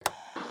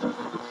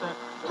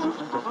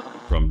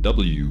on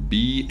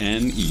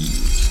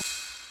WBNE.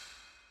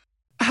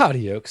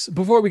 Howdy, Oaks.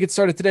 Before we get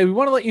started today, we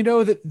want to let you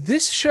know that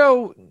this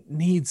show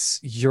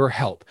needs your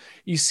help.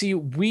 You see,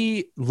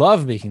 we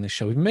love making this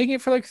show. We've been making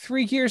it for like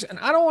 3 years, and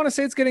I don't want to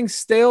say it's getting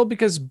stale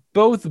because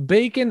both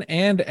bacon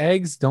and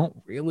eggs don't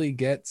really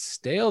get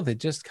stale. They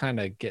just kind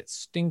of get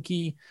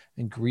stinky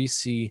and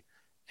greasy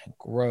and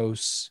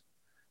gross.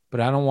 But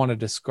I don't want to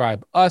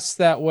describe us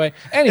that way.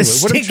 Anyway,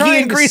 what I'm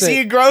trying to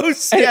say, and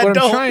gross. Yeah, what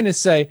I'm trying to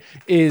say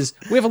is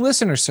we have a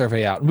listener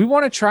survey out, and we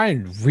want to try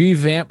and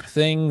revamp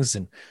things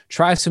and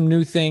try some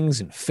new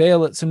things and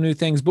fail at some new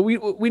things. But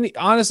we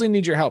honestly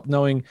need your help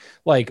knowing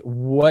like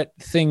what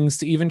things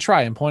to even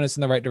try and point us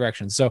in the right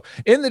direction. So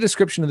in the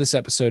description of this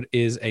episode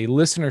is a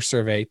listener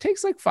survey. It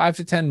takes like 5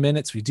 to 10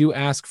 minutes. We do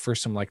ask for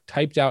some like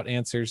typed out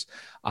answers,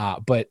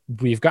 but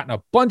we've gotten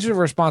a bunch of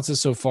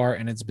responses so far,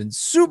 and it's been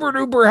super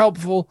duper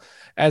helpful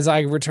as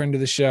I return to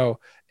the show.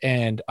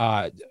 And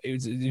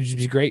it would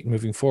be great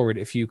moving forward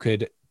if you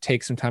could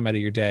take some time out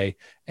of your day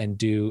and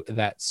do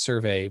that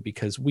survey,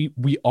 because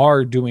we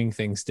are doing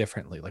things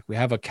differently. Like we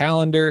have a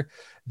calendar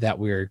that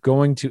we're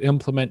going to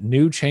implement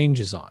new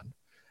changes on,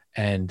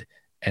 and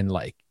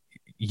like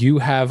you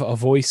have a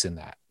voice in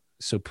that.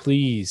 So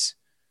please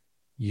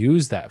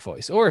use that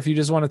voice. Or if you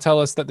just want to tell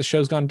us that the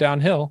show's gone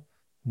downhill,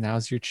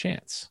 now's your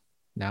chance.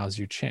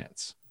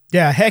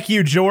 Yeah, heck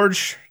you,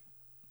 George.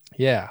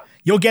 Yeah.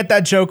 You'll get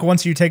that joke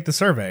once you take the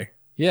survey.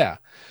 Yeah.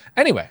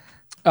 Anyway,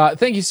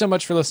 thank you so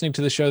much for listening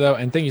to the show, though,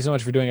 and thank you so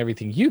much for doing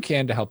everything you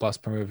can to help us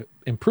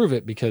improve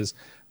it, because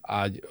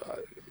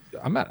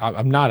I'm not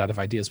out of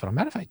ideas, but I'm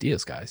out of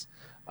ideas, guys.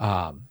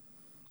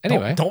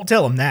 Anyway. Don't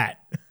tell him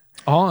that.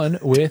 On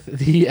with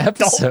the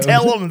episode. Don't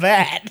tell him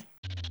that.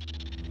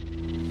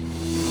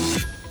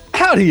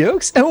 Howdy,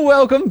 Yokes, and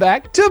welcome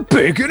back to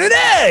Bacon and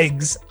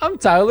Eggs. I'm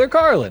Tyler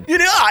Carlin.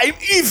 And I'm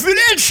Ethan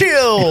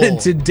Edgehill. And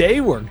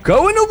today we're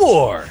going to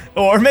war.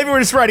 Or maybe we're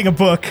just writing a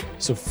book.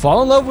 So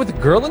fall in love with the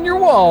girl in your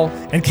wall.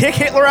 And kick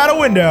Hitler out a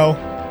window.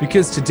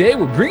 Because today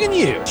we're bringing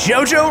you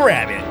Jojo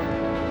Rabbit.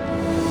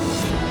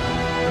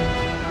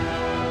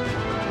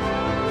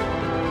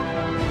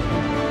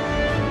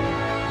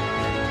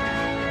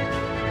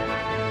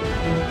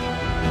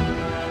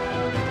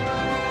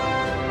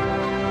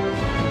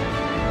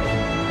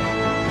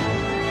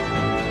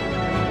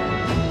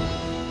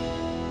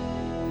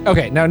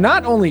 Okay, now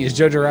not only is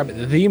Jojo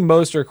Rabbit the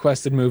most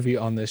requested movie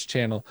on this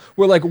channel,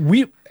 we're like,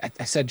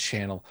 I said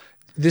channel,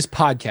 this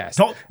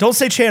podcast. Don't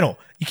say channel.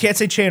 You can't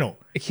say channel.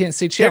 I can't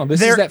say channel.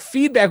 This is that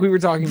feedback we were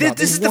talking about.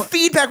 This is the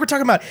feedback we're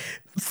talking about.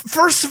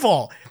 First of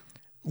all,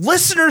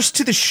 listeners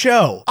to the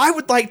show, I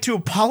would like to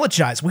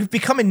apologize. We've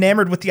become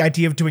enamored with the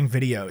idea of doing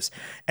videos,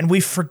 and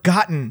we've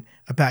forgotten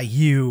about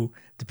you,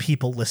 the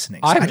people listening.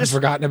 I haven't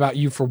forgotten about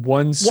you for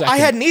 1 second. Well, I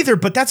hadn't either,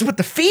 but that's what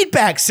the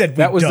feedback said.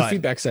 That was the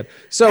feedback said.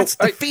 So that's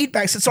the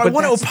feedback said. So I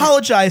want to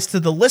apologize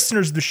to the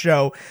listeners of the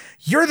show.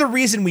 You're the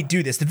reason we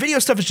do this. The video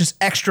stuff is just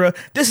extra.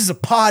 This is a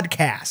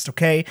podcast,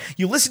 okay?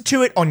 You listen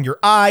to it on your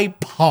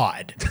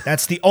iPod.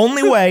 That's the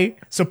only way.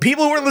 So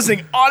people who are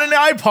listening on an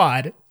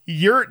iPod,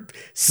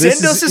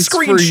 send us a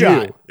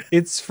screenshot.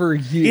 It's for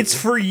you. It's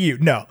for you.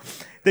 No.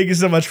 Thank you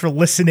so much for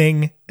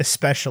listening,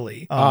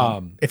 especially.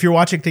 If you're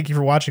watching, thank you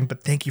for watching,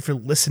 but thank you for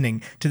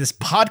listening to this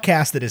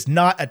podcast that is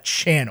not a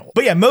channel.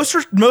 But yeah, most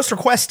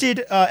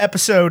requested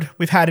episode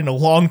we've had in a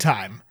long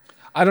time.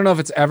 I don't know if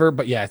it's ever,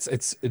 but yeah,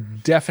 it's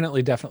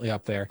definitely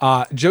up there.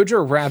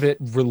 Jojo Rabbit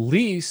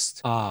released,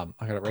 I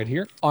got it right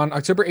here, on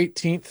October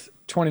 18th,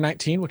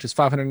 2019, which is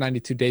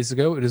 592 days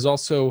ago. It is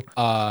also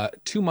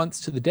 2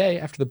 months to the day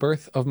after the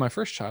birth of my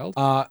first child.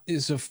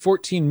 Is a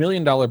 $14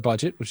 million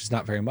budget, which is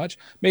not very much.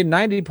 Made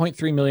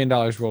 $90.3 million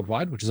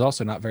worldwide, which is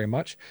also not very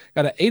much.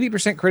 Got an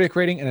 80% critic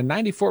rating and a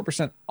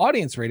 94%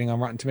 audience rating on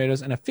Rotten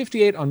Tomatoes and a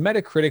 58 on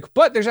Metacritic.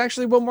 But there's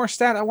actually one more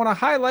stat I want to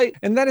highlight,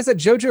 and that is that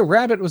Jojo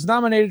Rabbit was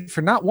nominated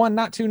for not 1,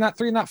 not 2, not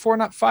 3, not 4,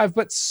 not 5,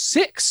 but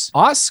 6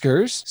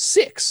 Oscars.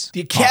 6.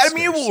 The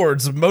Academy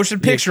Awards of Motion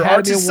Picture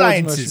Arts and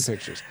Sciences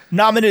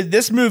nominated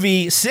this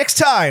movie 6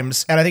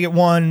 times, and I think it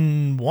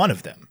won one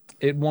of them.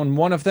 It won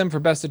one of them for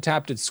Best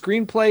Adapted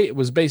Screenplay. It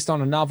was based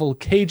on a novel,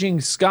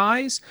 Caging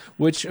Skies,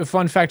 which, a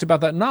fun fact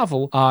about that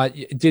novel,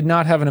 did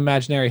not have an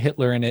imaginary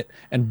Hitler in it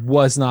and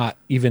was not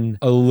even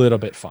a little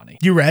bit funny.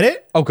 You read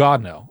it? Oh,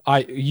 God, no.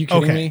 You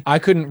kidding me? I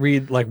couldn't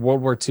read like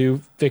World War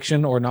II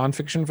fiction or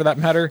nonfiction for that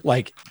matter.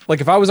 Like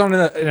if I was on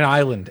an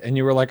island and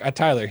you were like,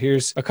 Tyler,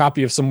 here's a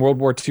copy of some World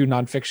War II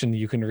nonfiction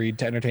you can read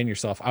to entertain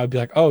yourself, I would be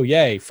like, oh,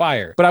 yay,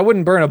 fire. But I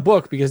wouldn't burn a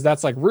book because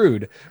that's like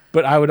rude.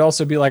 But I would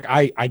also be like,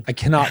 I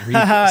cannot read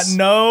this.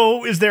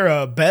 No, is there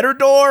a better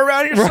door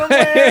around here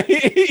somewhere?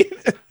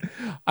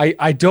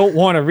 I don't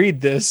want to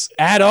read this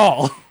at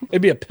all.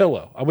 It'd be a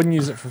pillow. I wouldn't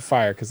use it for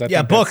fire because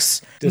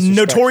books,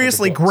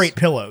 notoriously great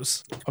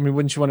pillows. I mean,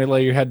 wouldn't you want to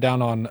lay your head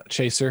down on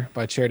Chaser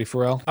by Charity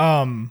Farrell?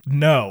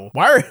 No.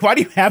 Why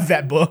do you have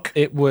that book?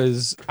 It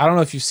was, I don't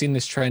know if you've seen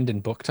this trend in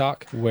Book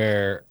Talk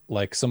where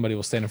like somebody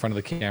will stand in front of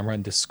the camera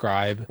and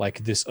describe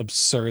like this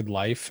absurd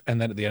life, and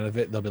then at the end of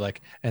it they'll be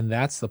like, and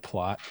that's the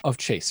plot of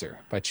Chaser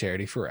by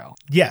Charity Farrell.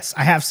 Yes,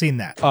 I have seen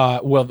that.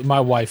 Well, my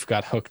wife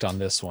got hooked on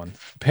this one.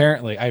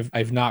 Apparently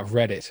I've not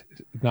read it.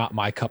 Not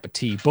my cup of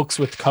tea. Books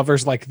with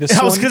covers like this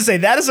I was gonna say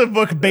that is a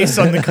book based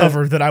on the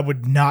cover that I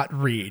would not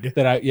read.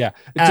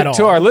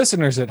 To our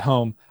listeners at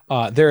home,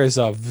 there is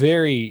a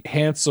very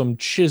handsome,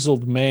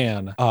 chiseled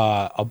man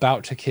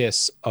about to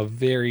kiss a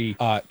very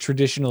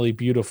traditionally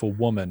beautiful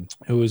woman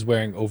who is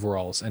wearing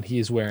overalls, and he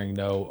is wearing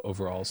no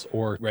overalls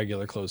or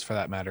regular clothes for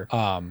that matter.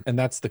 And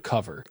that's the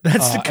cover.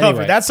 That's the cover.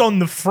 Anyway, that's on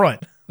the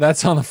front.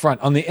 That's on the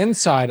front. On the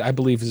inside, I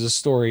believe, is a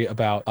story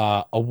about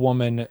a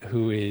woman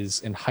who is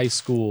in high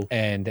school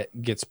and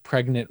gets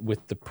pregnant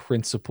with the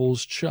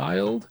principal's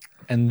child.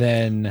 And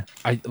then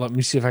let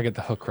me see if I get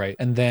the hook right.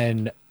 And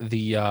then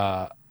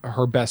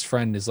her best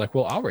friend is like,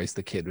 well, I'll raise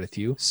the kid with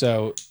you.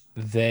 So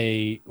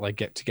they like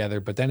get together,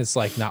 but then it's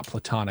like not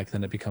platonic,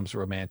 then it becomes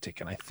romantic.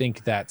 And I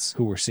think that's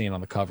who we're seeing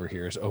on the cover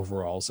here is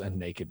Overalls and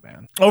Naked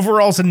Man.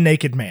 Overalls and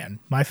Naked Man.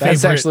 My favorite.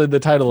 That's actually the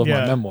title of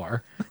my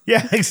memoir.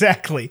 Yeah,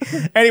 exactly.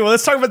 Anyway,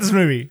 let's talk about this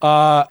movie.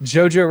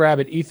 Jojo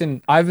Rabbit.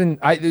 Ethan,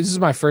 this is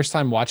my first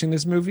time watching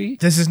this movie.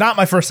 This is not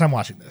my first time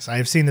watching this. I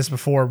have seen this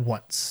before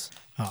once.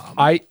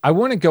 I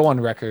want to go on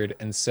record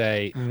and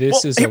say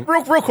this is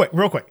real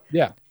quick.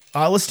 Yeah.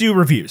 Let's do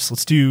reviews.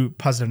 Let's do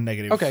positive and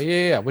negative.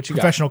 Okay, yeah. What you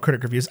got? Professional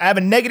critic reviews. I have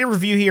a negative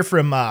review here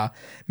from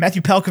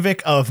Matthew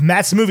Pelkovic of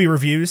Matt's Movie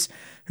Reviews,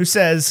 who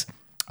says,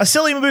 a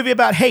silly movie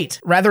about hate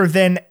rather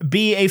than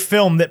be a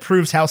film that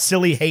proves how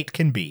silly hate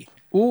can be.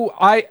 Ooh,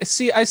 I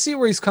see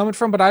where he's coming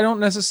from, but I don't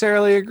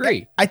necessarily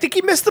agree. I think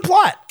he missed the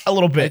plot a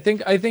little bit.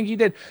 I think he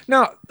did.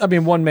 Now, I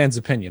mean, one man's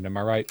opinion, am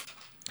I right?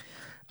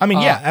 I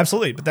mean, yeah,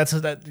 absolutely, but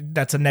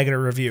that's a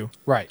negative review.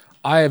 Right.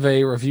 I have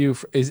a review.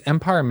 Is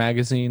Empire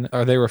Magazine,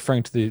 are they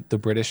referring to the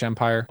British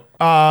Empire?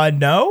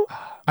 No.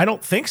 I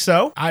don't think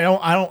so.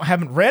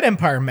 Haven't read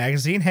Empire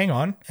Magazine. Hang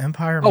on.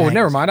 Empire Magazine. Oh,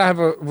 never mind. I have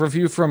a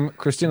review from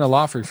Christina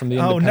Lawford from the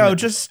Independent. Oh, no,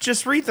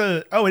 just read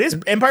the... Oh, it is...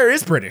 Empire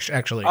is British,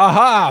 actually.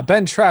 Aha!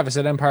 Ben Travis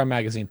at Empire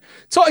Magazine.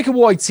 Taika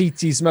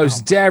Waititi's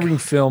most daring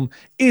film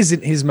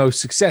isn't his most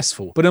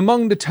successful, but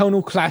among the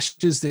tonal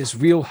clashes, there's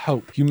real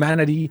hope,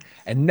 humanity,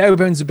 and no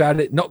bones about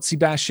it, Nazi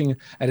bashing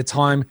at a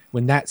time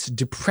when that's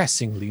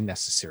depressingly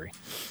necessary.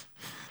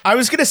 I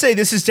was going to say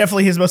this is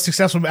definitely his most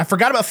successful. I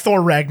forgot about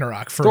Thor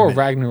Ragnarok for Thor a minute.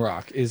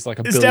 Ragnarok is like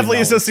it's definitely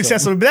his most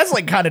successful, but that's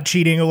like kind of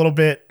cheating a little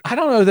bit. I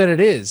don't know that it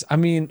is. I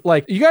mean,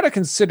 like you got to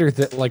consider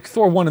that like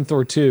Thor 1 and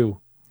Thor 2,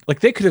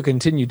 like they could have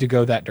continued to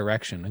go that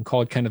direction and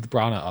called Kenneth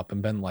Branagh up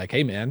and been like,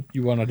 "Hey man,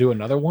 you want to do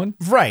another one?"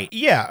 Right.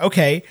 Yeah,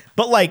 okay.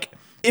 But like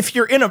if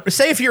you're in a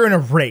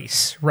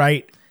race,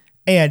 right?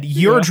 And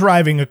you're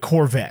driving a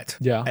Corvette,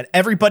 and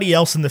everybody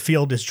else in the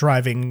field is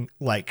driving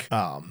like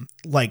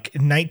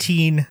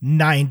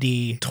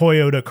 1990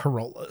 Toyota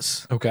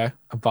Corollas. Okay,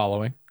 I'm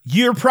following.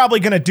 You're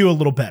probably gonna do a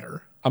little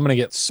better. I'm gonna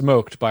get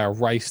smoked by a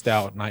riced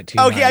out 1990.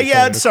 Oh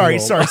yeah. Sorry.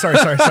 You're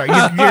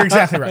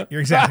exactly right.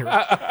 You're exactly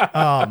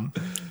right.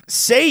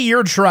 Say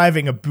you're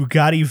driving a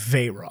Bugatti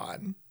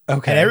Veyron.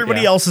 Okay. And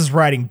everybody else is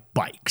riding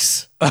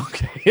bikes.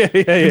 Okay.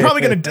 You're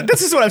probably gonna.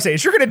 This is what I'm saying.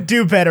 You're gonna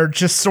do better.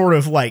 Just sort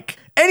of like.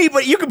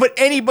 Anybody, you can put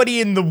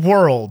anybody in the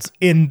world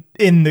in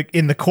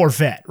the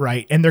Corvette,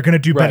 right? And they're going to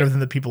do better than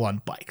the people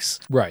on bikes.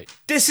 Right.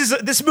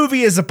 This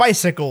movie is a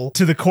bicycle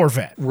to the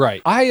Corvette.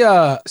 Right.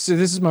 So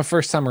this is my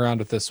first time around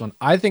with this one.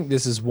 I think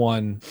this is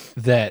one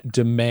that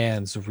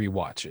demands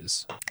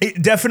rewatches.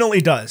 It definitely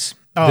does.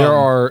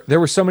 There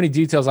were so many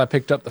details I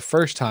picked up the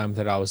first time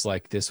that I was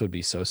like, this would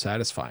be so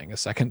satisfying a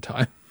second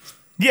time.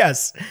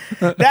 Yes.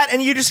 That,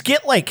 and you just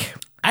get like,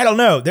 I don't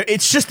know.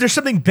 There's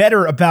something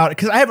better about it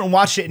because I haven't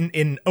watched it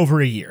in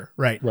over a year,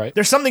 right? Right.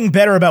 There's something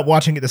better about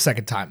watching it the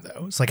second time,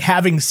 though. It's like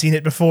having seen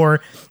it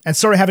before and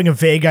sort of having a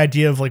vague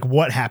idea of like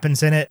what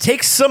happens in it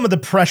takes some of the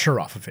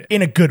pressure off of it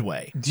in a good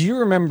way. Do you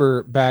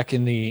remember back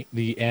in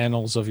the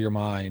annals of your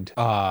mind,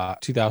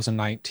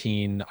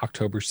 2019,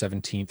 October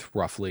 17th,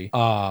 roughly,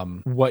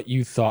 what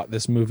you thought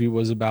this movie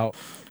was about?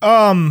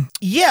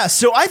 Yeah.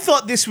 So I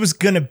thought this was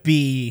gonna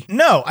be.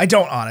 No, I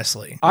don't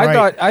honestly.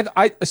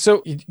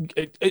 So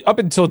up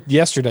until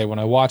yesterday when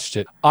I watched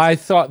it, I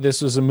thought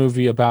this was a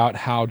movie about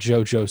how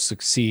JoJo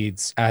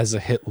succeeds as a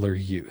Hitler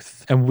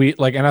youth. And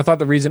I thought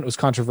the reason it was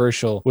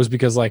controversial was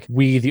because like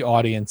we, the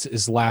audience,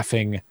 is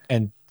laughing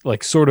and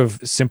like sort of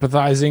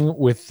sympathizing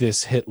with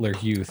this Hitler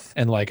youth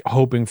and like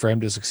hoping for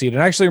him to succeed.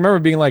 And I actually remember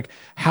being like,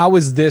 how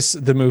is this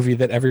the movie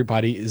that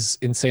everybody is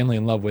insanely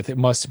in love with? It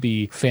must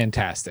be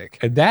fantastic.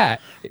 And that,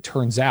 it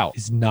turns out,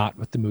 is not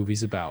what the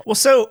movie's about. Well,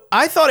 so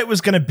I thought it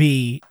was going to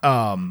be,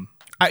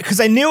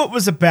 because I knew it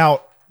was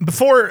about,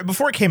 before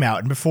it came out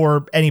and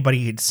before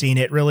anybody had seen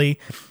it really,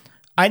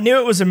 I knew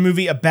it was a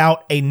movie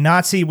about a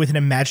Nazi with an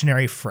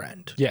imaginary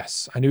friend.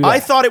 Yes, I knew that. I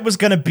thought it was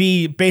going to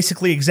be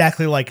basically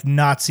exactly like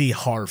Nazi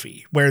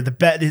Harvey, where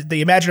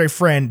the imaginary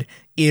friend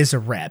is a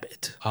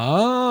rabbit.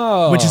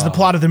 Oh. Which is the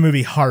plot of the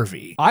movie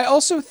Harvey. I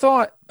also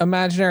thought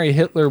imaginary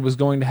Hitler was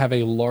going to have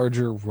a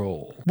larger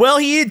role. Well,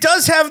 he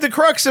does have the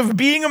crux of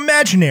being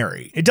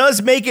imaginary. It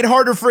does make it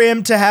harder for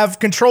him to have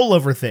control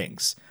over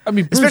things. I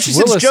mean, especially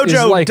Bruce since Willis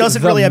JoJo is like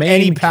doesn't the really have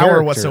any main power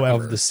character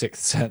whatsoever. Of The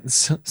Sixth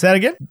Sense. Say that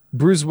again?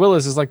 Bruce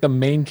Willis is like the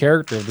main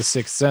character of The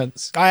Sixth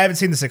Sense. I haven't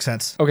seen The Sixth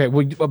Sense. Okay,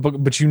 well,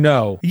 but you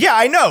know. Yeah,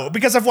 I know,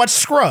 because I've watched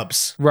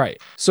Scrubs. Right.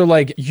 So,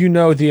 like, you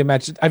know the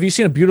imagine. Have you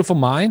seen A Beautiful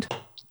Mind?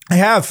 I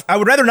have. I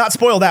would rather not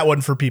spoil that one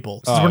for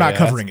people, since we're not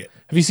covering it.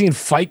 Have you seen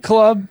Fight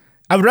Club?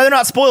 I would rather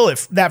not spoil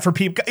that for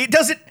people. It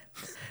doesn't.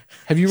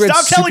 Have you read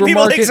Stop telling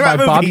people things Supermarket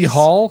by about Bobby movies.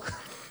 Hall?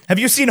 Have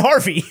you seen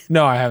Harvey?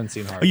 No, I haven't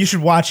seen Harvey. You should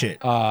watch it.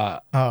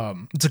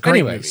 It's a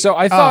great movie. So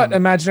I thought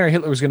Imaginary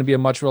Hitler was going to be a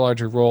much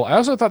larger role. I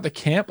also thought the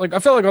camp, like I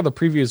felt like all the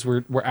previews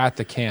were at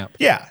the camp.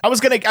 Yeah, I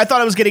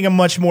thought I was getting a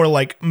much more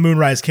like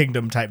Moonrise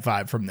Kingdom type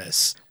vibe from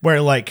this, where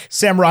like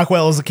Sam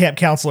Rockwell is a camp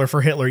counselor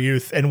for Hitler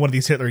Youth, and one of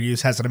these Hitler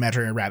Youths has an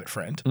imaginary rabbit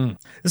friend.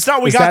 It's not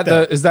what we got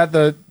though. Is that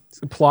the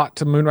plot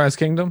to Moonrise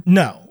Kingdom?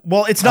 No.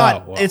 Well, it's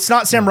not. Oh, well. It's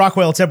not Sam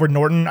Rockwell. It's Edward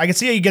Norton. I can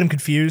see how you get him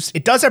confused.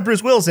 It does have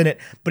Bruce Willis in it,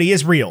 but he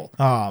is real.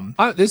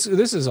 This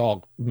is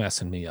all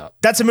messing me up.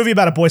 That's a movie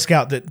about a Boy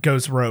Scout that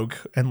goes rogue,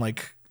 and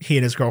like he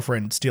and his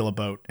girlfriend steal a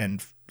boat,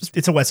 and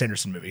it's a Wes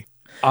Anderson movie.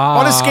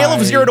 On a scale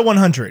of 0 to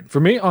 100. For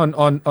me, on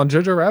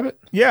Jojo Rabbit?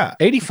 Yeah.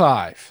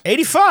 85.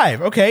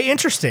 85. Okay,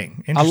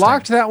 interesting. I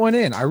locked that one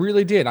in. I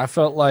really did. I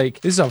felt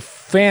like this is a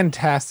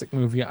fantastic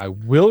movie. I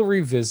will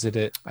revisit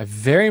it. I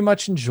very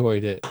much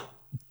enjoyed it,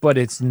 but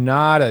it's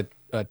not a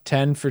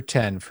 10 for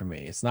 10 for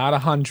me. It's not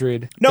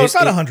 100. No, it's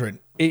not 100.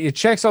 It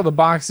checks all the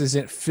boxes.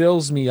 It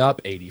fills me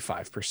up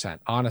 85%,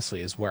 honestly,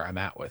 is where I'm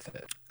at with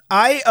it.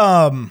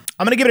 I'm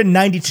gonna give it a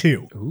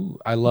 92. Ooh,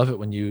 I love it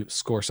when you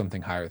score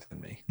something higher than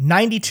me.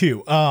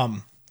 92.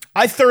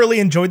 I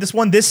thoroughly enjoyed this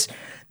one. This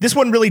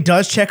one really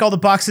does check all the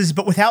boxes,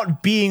 but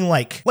without being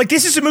like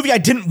this is a movie I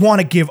didn't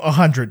want to give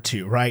 100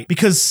 to, right?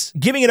 Because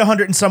giving it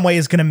 100 in some way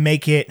is gonna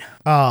make it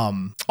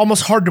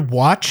almost hard to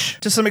watch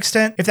to some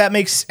extent, if that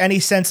makes any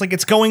sense. Like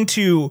it's going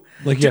to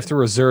you have to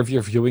reserve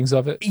your viewings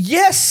of it.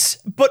 Yes,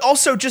 but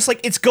also just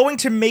like it's going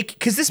to make,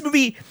 because this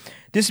movie,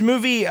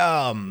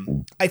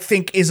 I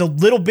think, is a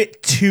little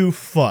bit too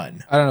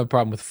fun. I don't have a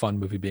problem with fun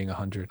movie being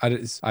 100. I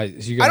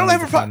don't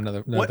have a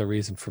problem. Another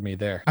reason for me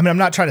there. I mean, I'm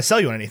not trying to sell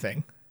you on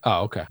anything.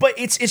 Oh, okay. But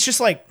it's just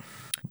like,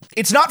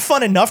 it's not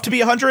fun enough to be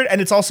 100,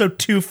 and it's also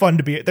too fun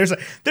to be. There's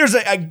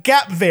a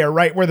gap there,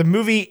 right, where the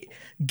movie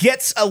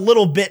gets a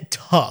little bit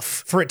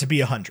tough for it to be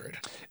 100.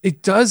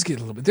 It does get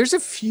a little bit. There's a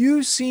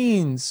few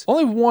scenes,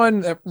 only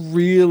one that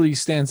really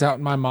stands out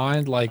in my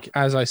mind, like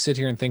as I sit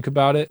here and think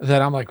about it,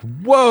 that I'm like,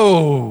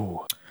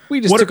 whoa,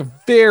 we just took a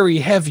very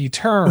heavy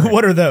turn.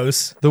 What are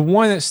those? The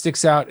one that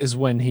sticks out is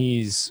when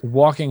he's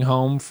walking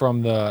home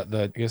from the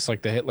I guess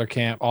like the Hitler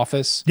camp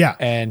office. Yeah.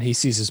 And he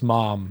sees his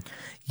mom.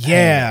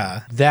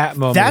 Yeah. And that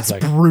moment. That's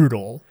like,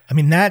 brutal. I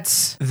mean, that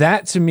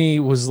to me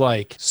was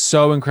like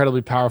so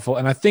incredibly powerful.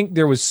 And I think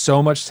there was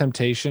so much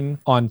temptation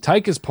on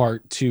Taika's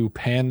part to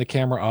pan the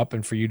camera up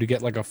and for you to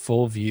get like a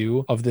full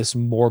view of this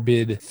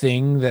morbid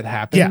thing that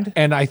happened. Yeah.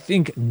 And I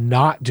think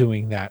not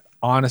doing that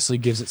honestly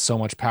gives it so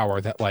much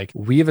power that like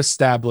we have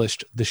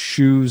established the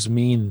shoes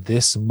mean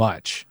this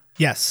much.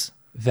 Yes.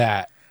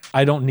 That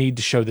I don't need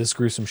to show this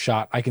gruesome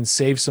shot. I can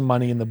save some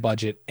money in the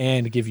budget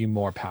and give you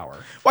more power.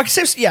 Well, I can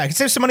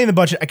save some money in the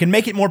budget. I can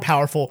make it more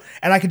powerful,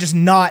 and I can just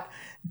not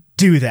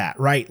do that,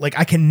 right? Like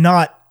I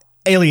cannot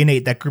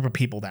alienate that group of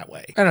people that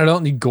way. And I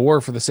don't need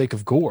gore for the sake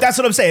of gore. That's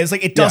what I'm saying. It's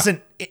like it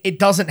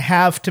doesn't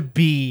have to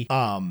be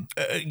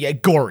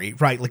gory,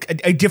 right?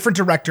 Like a different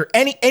director,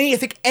 I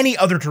think any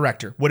other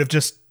director would have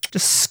just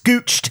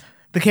scooched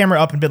the camera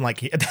up and been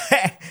like,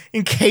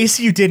 in case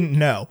you didn't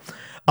know.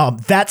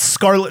 That's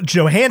Scarlett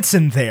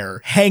Johansson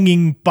there,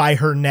 hanging by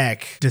her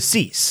neck,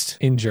 deceased.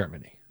 In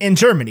Germany.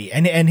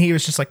 And he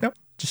was just like, nope,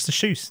 just the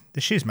shoes,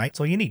 mate. That's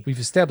all you need. We've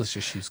established the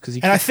shoes because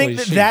he. And I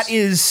think that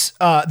is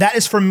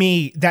for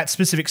me, that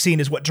specific scene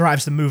is what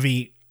drives the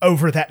movie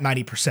over that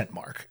 90%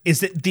 mark.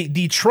 Is that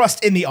the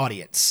trust in the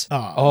audience?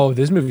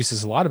 This movie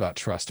says a lot about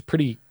trust,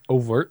 pretty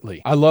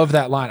overtly. I love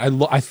that line.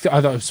 I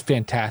thought it was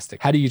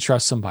fantastic. How do you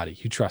trust somebody?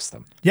 You trust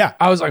them. Yeah,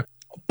 I was like,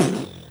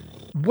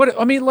 what?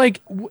 I mean,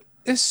 like.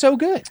 It's so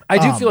good. I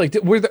do feel like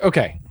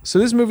okay. So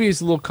this movie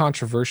is a little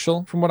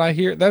controversial from what I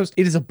hear. It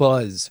is a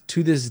buzz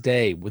to this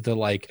day with the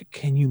like,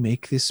 can you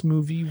make this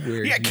movie?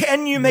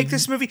 Can you make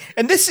this movie?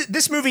 And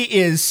this movie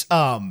is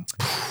I'm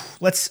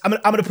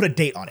gonna put a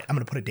date on it.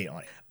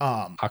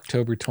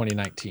 October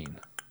 2019.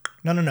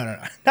 No.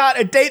 Not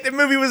a date the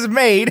movie was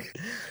made.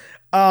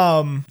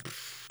 What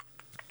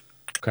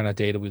kind of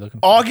date are we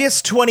looking for?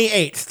 August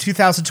 28th,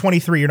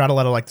 2023. You're not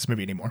allowed to like this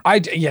movie anymore.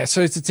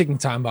 So it's a ticking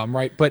time bomb,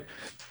 right? But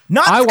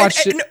I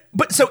watched it.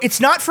 But so it's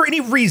not for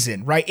any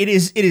reason, right? It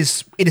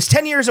is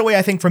 10 years away,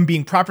 I think, from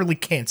being properly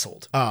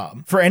canceled.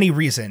 For any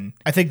reason.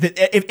 I think that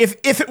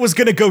if it was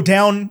going to go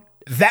down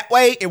that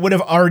way, it would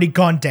have already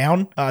gone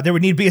down. There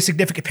would need to be a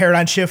significant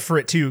paradigm shift for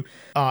it to,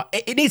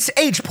 it needs to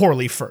age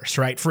poorly first,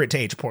 right? For it to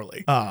age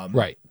poorly.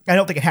 Right. I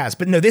don't think it has,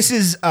 but no, this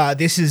is,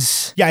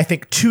 yeah, I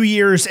think 2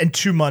 years and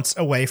 2 months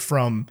away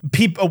from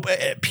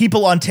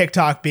people on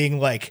TikTok being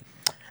like,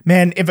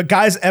 man, if a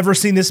guy's ever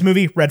seen this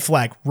movie, red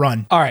flag,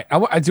 run. All right,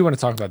 I do want to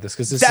talk about this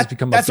because this has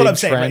become a big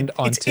trend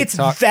on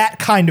TikTok. It's that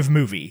kind of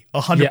movie,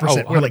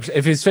 100%. Yeah, like,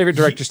 if his favorite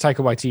director is Taika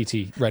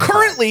Waititi, red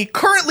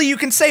currently, you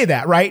can say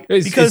that, right?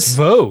 Because it's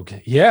Vogue,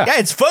 yeah,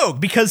 it's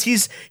Vogue because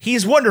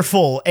he's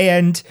wonderful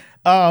and.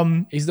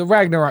 He's the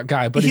Ragnarok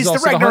guy, but he's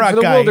also the Hunt for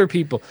the Wilder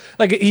People.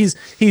 Like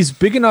he's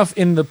big enough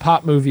in the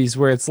pop movies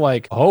where it's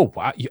like, oh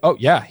wow, oh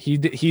yeah,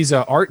 he's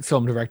an art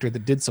film director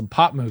that did some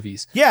pop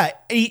movies. Yeah,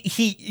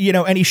 he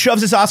and he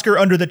shoves his Oscar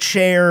under the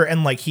chair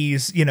and like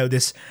he's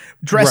this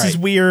dress is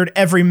weird,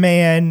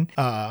 everyman,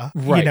 kind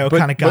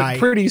of guy. But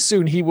pretty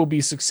soon he will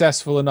be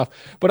successful enough.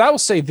 But I will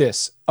say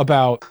this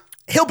about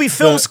he'll be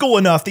film school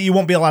enough that you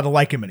won't be allowed to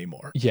like him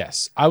anymore.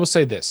 Yes, I will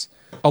say this.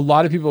 A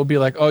lot of people will be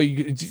like, oh,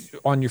 you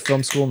on your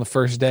film school on the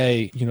first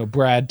day,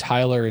 Brad,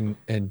 Tyler,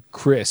 and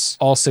Chris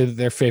all say that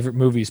their favorite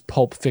movies,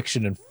 Pulp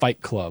Fiction and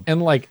Fight Club.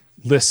 And like,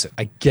 listen,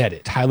 I get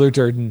it. Tyler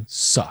Durden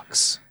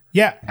sucks.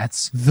 Yeah.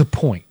 That's the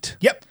point.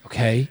 Yep.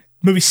 Okay.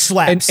 Movie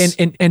slaps.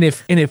 And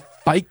if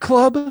Fight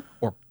Club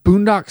or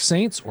Boondock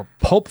Saints or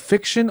Pulp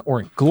Fiction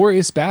or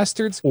Inglourious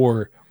Bastards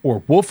or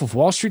Wolf of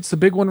Wall Street's the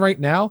big one right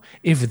now.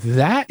 If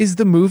that is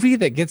the movie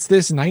that gets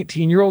this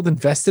 19-year-old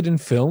invested in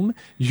film,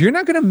 you're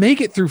not going to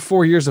make it through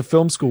 4 years of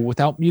film school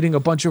without meeting a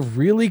bunch of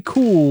really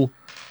cool,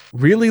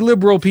 really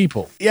liberal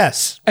people.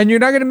 Yes. And you're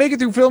not going to make it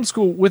through film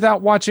school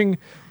without watching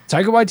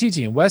Taika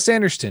Waititi and Wes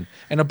Anderson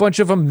and a bunch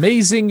of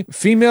amazing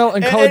female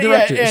and color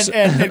directors.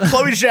 And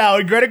Chloe Zhao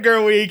and Greta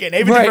Gerwig and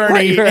Ava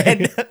DuVernay. Right.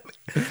 And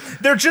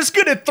they're just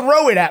going to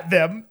throw it at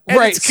them. And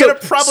it's going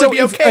to probably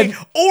be okay.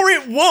 Or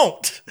it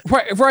won't.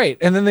 Right.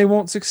 And then they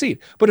won't succeed.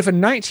 But if a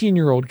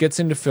 19-year-old gets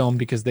into film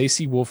because they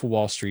see Wolf of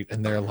Wall Street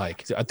and they're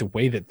like, the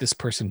way that this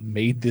person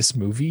made this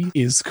movie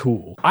is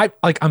cool.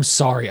 I'm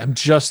sorry. I'm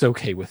just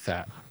okay with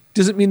that.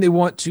 Doesn't mean they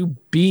want to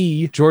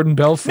be Jordan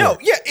Belfort. No,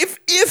 yeah.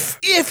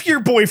 If your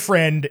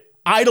boyfriend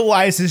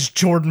idolizes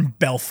Jordan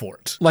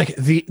Belfort, like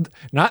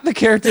not the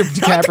character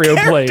DiCaprio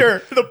played,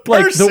 the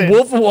person, like the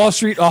Wolf of Wall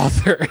Street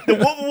author, the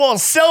Wolf of Wall,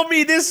 sell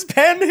me this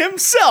pen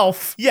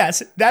himself.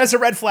 Yes, that is a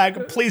red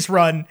flag. Please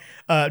run.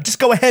 Just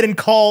go ahead and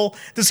call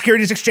the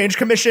Securities Exchange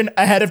Commission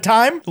ahead of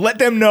time. Let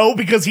them know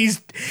because he's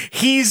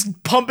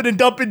pumping and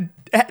dumping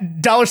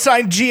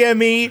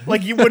 $GME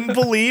like you wouldn't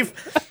believe.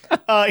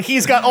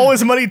 He's got all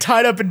his money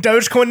tied up in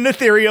Dogecoin and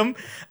Ethereum.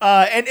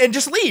 And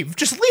just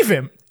leave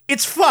him.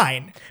 It's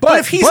fine. But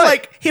if he's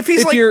like,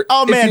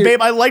 oh man,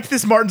 babe, I liked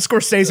this Martin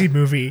Scorsese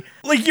movie.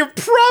 Like, you're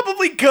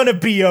probably gonna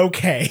be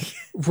okay.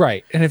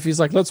 Right. And if he's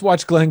like, let's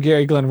watch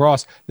Glengarry Glen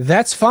Ross,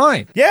 that's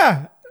fine.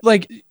 Yeah.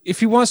 Like,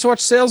 if he wants to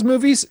watch sales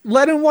movies,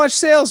 let him watch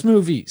sales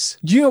movies.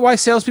 Do you know why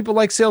salespeople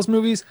like sales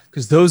movies?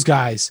 Because those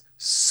guys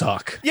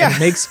suck. Yeah. And it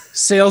makes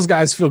sales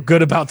guys feel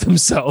good about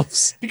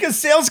themselves. Because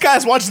sales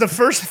guys watch the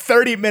first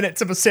 30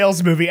 minutes of a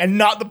sales movie and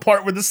not the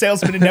part where the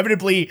salesman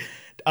inevitably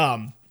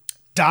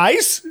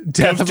dies,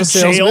 Death goes of to a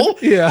salesman?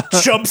 jail,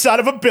 jumps out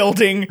of a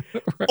building,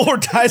 or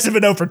dies of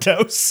an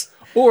overdose.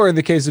 Or in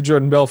the case of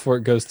Jordan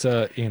Belfort, goes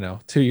to,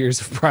 2 years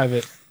of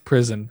private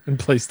prison and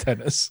plays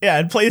tennis. Yeah,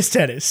 and plays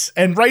tennis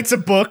and writes a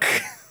book.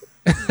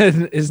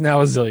 And is now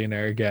a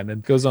zillionaire again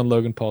and goes on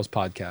Logan Paul's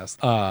podcast.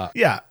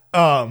 Yeah.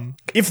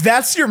 If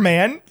that's your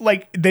man,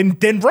 like, then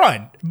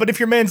run. But if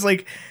your man's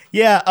like,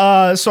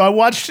 yeah, so I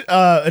watched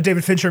a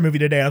David Fincher movie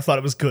today and I thought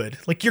it was good.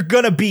 Like, you're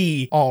gonna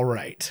be all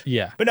right.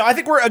 Yeah. But no, I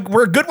think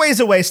we're a good ways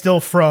away still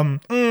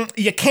from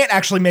you can't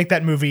actually make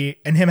that movie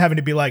and him having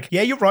to be like,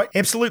 yeah, you're right,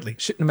 absolutely.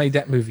 Shouldn't have made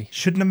that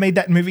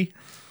movie.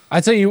 I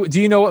tell you, do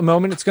you know what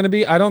moment it's going to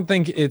be? I don't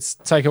think it's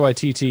Taika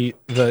Waititi,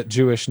 the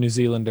Jewish New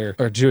Zealander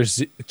or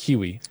Jewish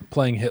Kiwi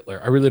playing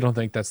Hitler. I really don't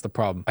think that's the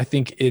problem. I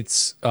think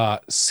it's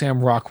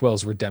Sam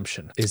Rockwell's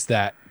redemption is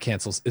what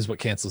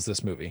cancels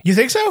this movie. You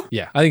think so?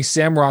 Yeah, I think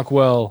Sam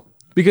Rockwell,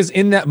 because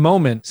in that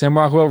moment, Sam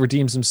Rockwell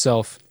redeems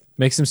himself,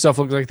 makes himself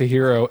look like the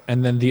hero,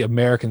 and then the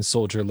American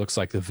soldier looks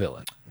like the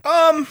villain.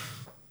 I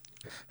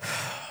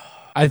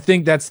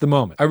think that's the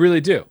moment. I really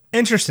do.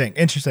 Interesting.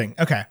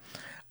 Okay.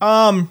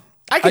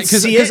 I can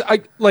see it.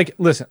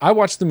 Listen, I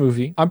watched the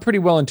movie. I'm pretty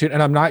well into it,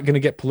 and I'm not going to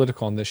get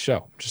political on this show.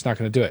 I'm just not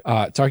going to do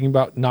it. Talking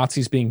about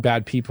Nazis being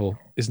bad people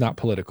is not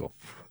political.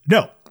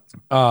 No.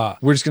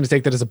 We're just going to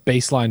take that as a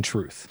baseline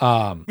truth.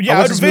 Yeah,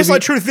 a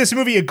baseline truth this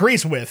movie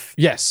agrees with.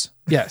 Yes,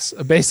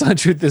 a baseline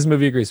truth this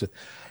movie agrees with.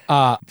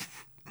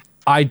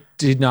 I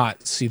did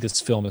not see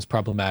this film as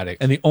problematic,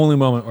 and the only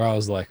moment where I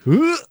was like,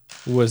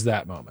 was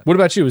that moment. What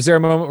about you? Was there a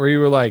moment where you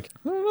were like,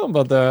 I don't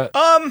know about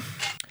that?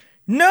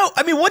 No,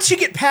 I mean, once you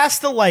get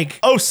past the like,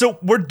 oh, so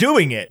we're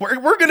doing it.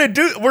 We're gonna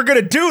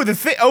do the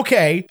thing.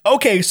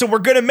 Okay, so we're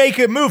gonna make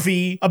a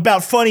movie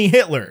about funny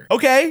Hitler.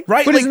 Okay,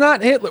 right? But it's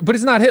not Hitler. But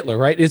it's not Hitler,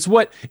 right? It's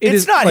what it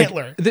is. It's not like,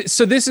 Hitler.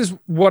 So this is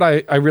what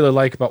I really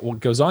like about what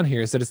goes on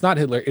here is that it's not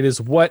Hitler. It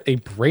is what a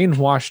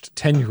brainwashed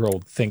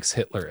 10-year-old thinks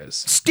Hitler is.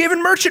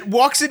 Stephen Merchant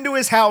walks into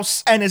his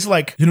house and is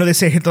like, they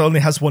say Hitler only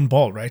has one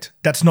ball, right?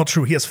 That's not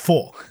true. He has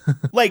 4.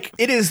 Like,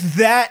 it is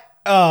that.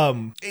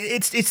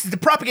 It's the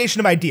propagation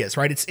of ideas,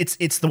 right?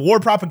 It's the war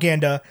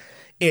propaganda.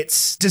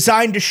 It's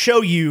designed to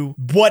show you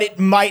what it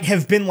might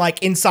have been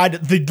like inside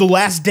the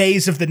last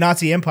days of the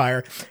Nazi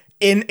Empire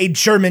in a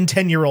German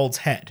 10-year-old's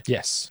head.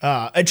 Yes.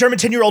 A German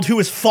 10-year-old who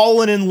has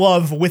fallen in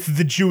love with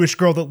the Jewish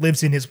girl that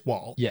lives in his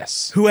wall.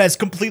 Yes. Who has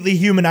completely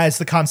humanized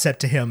the concept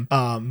to him.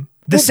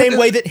 The same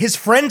way that his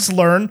friends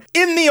learn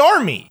in the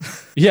army.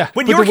 Yeah.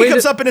 When Yorkie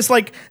comes up and it's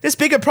like, there's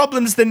bigger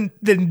problems than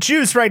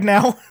Jews right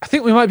now. I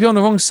think we might be on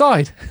the wrong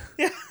side.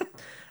 Yeah.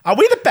 Are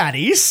we the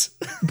baddies?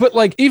 But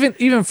like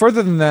even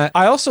further than that,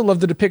 I also love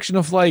the depiction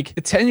of like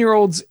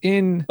 10-year-olds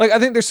in like I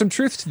think there's some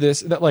truth to this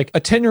that like a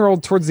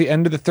 10-year-old towards the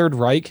end of the Third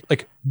Reich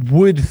like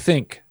would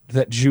think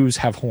that Jews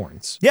have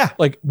horns. Yeah.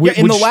 Like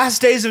in the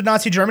last days of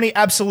Nazi Germany,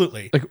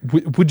 absolutely. Like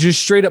would just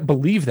straight up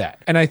believe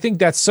that. And I think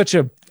that's such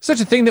a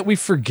thing that we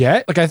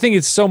forget. Like I think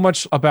it's so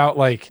much about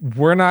like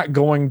we're not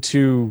going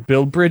to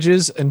build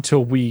bridges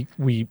until we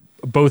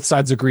both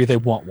sides agree they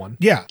want one.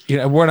 Yeah.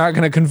 We're not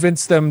going to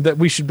convince them that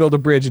we should build a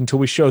bridge until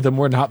we show them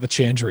we're not the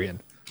Chandrian.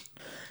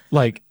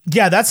 Like,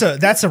 yeah, that's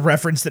a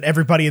reference that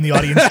everybody in the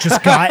audience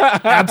just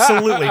got.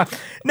 Absolutely.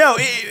 No,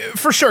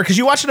 for sure. Because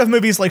you watch enough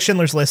movies like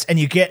Schindler's List and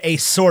you get a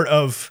sort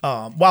of,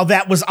 while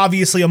that was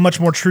obviously a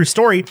much more true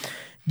story,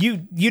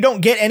 you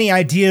don't get any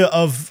idea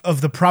of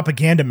the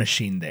propaganda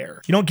machine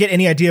there. You don't get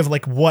any idea of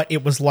like what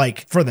it was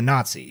like for the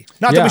Nazi.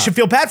 Not that we should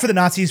feel bad for the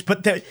Nazis,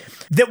 but that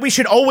we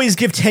should always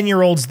give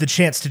 10-year-olds the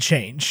chance to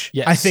change.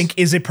 Yes. I think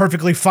is a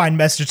perfectly fine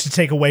message to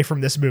take away from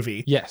this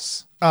movie.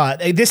 Yes.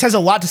 This has a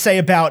lot to say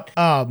about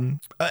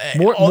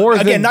more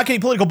again, than, not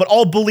getting political, but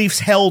all beliefs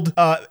held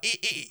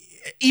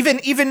even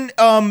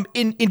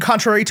in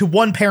contrary to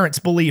one parent's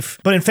belief,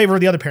 but in favor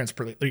of the other parent's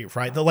belief,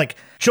 right? The like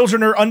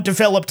children are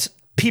undeveloped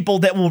people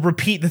that will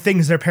repeat the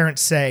things their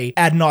parents say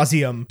ad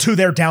nauseum to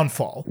their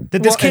downfall.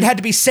 That this kid had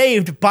to be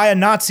saved by a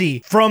Nazi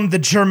from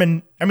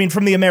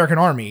the American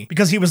army,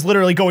 because he was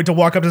literally going to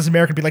walk up to this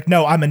American and be like,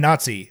 no, I'm a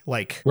Nazi.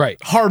 Like, right.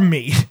 Harm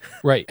me.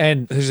 Right.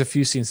 And there's a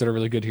few scenes that are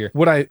really good here.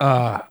 What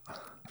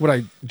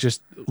I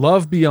just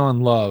love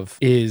beyond love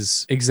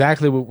is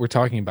exactly what we're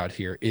talking about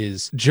here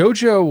is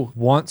Jojo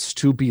wants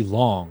to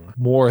belong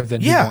more than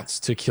he wants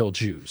to kill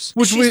Jews,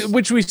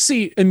 which we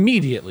see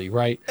immediately,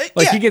 right?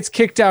 Like he gets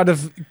kicked out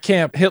of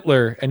Camp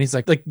Hitler and he's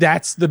like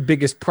that's the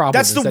biggest problem.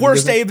 That's the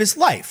worst day of his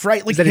life,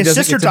 right? Like his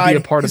sister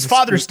died, his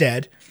father's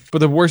dead. But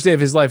the worst day of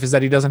his life is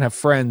that he doesn't have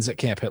friends at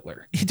Camp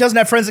Hitler. He doesn't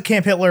have friends at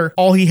Camp Hitler.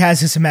 All he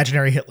has is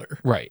imaginary Hitler.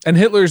 Right. And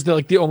Hitler's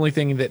the only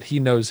thing that he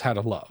knows how to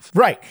love.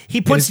 Right.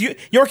 He puts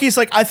Yorkie's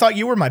like, I thought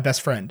you were my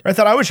best friend. Or I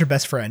thought I was your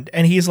best friend.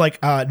 And he's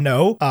like,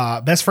 no,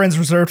 best friend's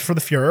reserved for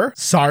the Fuhrer.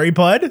 Sorry,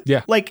 bud.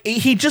 Yeah. Like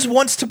he just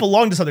wants to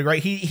belong to something,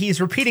 right?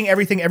 He's repeating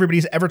everything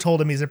everybody's ever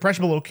told him. He's an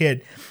impressionable little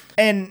kid.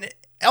 And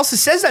Elsa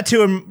says that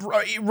to him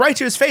right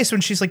to his face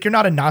when she's like, you're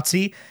not a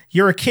Nazi.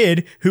 You're a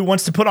kid who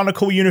wants to put on a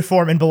cool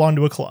uniform and belong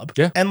to a club.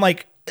 Yeah. And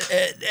like,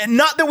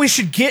 not that we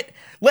should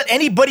let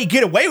anybody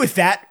get away with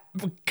that.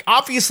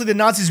 Obviously, the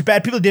Nazis are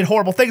bad people, did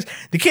horrible things.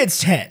 The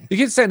kid's 10.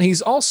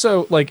 He's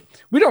also like,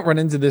 we don't run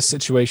into this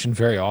situation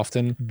very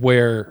often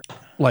where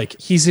like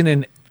he's in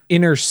an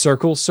inner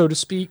circle, so to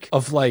speak,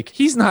 of like,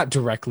 he's not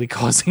directly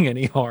causing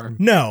any harm.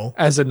 No.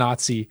 As a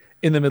Nazi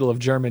in the middle of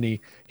Germany.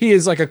 He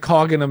is like a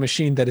cog in a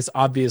machine that is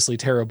obviously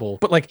terrible,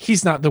 but like,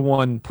 he's not the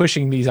one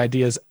pushing these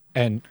ideas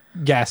and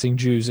gassing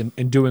Jews and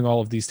doing all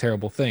of these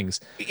terrible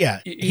things. Yeah.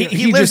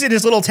 He lives in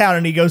his little town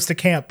and he goes to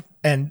camp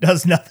and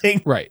does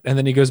nothing. Right. And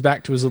then he goes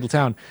back to his little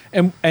town.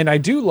 And I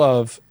do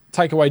love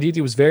Taika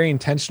Waititi was very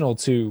intentional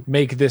to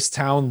make this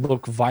town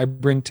look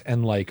vibrant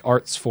and like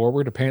arts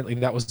forward. Apparently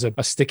that was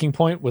a sticking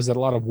point, was that a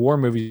lot of war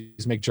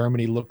movies make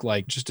Germany look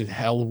like just a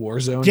hell war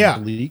zone. Yeah.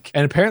 And bleak.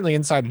 And apparently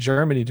inside of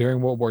Germany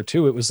during World War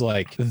II, it was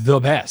like the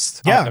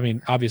best. Yeah. I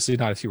mean, obviously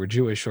not if you were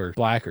Jewish or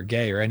black or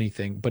gay or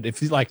anything, but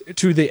if you like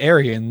to the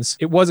Aryans,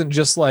 it wasn't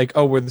just like,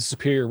 oh, we're the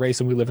superior race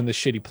and we live in this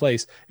shitty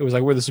place. It was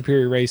like, we're the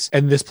superior race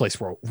and this place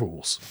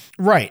rules.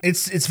 Right.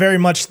 It's very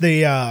much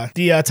the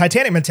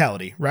Titanic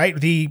mentality, right?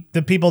 The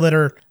people that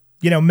are,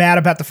 mad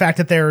about the fact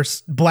that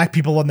there's black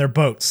people on their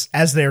boats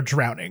as they're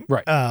drowning.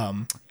 Right.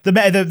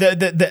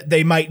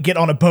 They might get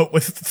on a boat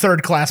with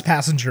third class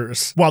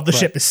passengers while the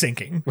ship is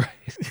sinking. Right.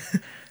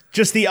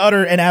 Just the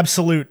utter and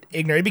absolute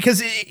ignorance, because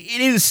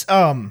it is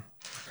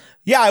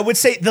Yeah, I would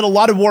say that a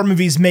lot of war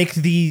movies make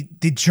the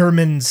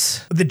German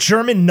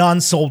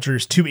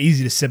non-soldiers too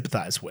easy to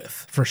sympathize with,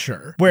 for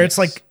sure. Where it's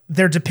like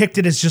they're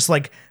depicted as just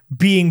like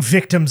being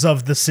victims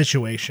of the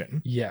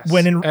situation. Yes.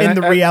 When in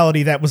the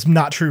reality, that was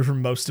not true for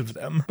most of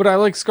them. But I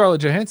like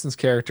Scarlett Johansson's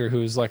character,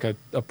 who's like a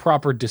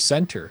proper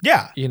dissenter.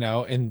 Yeah. You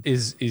know, and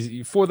is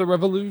for the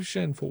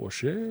revolution, for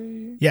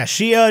sure. Yeah,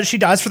 she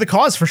dies for the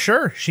cause, for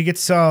sure. She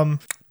gets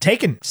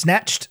taken,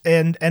 snatched,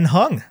 and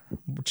hung.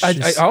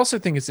 I also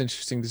think it's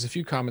interesting. There's a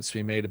few comments to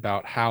be made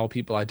about how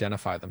people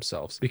identify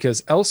themselves,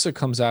 because Elsa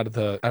comes out of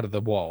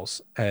the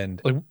walls,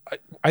 and like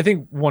I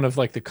think one of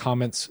like the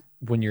comments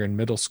when you're in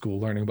middle school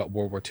learning about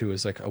World War II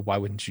is like, oh, why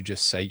wouldn't you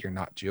just say you're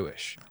not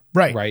Jewish?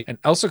 Right. And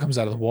Elsa comes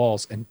out of the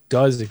walls and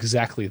does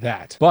exactly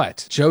that.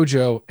 But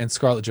Jojo and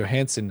Scarlett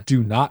Johansson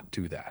do not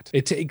do that.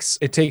 It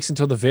takes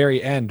until the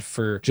very end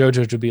for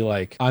Jojo to be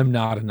like, I'm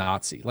not a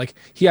Nazi. Like,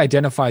 he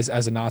identifies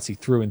as a Nazi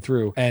through and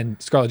through,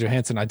 and Scarlett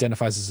Johansson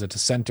identifies as a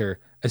dissenter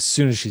as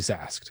soon as she's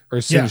asked, or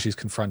as soon as she's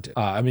confronted.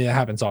 I mean, it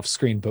happens off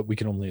screen, but we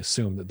can only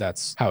assume that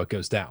that's how it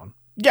goes down.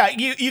 Yeah,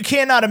 you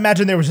cannot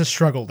imagine there was a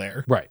struggle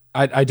there. Right.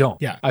 I don't.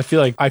 Yeah. I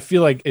feel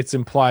like it's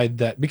implied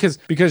that because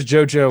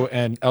Jojo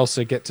and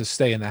Elsa get to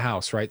stay in the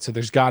house, right? So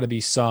there's got to be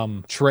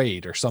some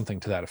trade or something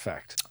to that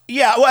effect.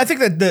 Yeah, well, I think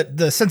that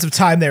the sense of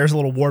time there is a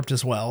little warped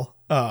as well.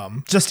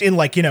 Just in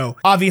like, you know,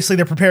 obviously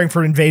they're preparing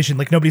for invasion.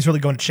 Like, nobody's really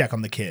going to check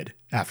on the kid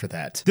after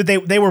that. That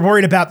they were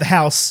worried about the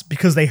house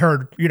because they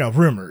heard, you know,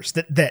 rumors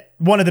that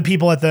one of the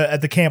people at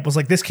the camp was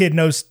like, this kid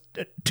knows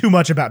too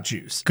much about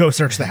Jews. Go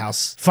search the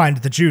house, find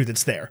the Jew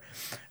that's there.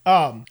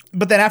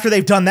 But then after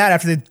they've done that,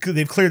 after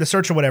they've cleared the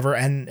search or whatever,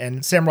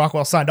 and Sam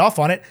Rockwell signed off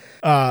on it,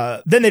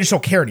 then they just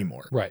don't care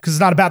anymore. Right. Because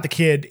it's not about the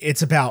kid.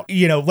 It's about,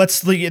 you know,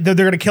 they're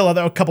going to kill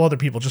a couple other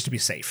people just to be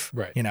safe.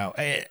 Right. You know,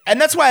 and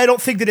that's why I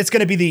don't think that it's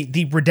going to be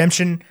the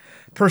redemption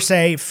per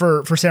se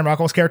for Sam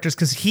Rockwell's characters,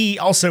 because he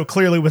also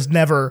clearly was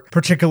never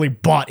particularly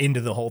bought into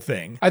the whole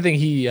thing. I think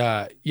he's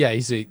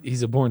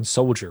a born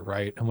soldier,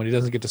 right? And when he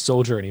doesn't get to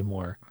soldier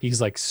anymore, he's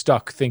like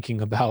stuck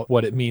thinking about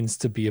what it means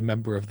to be a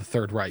member of the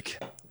Third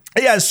Reich.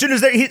 Yeah, as soon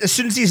as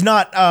he's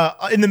not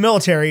in the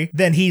military,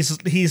 then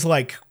he's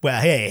like, well,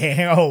 hey,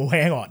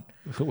 hang on.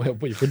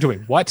 We're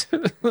doing what?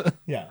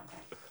 Yeah.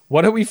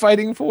 What are we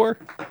fighting for?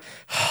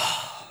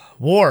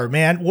 War,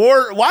 man.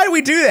 War. Why do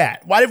we do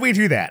that? Why did we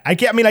do that? I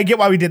get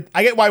why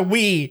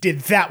we did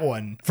that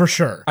one for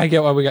sure. I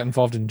get why we got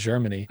involved in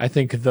Germany. I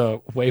think the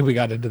way we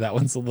got into that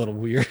one's a little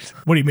weird.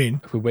 What do you mean?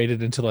 We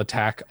waited until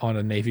attack on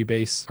a Navy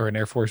base or an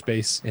Air Force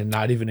base and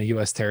not even a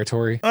U.S.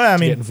 territory to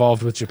get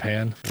involved with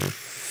Japan.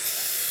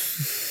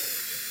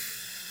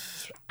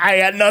 I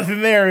got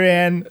nothing there,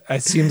 man.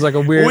 It seems like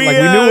a weird, we knew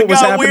what was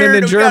happening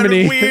in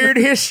Germany. Got weird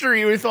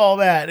history with all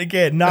that.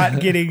 Again,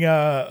 not getting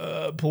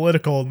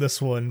political in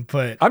this one,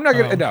 but I'm not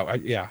gonna.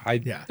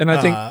 And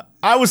I think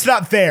I was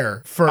not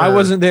there for. I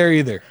wasn't there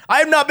either. I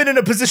have not been in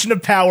a position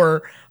of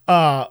power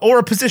or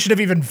a position of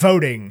even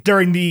voting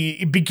during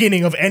the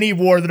beginning of any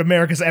war that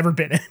America's ever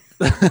been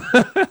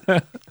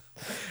in.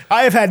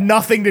 I have had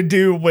nothing to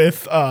do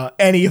with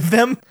any of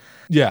them.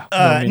 Yeah.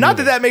 Not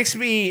that makes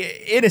me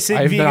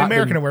innocent being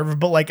American or whatever,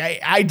 but like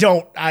I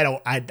don't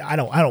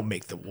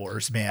make the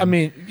wars, man. I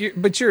mean,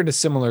 but you're in a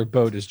similar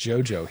boat as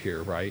JoJo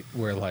here, right?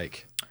 Where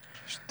like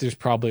there's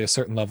probably a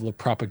certain level of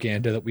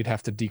propaganda that we'd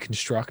have to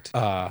deconstruct.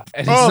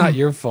 And it's not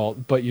your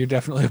fault, but you're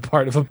definitely a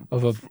part of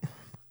a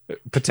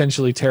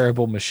potentially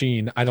terrible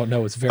machine. I don't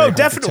know. It's very hard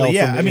definitely, to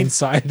tell from the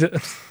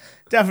inside.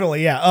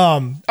 Definitely, yeah.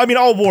 I mean,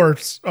 all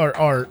wars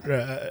are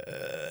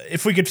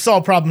if we could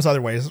solve problems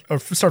other ways, or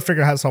start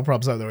figuring out how to solve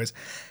problems other ways,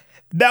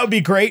 that would be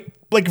great.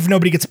 Like, if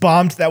nobody gets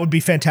bombed, that would be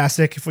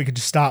fantastic. If we could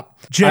just stop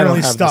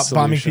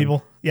bombing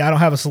people. Yeah, I don't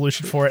have a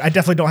solution for it. I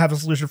definitely don't have a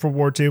solution for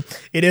War II.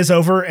 It is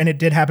over, and it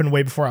did happen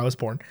way before I was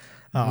born.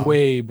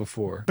 Way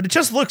before. But it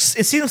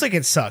seems like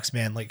it sucks,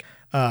 man. Like,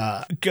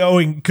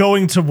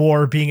 going to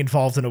war, being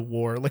involved in a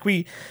war. Like,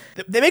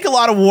 they make a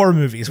lot of war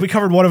movies. We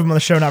covered one of them on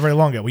the show not very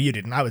long ago. Well, you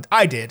didn't.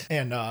 I did.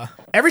 And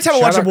every time I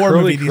watch a war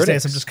movie these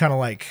days, I'm just kind of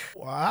like,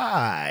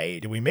 why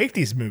do we make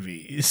these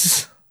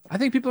movies? I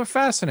think people are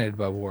fascinated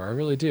by war. I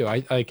really do. I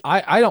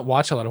don't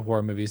watch a lot of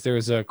war movies. There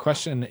was a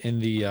question in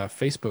the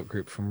Facebook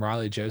group from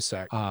Riley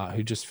Josak,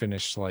 who just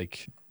finished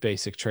like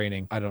basic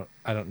training. I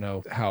don't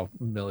know how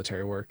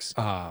military works.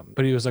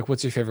 But he was like,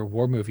 what's your favorite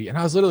war movie? And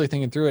I was literally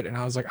thinking through it, and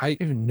I was like, I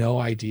have no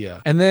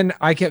idea. And then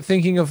I kept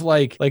thinking of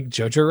like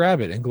Jojo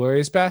Rabbit and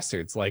Glorious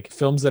Bastards, like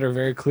films that are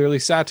very clearly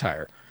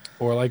satire,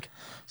 or like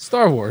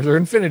Star Wars or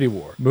Infinity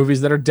War,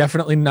 movies that are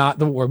definitely not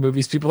the war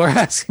movies people are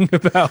asking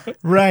about.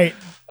 Right.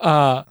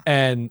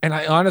 And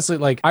I honestly,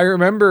 like, I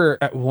remember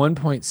at one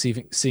point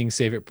seeing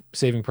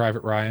Saving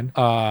Private Ryan.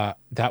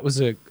 That was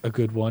a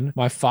good one.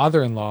 My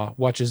father-in-law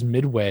watches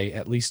Midway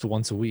at least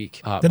once a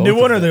week. The new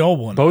one or the old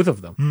one? Both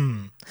of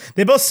them.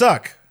 They both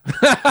suck.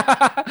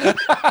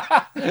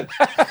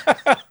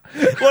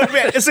 Look,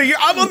 man, so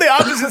I'm on the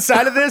opposite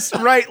side of this,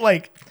 right?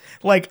 Like,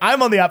 like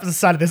I'm on the opposite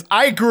side of this.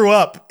 I grew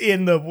up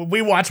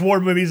we watch war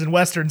movies in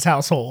Westerns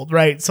household,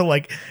 right? So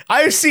like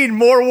I've seen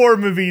more war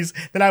movies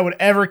than I would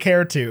ever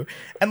care to.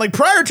 And like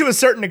prior to a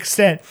certain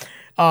extent,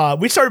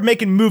 we started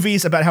making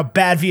movies about how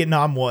bad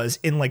Vietnam was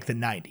in like the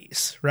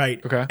 90s,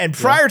 right? Okay. And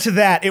prior to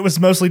that, it was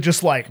mostly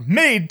just like,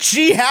 me,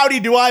 gee, howdy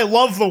do I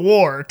love the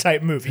war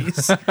type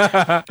movies.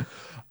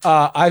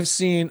 I've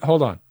seen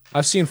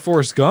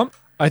Forrest Gump.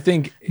 I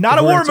think not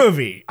a war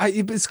movie.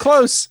 It's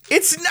close.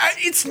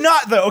 It's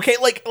not though. Okay,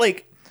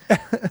 like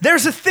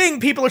there's a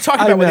thing people are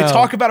talking about when they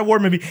talk about a war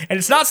movie, and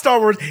it's not Star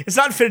Wars, it's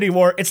not Infinity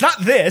War, it's not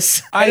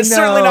this, and it's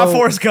certainly not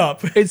Forrest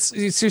Gump. It's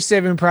your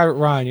Saving Private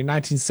Ryan. You're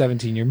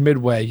 1917. You're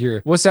midway.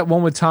 What's that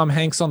one with Tom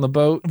Hanks on the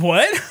boat?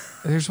 What?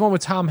 There's one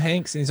with Tom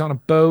Hanks and he's on a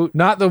boat.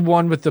 Not the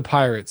one with the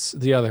pirates.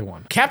 The other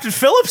one. Captain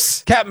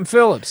Phillips. Captain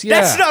Phillips.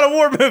 Yeah. That's not a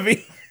war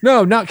movie.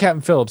 No, not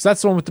Captain Phillips.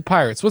 That's the one with the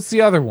pirates. What's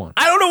the other one?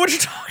 I don't know what you're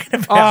talking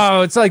about.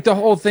 Oh, it's like the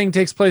whole thing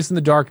takes place in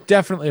the dark.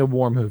 Definitely a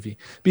war movie.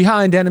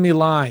 Behind enemy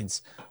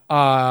lines.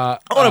 On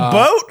a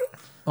boat?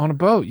 On a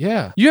boat,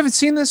 yeah. You haven't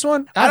seen this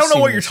one? I don't know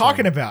what you're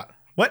talking about.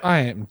 What?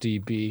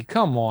 IMDb.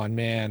 Come on,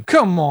 man.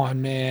 Come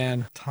on,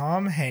 man.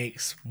 Tom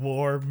Hanks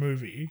war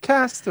movie.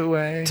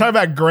 Castaway. Talking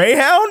about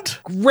Greyhound?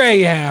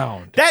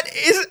 Greyhound. That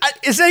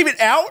is that even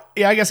out?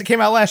 Yeah, I guess it came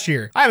out last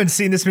year. I haven't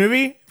seen this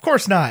movie. Of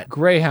course not.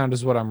 Greyhound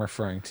is what I'm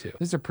referring to.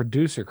 These are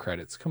producer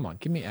credits. Come on,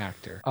 give me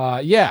actor.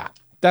 Yeah,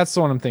 that's the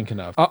one I'm thinking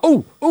of.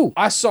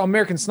 I saw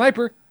American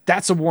Sniper.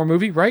 That's a war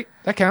movie, right?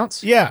 That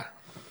counts. Yeah.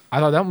 I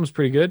thought that one was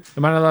pretty good.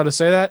 Am I not allowed to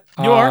say that?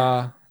 You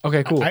are.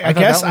 Okay, cool. I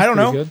guess. I don't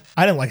know. Good.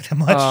 I didn't like it that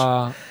much.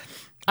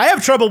 I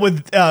have trouble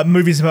with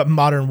movies about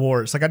modern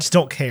wars. Like, I just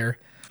don't care.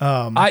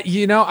 I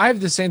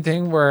have the same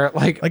thing where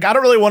like I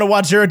don't really want to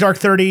watch Zero Dark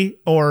 30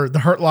 or The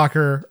Hurt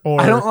Locker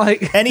or I don't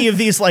like any of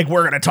these like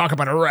we're going to talk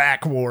about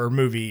Iraq war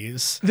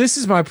movies. This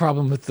is my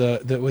problem with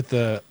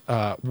the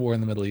war in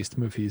the Middle East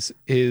movies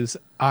is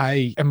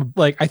I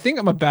think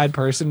I'm a bad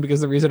person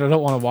because the reason I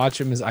don't want to watch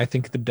them is I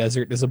think the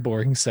desert is a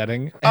boring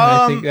setting and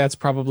I think that's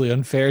probably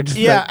unfair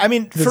to I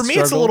mean for me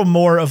it's a little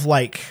more of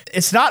like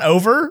it's not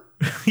over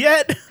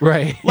yet.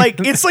 Right.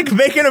 Like it's like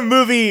making a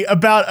movie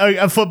about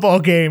a football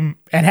game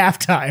at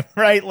halftime,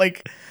 right?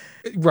 Like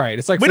right.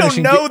 It's like we don't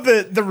know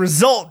the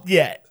result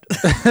yet.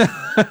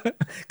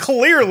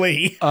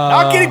 Clearly.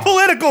 Not getting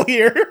political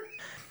here.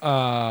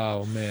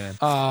 Oh man.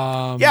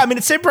 Yeah, I mean,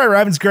 it's Saving Private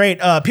Ryan's great.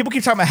 People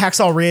keep talking about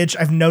Hacksaw Ridge. I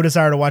have no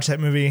desire to watch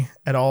that movie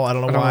at all. I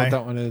don't know why. Know what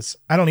that one is.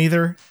 I don't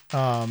either.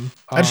 I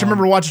just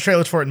remember watching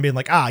trailers for it and being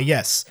like,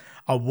 yes,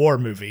 a war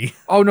movie.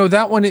 Oh no,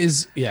 that one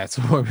is it's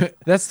a war.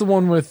 That's the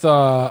one with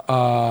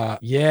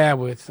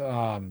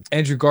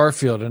Andrew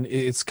Garfield, and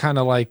it's kind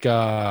of like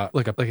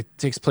it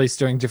takes place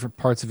during different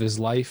parts of his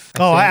life.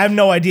 I have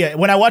no idea.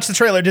 When I watched the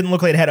trailer, it didn't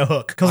look like it had a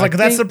hook because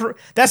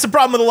that's the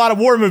problem with a lot of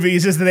war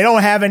movies is that they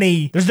don't have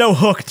any. There's no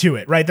hook to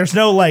it, right? There's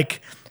no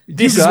like.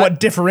 This is what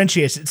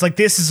differentiates it. It's like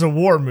this is a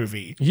war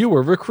movie. You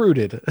were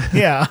recruited.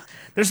 Yeah.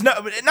 There's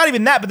not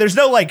even that, but there's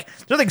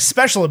nothing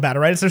special about it,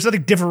 right? There's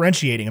nothing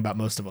differentiating about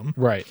most of them.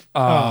 Right.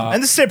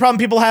 And this is the same problem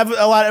people have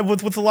a lot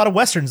with a lot of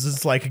Westerns.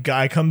 It's like a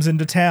guy comes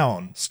into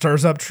town,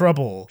 stirs up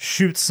trouble,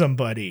 shoots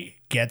somebody,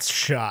 gets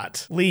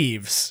shot,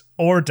 leaves,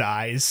 or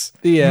dies.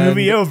 The end.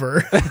 Movie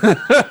over.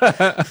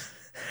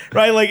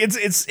 Right? Like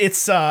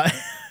it's a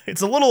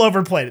little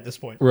overplayed at this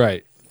point.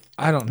 Right.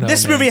 I don't know.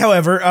 This movie,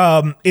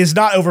 however, is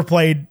not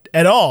overplayed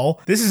at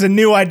all. This is a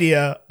new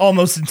idea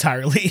almost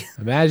entirely.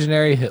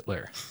 Imaginary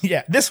Hitler.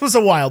 Yeah, this was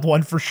a wild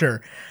one for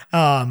sure.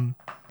 And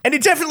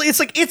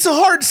it's a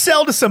hard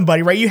sell to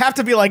somebody, right? You have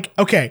to be like,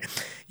 okay,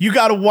 you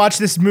got to watch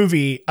this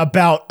movie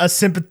about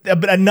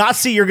a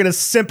Nazi you're going to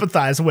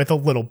sympathize with a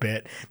little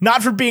bit.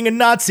 Not for being a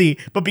Nazi,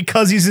 but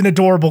because he's an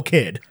adorable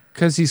kid.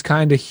 Because he's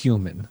kind of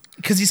human.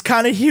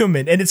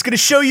 And it's going to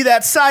show you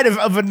that side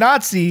of a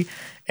Nazi.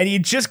 And you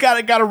just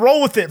gotta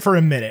roll with it for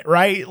a minute,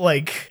 right?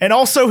 Like, and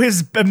also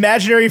his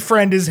imaginary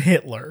friend is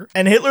Hitler,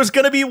 and Hitler's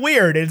gonna be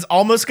weird. It's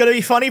almost gonna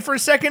be funny for a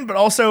second, but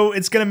also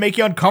it's gonna make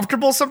you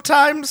uncomfortable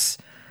sometimes.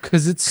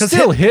 Because it's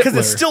still Hitler. Because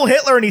it's still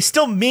Hitler, and he's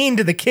still mean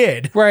to the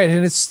kid. Right,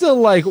 and it's still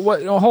like,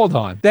 what? No, hold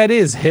on, that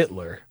is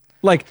Hitler.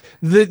 Like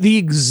the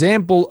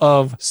example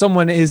of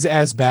someone is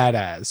as bad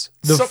as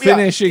the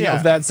finishing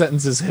of that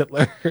sentence is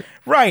Hitler.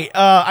 Right.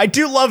 I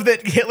do love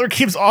that Hitler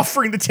keeps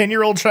offering the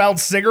 10-year-old child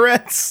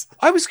cigarettes.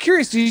 I was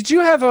curious. Did you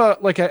have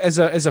as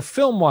a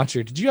film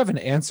watcher? Did you have an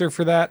answer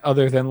for that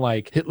other than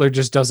like Hitler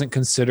just doesn't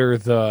consider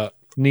the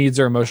needs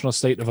or emotional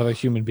state of other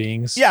human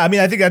beings? Yeah, I mean,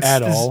 I think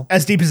that's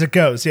as deep as it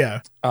goes. Yeah.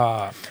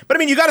 But I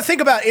mean, you got to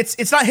think about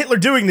it's not Hitler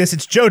doing this.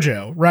 It's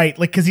Jojo, right?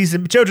 Like because he's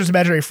Jojo's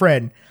imaginary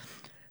friend.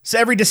 So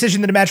every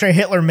decision that imaginary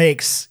Hitler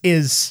makes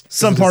is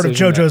some a part of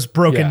decision JoJo's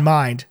broken yeah.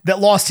 mind that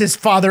lost his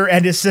father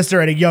and his sister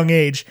at a young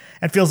age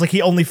and feels like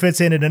he only fits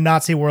in a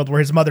Nazi world where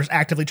his mother's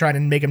actively trying to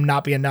make him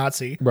not be a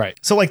Nazi. Right.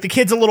 So like the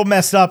kid's a little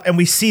messed up, and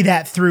we see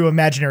that through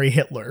imaginary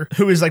Hitler,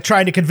 who is like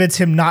trying to convince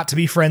him not to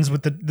be friends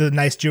with the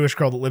nice Jewish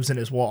girl that lives in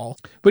his wall.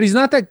 But he's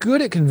not that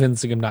good at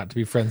convincing him not to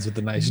be friends with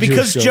the nice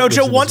Because Jewish girl that lives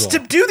in JoJo his wants wall. to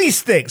do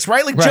these things,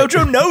 right? Like Right.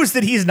 JoJo knows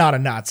that he's not a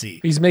Nazi.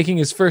 He's making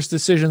his first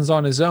decisions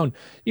on his own.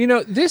 You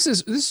know, this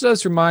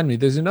does remind me.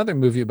 There's another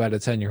movie about a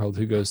 10-year-old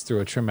who goes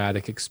through a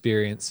traumatic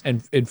experience,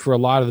 and for a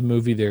lot of the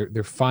movie,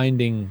 they're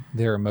finding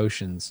their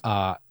emotions.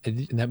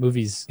 And that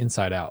movie's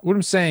Inside Out. What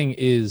I'm saying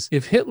is,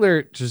 if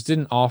Hitler just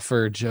didn't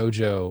offer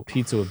JoJo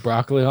pizza with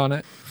broccoli on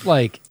it,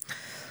 like,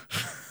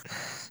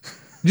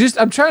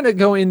 I'm trying to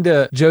go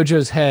into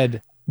JoJo's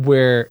head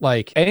where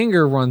like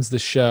anger runs the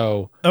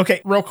show.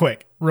 Okay, real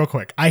quick.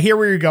 I hear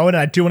where you're going,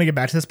 and I do want to get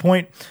back to this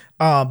point.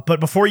 But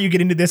before you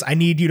get into this, I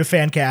need you to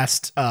fan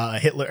cast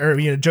Hitler or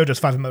JoJo's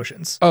 5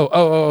 emotions.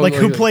 Oh, like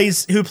who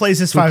plays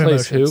his 5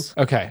 emotions?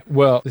 Who? Okay,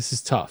 well, this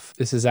is tough.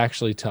 This is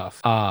actually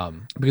tough.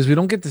 Because we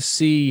don't get to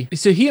see.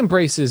 So he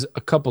embraces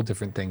a couple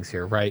different things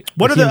here, right?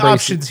 What are He the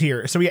embraces options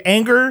here? So we have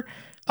anger,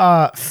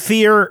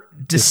 fear,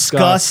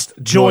 disgust,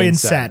 joy, and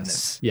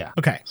sadness. Yeah.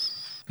 Okay.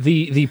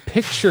 The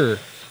picture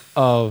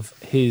of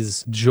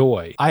his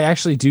joy, I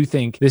actually do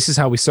think this is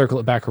how we circle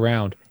it back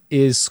around,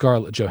 is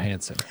Scarlett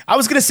Johansson. I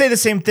was gonna say the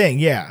same thing.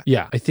 Yeah.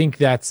 Yeah, I think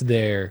that's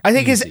there. I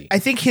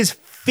think his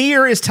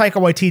fear is Taika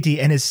Waititi,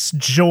 and his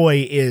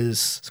joy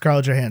is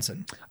Scarlett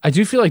Johansson. I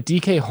do feel like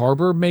DK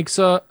Harbour makes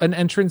an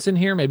entrance in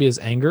here, maybe as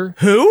anger.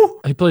 Who?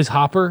 He plays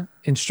Hopper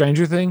in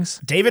Stranger Things.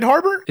 David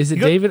Harbour? Is it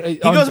David? He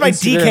goes by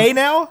DK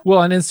now? Well,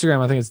 on Instagram,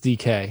 I think it's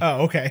DK.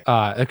 Oh, okay.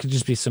 It could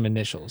just be some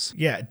initials.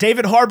 Yeah,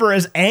 David Harbour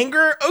as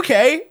anger?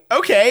 Okay,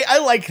 I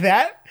like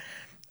that.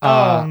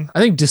 I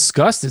think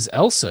Disgust is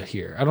Elsa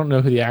here. I don't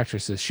know who the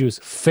actress is. She was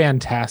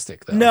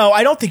fantastic, though. No,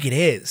 I don't think it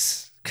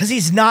is, because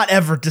he's not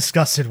ever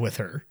disgusted with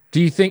her. Do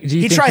you think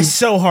he tries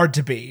so hard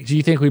to be? Do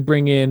you think we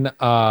bring in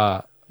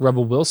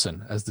Rebel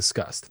Wilson as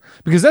Disgust?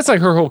 Because that's like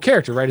her whole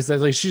character, right? Is that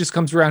like she just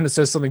comes around and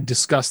says something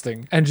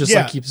disgusting and just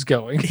like keeps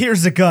going.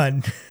 Here's a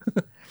gun.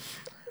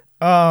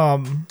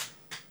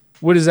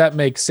 What does that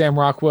make Sam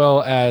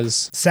Rockwell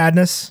as?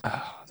 Sadness.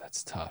 Oh,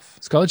 that's tough.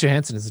 Scarlett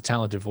Johansson is a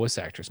talented voice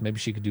actress. Maybe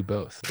she could do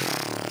both.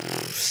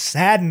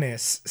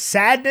 Sadness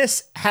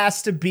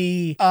has to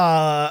be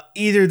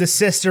either the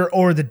sister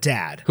or the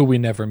dad, who we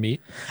never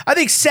meet. I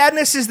think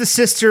sadness is the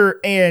sister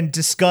and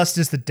disgust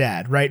is the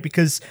dad, right?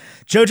 Because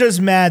JoJo's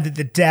mad that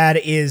the dad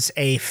is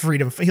a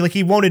freedom.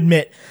 He won't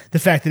admit the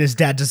fact that his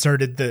dad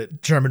deserted the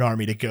German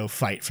army to go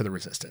fight for the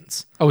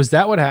resistance. Oh, is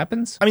that what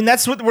happens? I mean,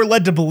 that's what we're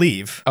led to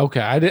believe.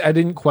 Okay, I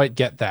didn't quite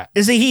get that.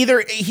 Is he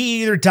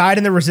either died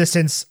in the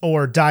resistance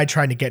or died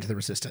trying to get to the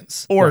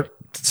resistance, or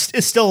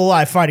is still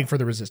alive fighting for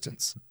the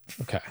resistance?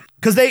 Okay.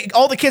 Because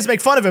all the kids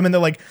make fun of him, and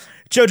they're like,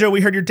 JoJo,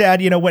 we heard your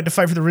dad, went to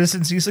fight for the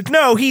resistance. He's like,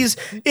 no, he's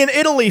in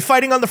Italy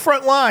fighting on the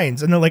front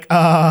lines. And they're like,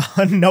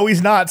 no,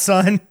 he's not,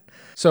 son.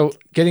 So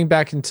getting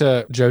back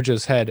into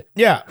JoJo's head,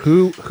 yeah,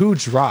 who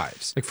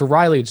drives? Like for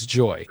Riley, it's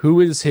Joy.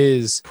 Who is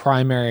his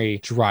primary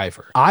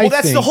driver?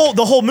 That's the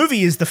whole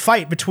movie is the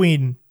fight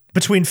between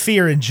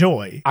fear and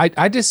joy.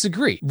 I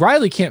disagree.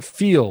 Riley can't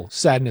feel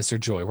sadness or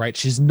joy, right?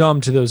 She's numb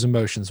to those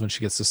emotions when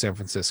she gets to San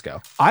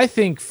Francisco. I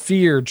think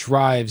fear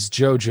drives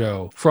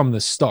JoJo from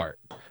the start,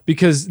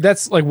 because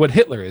that's like what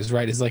Hitler is,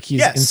 right? Is like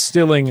he's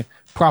instilling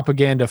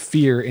propaganda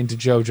fear into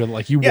JoJo,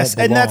 like you won't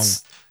belong.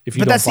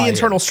 But that's the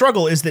internal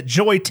struggle, is that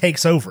joy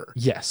takes over.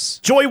 Yes.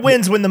 Joy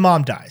wins when the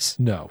mom dies.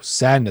 No,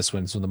 sadness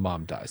wins when the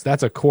mom dies.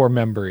 That's a core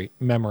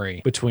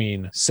memory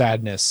between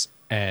sadness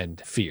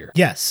and fear.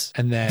 Yes.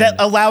 And then that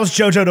allows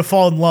JoJo to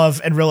fall in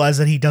love and realize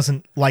that he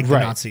doesn't like the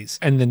Nazis.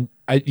 And then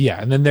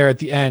and then there at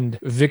the end,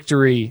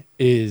 victory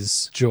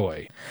is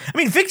joy. I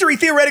mean, victory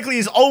theoretically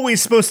is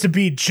always supposed to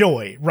be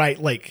joy,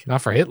 right? Like,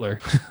 not for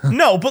Hitler.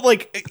 No, but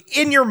like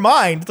in your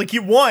mind, like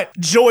you want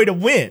joy to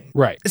win.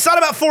 Right. It's not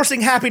about forcing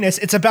happiness.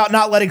 It's about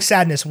not letting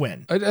sadness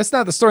win. That's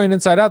not the story in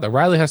Inside Out, though.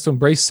 Riley has to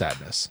embrace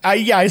sadness.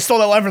 I stole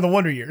that line from the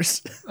Wonder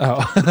Years.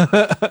 Oh.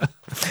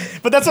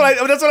 But that's what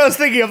I was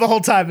thinking of the whole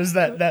time, is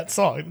that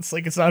song. It's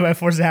like, it's not about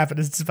forcing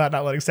happiness. It's about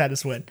not letting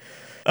sadness win.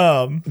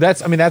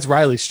 That's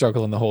Riley's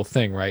struggle in the whole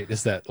thing, right?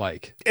 Is that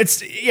like it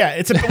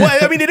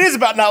is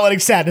about not letting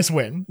sadness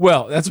win.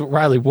 Well, that's what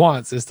Riley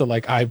wants, is to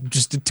like, I'm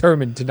just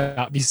determined to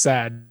not be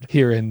sad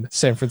here in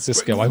San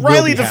Francisco.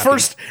 Riley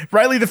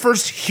the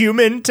first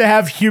human to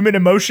have human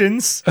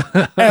emotions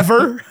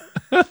ever.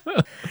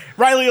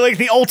 Riley, like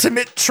the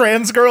ultimate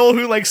trans girl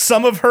who, like,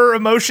 some of her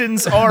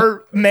emotions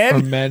are men. Or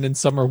men and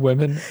some are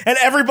women. And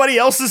everybody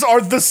else's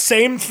are the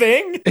same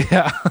thing.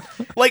 Yeah.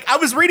 Like, I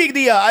was reading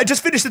I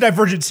just finished the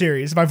Divergent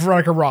series by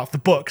Veronica Roth, the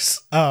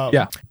books.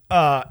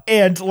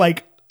 And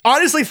like,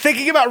 honestly,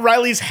 thinking about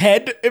Riley's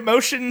head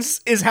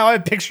emotions is how I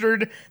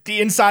pictured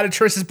the inside of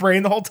Triss's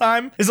brain the whole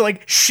time. Is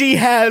like, she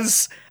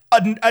has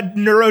a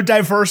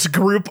neurodiverse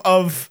group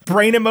of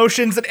brain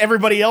emotions and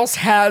everybody else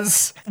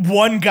has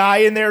one guy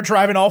in there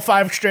driving all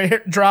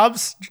 5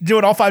 jobs,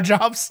 doing all 5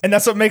 jobs. And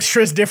that's what makes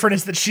Trish different,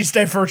 is that she's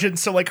divergent.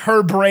 So like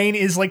her brain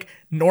is like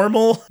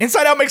normal.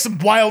 Inside Out makes some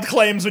wild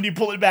claims when you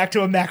pull it back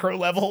to a macro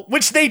level,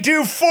 which they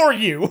do for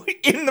you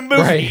in the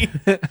movie.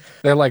 Right.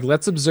 They're like,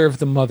 let's observe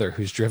the mother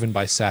who's driven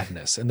by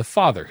sadness and the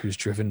father who's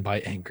driven by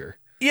anger.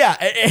 Yeah.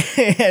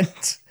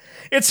 And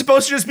it's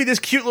supposed to just be this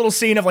cute little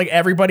scene of like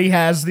everybody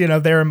has, you know,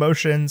 their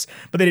emotions,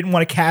 but they didn't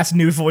want to cast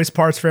new voice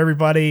parts for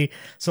everybody.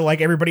 So like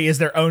everybody is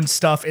their own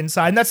stuff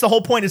inside. And that's the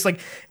whole point, is like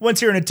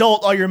once you're an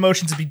adult, all your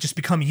emotions just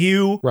become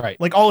you. Right.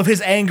 Like all of his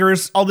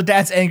angers, all the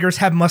dad's angers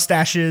have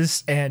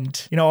mustaches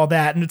and, you know, all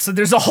that. And so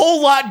there's a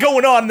whole lot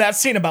going on in that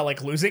scene about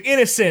like losing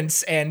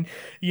innocence and,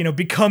 you know,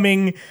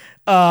 becoming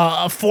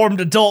a formed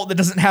adult that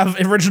doesn't have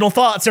original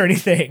thoughts or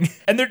anything.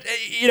 And they're,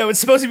 you know, it's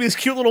supposed to be this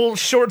cute little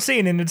short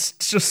scene, and it's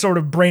just sort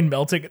of brain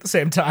melting at the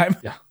same time.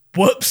 Yeah.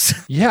 Whoops.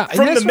 Yeah.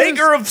 From the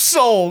maker of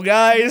Soul,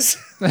 guys.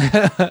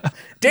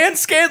 Dan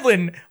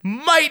Scanlon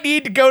might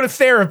need to go to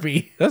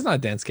therapy. That's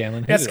not Dan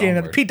Scanlon. Dan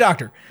Scanlon. Pete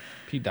Docter.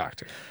 Pete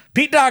Docter.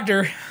 Pete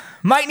Docter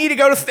might need to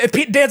go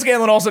to Dan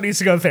Scanlon also needs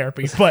to go to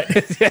therapy, but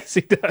yes,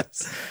 he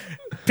does.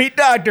 Pete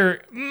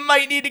Docter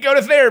might need to go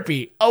to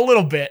therapy a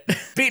little bit.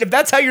 Pete, if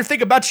that's how you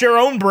think about your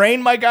own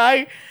brain, my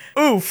guy,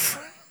 oof.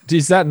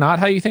 Is that not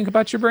how you think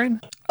about your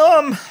brain?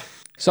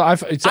 So I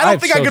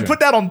don't think I could put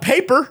that on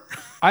paper.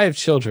 I have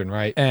children,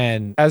 right?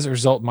 And as a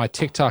result, my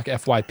TikTok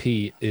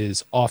FYP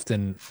is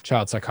often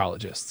child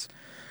psychologists.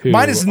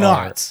 Mine is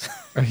not.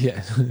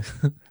 Yeah.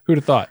 Who'd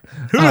have thought?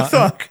 Who'd have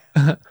thought?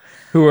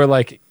 Who are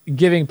like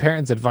giving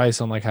parents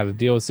advice on like how to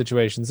deal with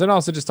situations, and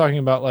also just talking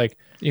about like,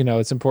 you know,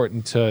 it's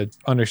important to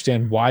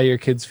understand why your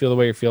kids feel the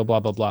way you feel,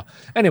 blah, blah, blah.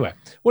 Anyway,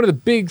 one of the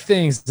big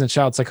things in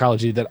child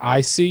psychology that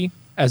I see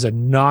as a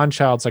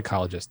non-child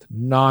psychologist,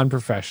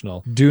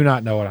 non-professional, do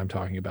not know what I'm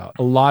talking about.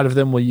 A lot of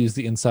them will use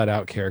the Inside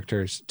Out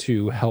characters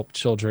to help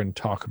children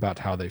talk about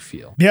how they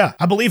feel. Yeah,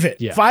 I believe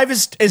it. Yeah. 5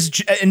 is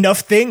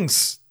enough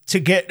things to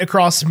get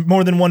across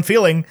more than one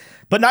feeling,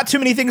 but not too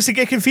many things to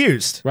get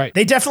confused. Right.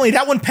 They definitely,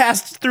 that one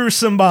passed through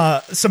some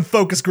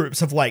focus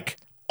groups of like,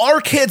 are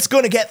kids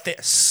going to get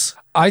this?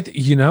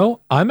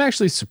 I'm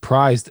actually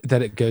surprised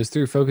that it goes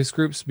through focus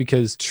groups,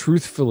 because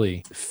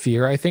truthfully,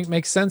 fear, I think,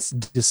 makes sense.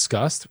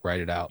 Disgust, write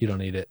it out. You don't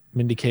need it.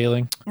 Mindy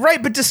Kaling.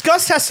 Right, but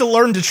disgust has to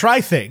learn to try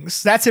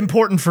things. That's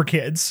important for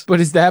kids. But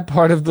is that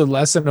part of the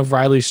lesson of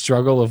Riley's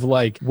struggle of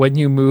like, when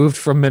you moved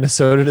from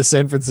Minnesota to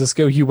San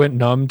Francisco, you went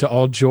numb to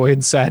all joy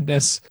and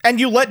sadness? And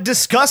you let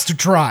disgust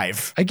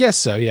drive. I guess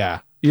so, yeah.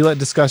 You let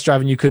disgust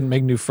drive, and you couldn't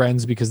make new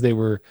friends because they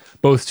were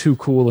both too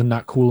cool and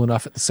not cool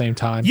enough at the same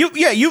time. You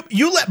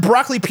let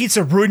broccoli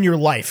pizza ruin your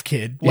life,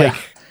 kid. Like,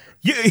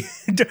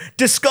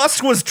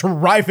 disgust was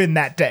driving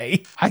that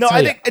day.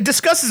 I think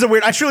disgust is a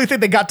weird. I truly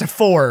think they got to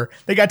 4.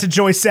 They got to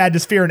joy,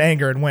 sadness, fear, and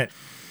anger, and went,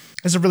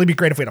 this would really be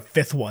great if we had a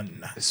 5th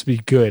one. This would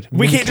be good.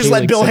 We can't just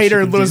let Bill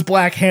Hader and Louis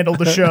Black handle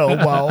the show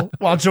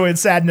while joy and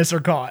sadness are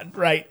gone,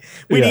 right?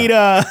 We need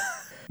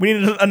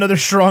another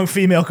strong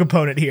female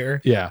component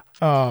here. Yeah.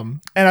 And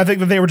I think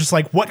that they were just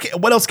like,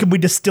 what else can we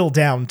distill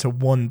down to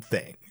one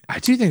thing? I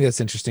do think that's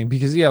interesting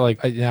because,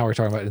 now we're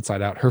talking about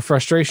Inside Out. Her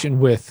frustration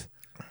with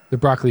the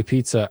broccoli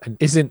pizza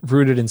isn't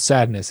rooted in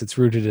sadness. It's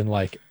rooted in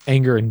like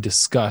anger and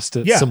disgust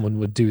that someone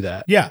would do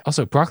that. Yeah.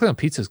 Also, broccoli on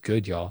pizza is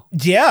good, y'all.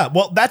 Yeah.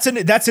 Well, that's an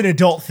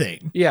adult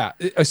thing. Yeah.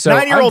 So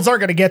 9-year-olds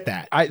aren't going to get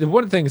that.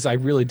 One of the things I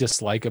really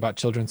dislike about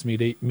children's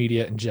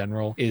media in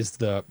general is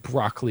the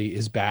broccoli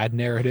is bad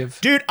narrative.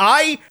 Dude,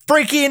 I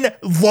freaking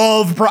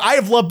I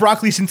have loved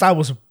broccoli since I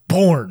was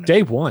born.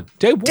 Day one.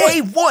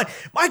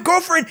 My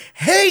girlfriend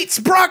hates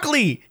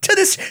broccoli to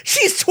this.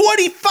 She's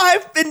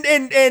 25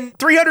 and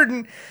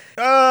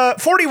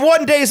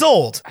 341 days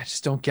old. I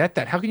just don't get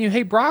that. How can you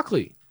hate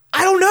broccoli?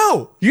 I don't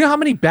know. You know how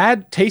many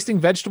bad tasting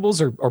vegetables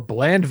or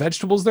bland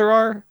vegetables there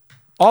are?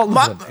 All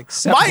of them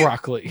except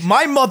broccoli.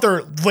 My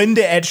mother,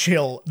 Linda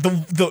Edgehill,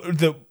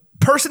 the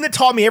person that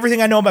taught me everything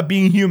I know about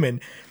being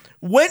human,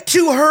 went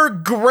to her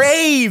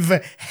grave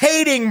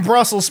hating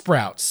Brussels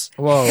sprouts.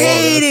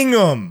 Hating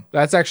them.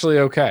 That's actually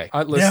okay.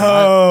 Listen,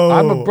 no.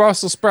 I'm a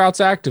Brussels sprouts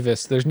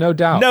activist. There's no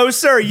doubt. No,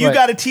 sir. You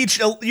got to teach.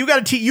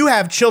 You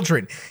have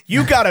children.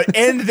 You got to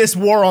end this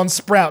war on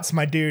sprouts,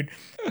 my dude.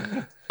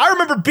 I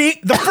remember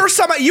the first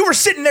time you were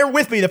sitting there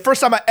with me, the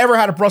first time I ever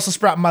had a Brussels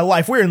sprout in my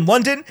life. We were in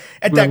London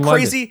at that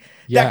crazy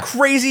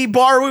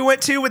bar we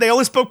went to where they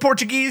only spoke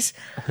Portuguese.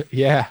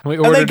 Yeah.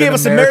 And they gave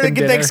us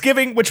American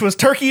Thanksgiving, which was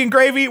turkey and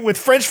gravy with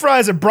French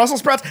fries and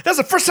Brussels sprouts. That was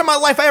the first time in my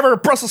life I ever had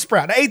a Brussels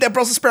sprout. I ate that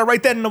Brussels sprout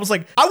right then, and I was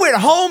like, I went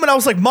home and I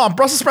was like, Mom,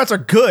 Brussels sprouts are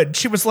good.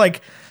 She was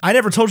like, I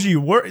never told you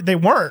they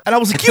weren't. And I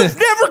was like, you've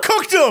never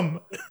cooked them.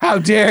 How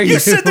dare you? You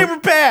said they were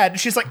bad.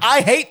 She's like,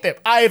 I hate them.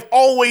 I have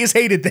always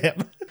hated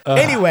them.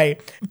 Anyway,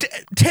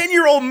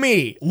 10-year-old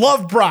me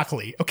loved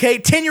broccoli, okay?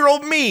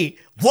 10-year-old me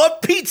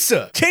loved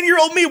pizza.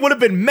 10-year-old me would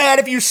have been mad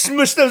if you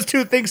smushed those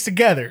two things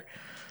together.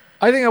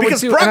 I think I would too.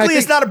 Because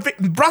broccoli's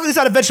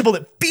not a vegetable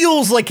that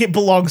feels like it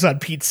belongs on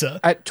pizza.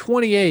 At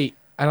 28,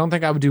 I don't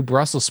think I would do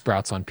Brussels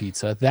sprouts on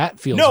pizza. That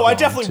feels No, I wrong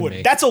definitely to would.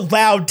 me. That's a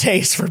loud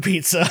taste for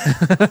pizza.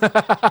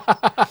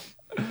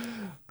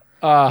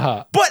 But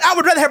I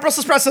would rather have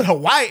Brussels sprouts than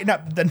Hawaii,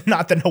 not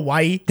than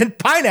Hawaii, than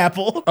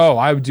pineapple. Oh,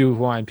 I would do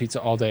Hawaiian pizza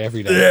all day,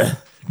 every day. Ugh,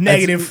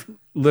 negative. That's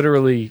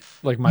literally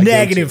like my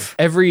Negative.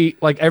 go-to. Every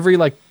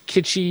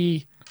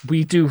kitschy,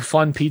 we do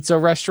fun pizza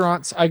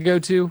restaurants I go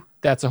to.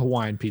 That's a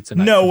Hawaiian pizza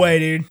night. No way,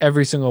 dude.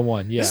 Every single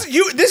one. Yeah.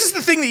 This is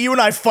the thing that you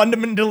and I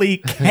fundamentally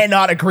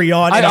cannot agree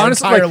on in our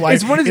honestly, entire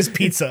like, life is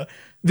pizza.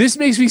 This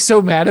makes me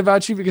so mad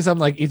about you because I'm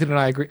like, Ethan and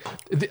I agree.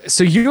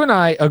 So you and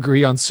I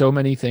agree on so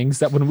many things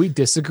that when we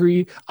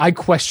disagree, I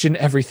question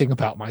everything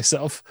about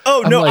myself.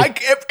 Oh, I'm no.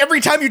 like, Every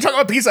time you talk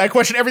about pizza, I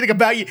question everything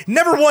about you.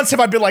 Never once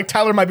have I been like,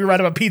 Tyler might be right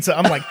about pizza.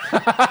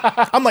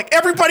 I'm like,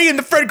 everybody in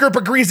the friend group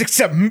agrees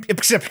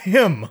except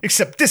him,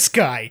 except this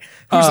guy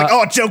who's like,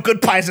 oh, Joe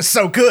Goodpies is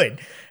so good.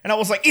 And I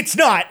was like, it's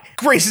not.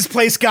 Grace's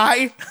Place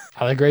guy.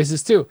 I like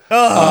Grace's too.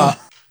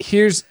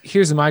 Here's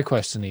my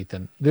question,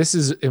 Ethan. This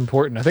is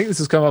important. I think this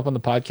has come up on the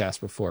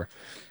podcast before.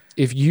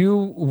 If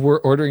you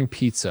were ordering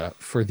pizza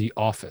for the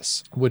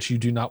office, which you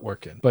do not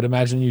work in, but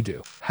imagine you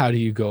do, how do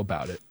you go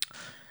about it?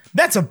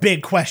 That's a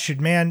big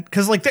question, man.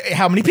 Because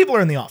how many people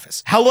are in the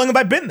office? How long have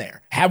I been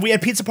there? Have we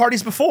had pizza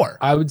parties before?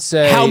 I would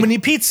say how many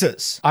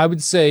pizzas? I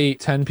would say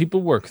 10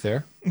 people work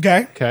there.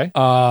 Okay. Okay.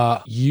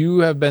 You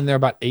have been there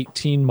about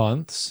 18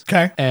 months.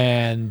 Okay.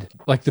 And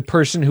like the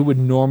person who would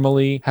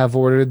normally have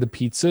ordered the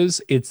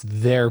pizzas, it's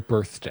their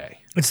birthday.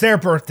 It's their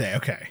birthday.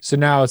 Okay. So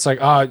now it's like,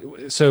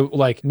 so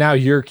like now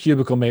your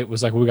cubicle mate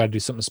was like, well, we got to do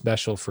something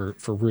special for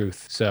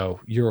Ruth. So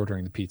you're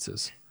ordering the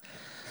pizzas.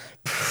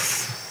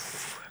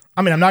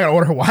 I mean, I'm not going to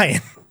order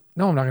Hawaiian.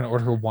 No, I'm not going to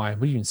order Hawaiian.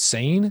 What are you,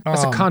 insane?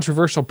 That's a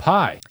controversial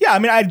pie. Yeah, I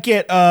mean, I'd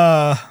get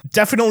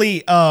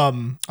definitely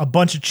a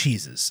bunch of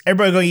cheeses.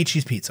 Everybody go eat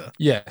cheese pizza.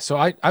 Yeah, so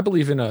I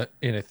believe in a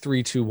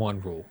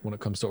 3-2-1 rule when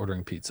it comes to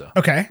ordering pizza.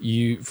 Okay.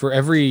 For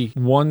every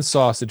one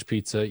sausage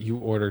pizza, you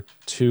order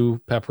 2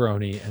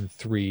 pepperoni and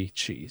 3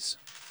 cheese.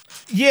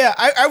 Yeah,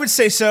 I would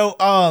say so.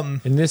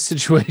 In this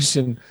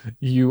situation,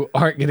 you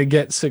aren't going to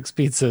get 6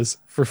 pizzas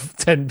for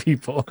 10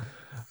 people.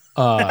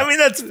 I mean,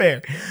 that's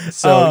fair.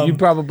 So you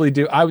probably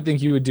do. I would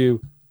think you would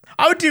do.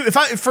 I would do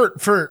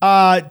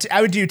I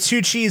would do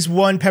 2 cheese,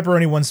 1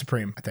 pepperoni, 1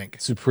 supreme. I think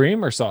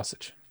Supreme or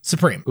sausage.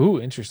 Supreme. Ooh,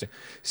 interesting.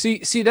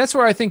 See, that's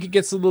where I think it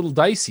gets a little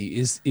dicey.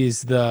 Is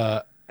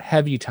the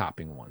heavy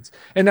topping ones.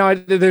 And now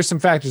there's some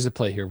factors at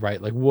play here,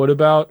 right? Like, what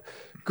about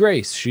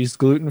Grace? She's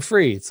gluten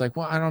free. It's like,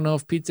 well, I don't know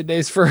if pizza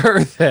day's for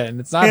her. Then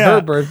it's not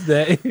her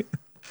birthday.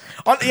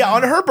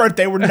 On her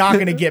birthday, we're not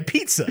going to get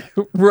pizza,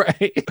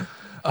 right?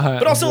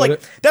 But also,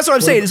 that's what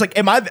I'm saying. It's like,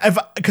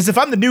 because if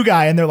I'm the new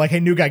guy and they're like, hey,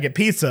 new guy, get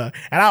pizza,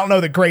 and I don't know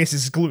that Grace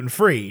is gluten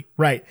free,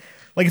 right?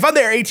 Like, if I'm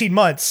there 18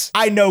 months,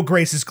 I know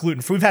Grace is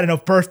gluten free. We've had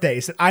enough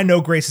birthdays that I know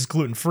Grace is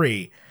gluten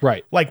free.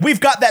 Right. Like, we've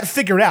got that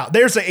figured out.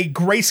 There's a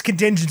Grace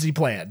contingency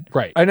plan.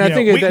 Right. And I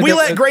think we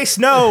let Grace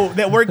know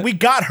that we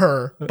got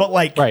her, but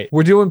like, right.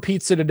 We're doing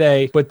pizza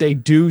today, but they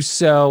do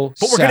sell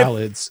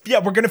salads.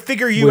 We're gonna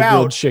figure you with out.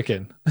 Grilled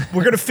chicken.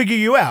 We're gonna figure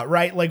you out,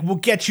 right? Like, we'll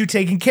get you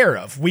taken care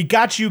of. We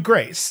got you,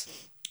 Grace.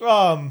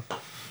 No,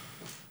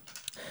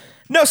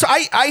 so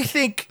I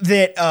think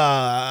that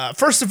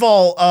first of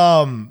all,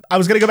 I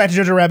was gonna go back to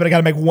Jojo Rabbit. I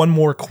gotta make one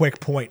more quick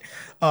point.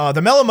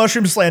 The mellow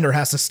mushroom slander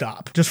has to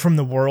stop just from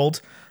the world.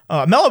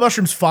 Mellow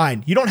mushroom's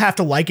fine. You don't have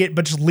to like it,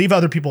 but just leave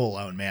other people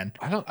alone, man.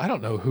 I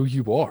don't know who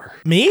you are.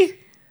 Me?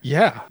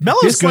 Yeah,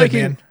 Mellow's good,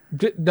 man.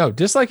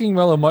 Disliking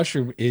mellow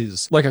mushroom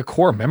is like a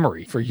core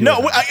memory for you.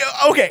 No,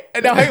 okay.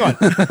 Now hang on.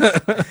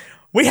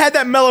 We had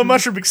that mellow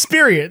mushroom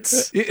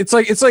experience. It's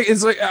like,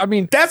 I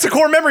mean, that's a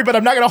core memory, but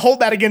I'm not going to hold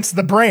that against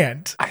the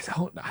brand. I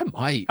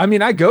might. I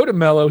mean, I go to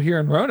Mellow here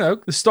in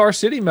Roanoke. The Star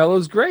City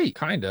Mellow's great.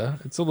 Kinda.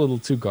 It's a little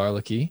too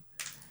garlicky.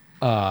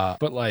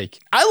 But like,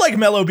 I like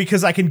Mellow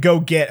because I can go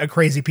get a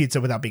crazy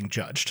pizza without being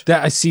judged.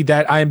 That I see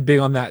that I'm big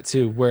on that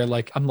too, where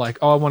like, I'm like,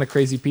 oh, I want a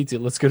crazy pizza.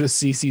 Let's go to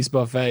CC's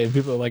buffet. And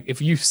people are like,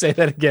 if you say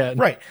that again.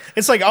 Right.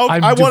 It's like, oh,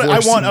 I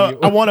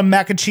want a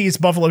mac and cheese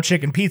buffalo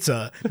chicken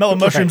pizza. Mellow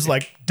mushroom's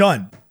like,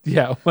 done.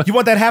 Yeah. You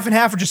want that half and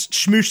half or just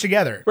smoosh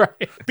together? Right.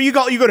 But you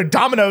go to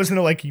Domino's and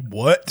they're like,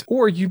 what?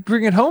 Or you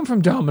bring it home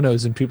from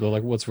Domino's and people are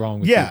like, what's wrong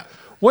with you? Yeah.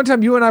 One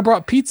time you and I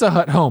brought Pizza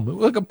Hut home,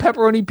 like a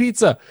pepperoni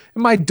pizza,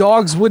 and my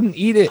dogs wouldn't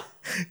eat it.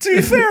 To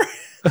be fair,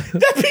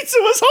 that pizza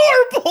was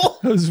horrible.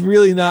 It was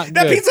really not good.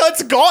 That Pizza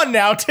Hut's gone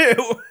now too.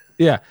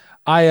 Yeah.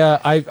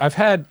 I've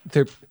had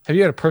have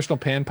you had a personal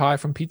pan pie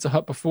from Pizza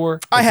Hut before?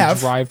 I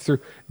have. Drive through.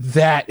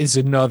 That is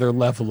another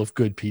level of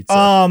good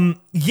pizza.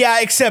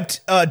 Yeah,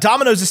 except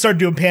Domino's has started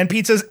doing pan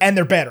pizzas and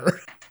they're better.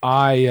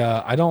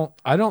 I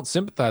don't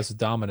sympathize with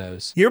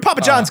Domino's. You're a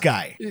Papa John's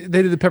guy.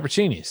 They do the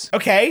pepperoncinis.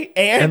 Okay,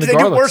 and the they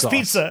do worse sauce.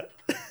 pizza.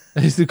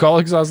 It's the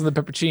garlic sauce and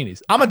the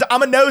pepperoncinis.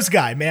 I'm a nose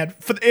guy, man.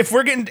 If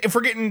we're getting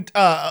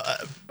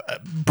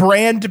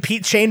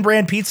chain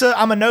brand pizza,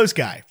 I'm a nose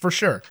guy for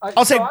sure.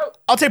 I'll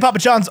take Papa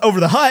John's over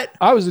the Hut.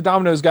 I was a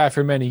Domino's guy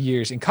for many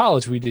years. In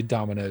college, we did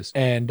Domino's,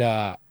 and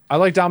I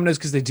like Domino's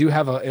because they do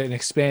have an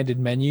expanded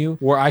menu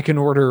where I can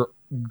order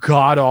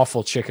god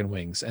awful chicken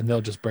wings, and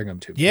they'll just bring them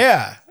to me.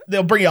 Yeah.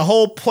 They'll bring you a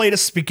whole plate of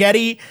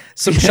spaghetti,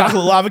 some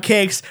chocolate lava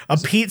cakes, a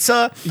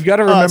pizza. You got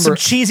to remember some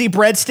cheesy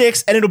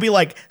breadsticks, and it'll be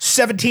like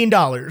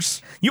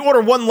 $17. You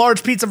order one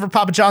large pizza for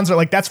Papa John's, they're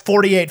like, that's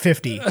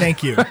 $48.50.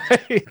 Thank you.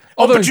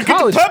 Although but you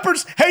get the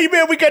peppers. Hey,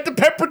 man, we got the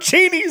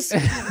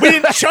pepperoncinis. We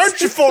didn't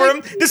charge you for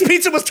them. This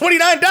pizza was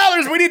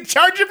 $29. We didn't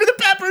charge you for the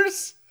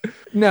peppers.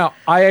 Now,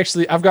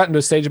 I've gotten to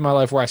a stage in my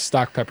life where I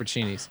stock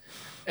pepperoncinis.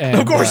 And,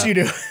 of course you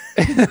do.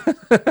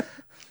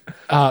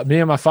 Me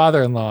and my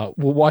father-in-law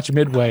will watch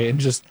Midway and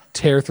just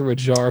tear through a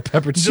jar of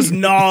pepperoncinis. Just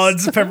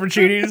nods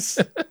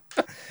pepperoncinis.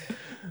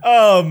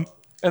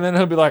 And then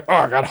he'll be like, oh,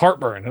 I got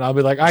heartburn. And I'll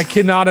be like, I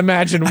cannot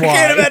imagine why. I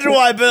can't imagine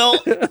why, Bill.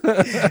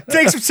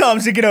 Take some time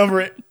to get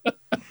over it.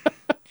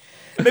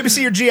 Maybe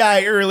see your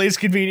GI early as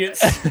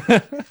convenience.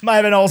 Might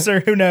have an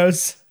ulcer. Who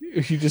knows?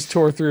 You just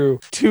tore through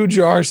 2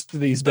 jars to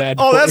these bad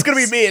boys. Oh, that's going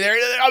to be me.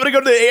 I'm going to go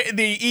to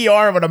the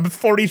ER when I'm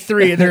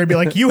 43, and they're going to be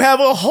like, you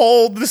have a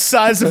hole the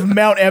size of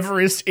Mount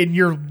Everest in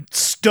your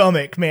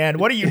stomach, man.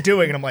 What are you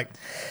doing? And I'm like,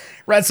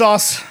 red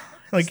sauce.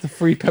 Like, it's the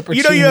free pepperoncinis.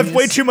 You know you have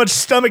way too much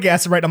stomach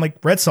acid, right? I'm like,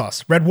 red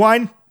sauce, red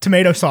wine,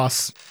 tomato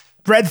sauce,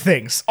 red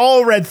things,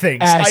 all red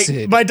things.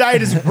 Acid. My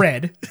diet is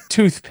red.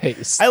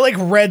 Toothpaste. I like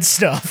red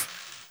stuff.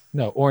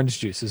 No, orange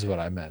juice is what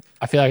I meant.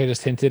 I feel like I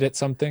just hinted at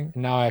something.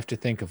 Now I have to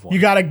think of one. You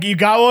got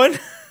one?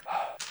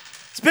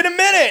 It's been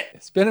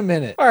a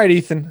minute. All right,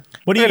 Ethan.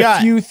 What do you got? got?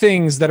 A few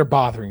things that are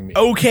bothering me.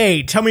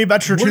 Okay, tell me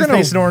about your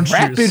toothpaste and orange juice.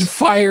 Rapid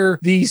fire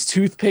these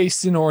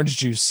toothpaste and orange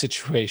juice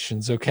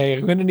situations, okay?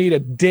 I'm going to need a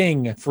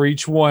ding for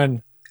each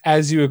one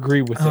as you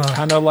agree with it.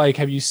 Kind of like,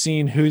 have you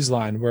seen Whose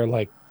Line where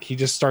like he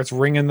just starts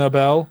ringing the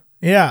bell?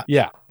 Yeah.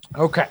 Yeah.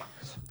 Okay.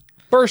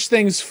 First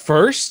things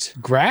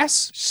first,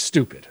 grass,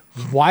 stupid.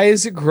 Why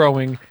is it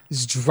growing?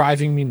 It's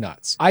driving me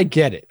nuts. I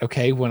get it,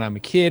 okay? When I'm a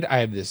kid, I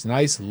have this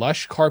nice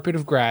lush carpet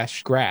of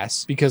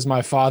grass because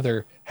my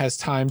father has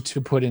time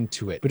to put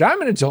into it. But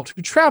I'm an adult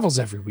who travels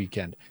every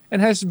weekend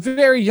and has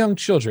very young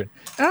children.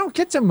 And I don't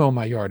get to mow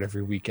my yard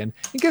every weekend.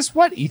 And guess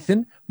what,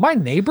 Ethan? My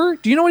neighbor,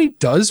 do you know what he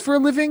does for a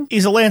living?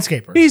 He's a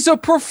landscaper. He's a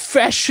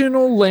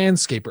professional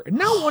landscaper. And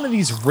not one of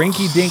these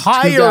rinky-dink 2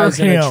 Hire guys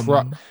in a him.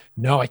 truck.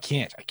 No, I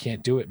can't. I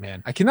can't do it,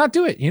 man. I cannot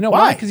do it. You know Why?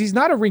 why? Because he's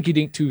not a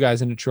rinky-dink 2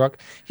 guys in a truck.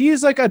 He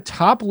is like a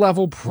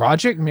top-level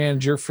project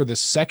manager for the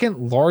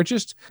second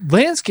largest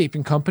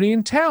landscaping company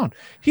in town.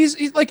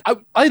 He's like,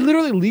 I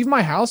literally leave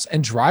my house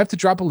and drive to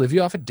drop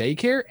Olivia off at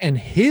daycare, and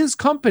his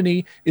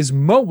company is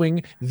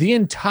mowing the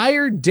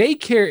entire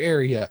daycare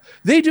area.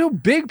 They do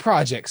big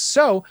projects.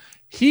 So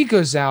he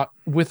goes out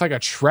with like a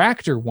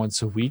tractor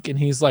once a week, and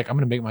he's like, I'm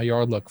going to make my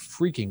yard look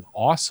freaking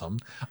awesome.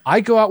 I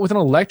go out with an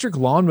electric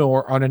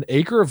lawnmower on an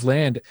acre of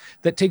land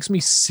that takes me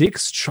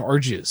 6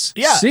 charges.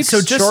 Yeah, six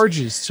so just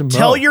charges to mow.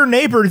 Tell your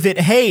neighbor that,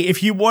 hey,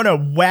 if you want to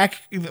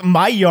whack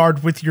my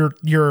yard with your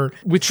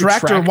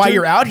tractor while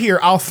you're out here,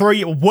 I'll throw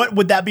you. What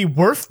would that be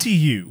worth to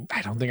you?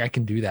 I don't think I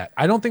can do that.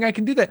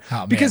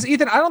 Oh, Because, man.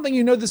 Ethan, I don't think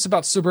you know this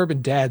about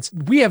suburban dads.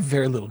 We have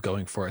very little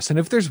going for us. And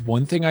if there's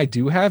one thing I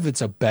do have,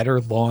 it's a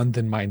better lawn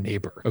than my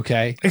neighbor,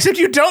 okay? Except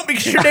you don't,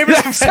 because your neighbor's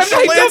a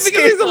professional I don't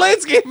because he's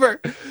landscaper.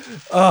 a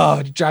landscaper. Oh,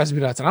 it drives me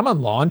nuts. And I'm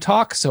on Lawn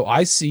Talk, so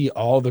I see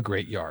all the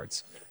great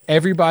yards.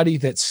 Everybody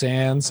that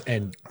sands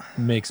and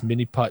makes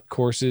mini putt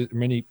courses,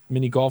 mini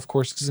golf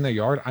courses in their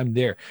yard, I'm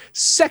there.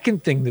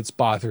 Second thing that's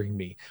bothering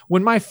me,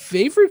 when my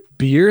favorite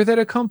beer that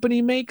a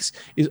company makes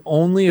is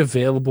only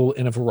available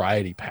in a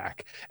variety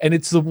pack, and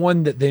it's the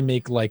one that they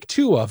make like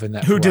 2 of in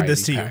that. Who did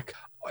this to you?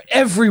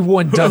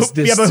 Everyone does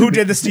this. Yeah, but to who me.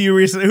 did this to you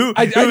recently?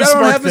 I don't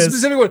have a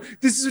specific one.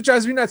 This is what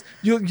drives me nuts.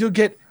 You'll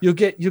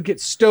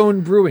get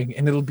Stone Brewing,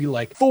 and it'll be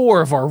like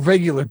 4 of our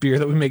regular beer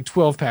that we make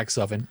 12 packs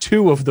of, and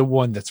 2 of the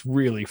one that's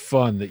really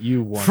fun that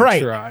you want to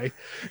try.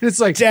 It's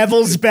like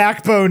Devil's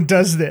Backbone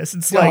does this.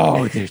 It's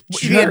like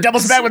you get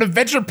Devil's Backbone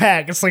adventure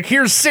pack. It's like,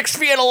 here's 6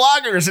 Vienna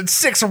lagers and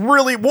 6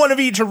 one of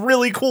each of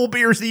really cool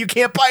beers that you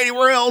can't buy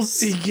anywhere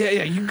else.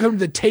 Yeah. You can come to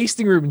the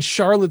tasting room in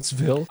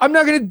Charlottesville. I'm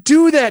not gonna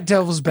do that,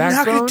 Devil's Backbone.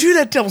 I'm not gonna do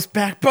that, Devil's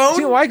Backbone.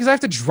 You know why? Because I have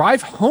to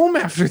drive home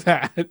after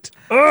that.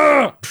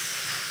 Ugh.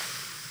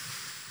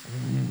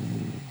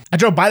 I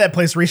drove by that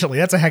place recently.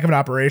 That's a heck of an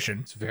operation.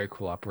 It's a very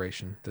cool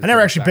operation. I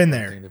never actually been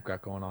there. They've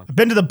got going on. I've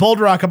been to the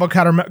Boulder Rock up on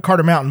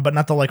Carter Mountain, but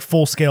not the like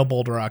full scale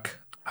Boulder Rock.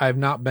 I have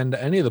not been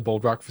to any of the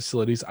Bold Rock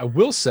facilities. I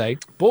will say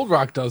Bold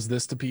Rock does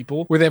this to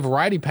people where they have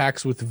variety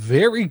packs with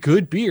very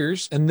good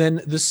beers, and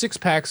then the 6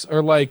 packs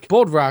are like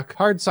Bold Rock,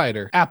 hard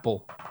cider,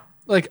 apple.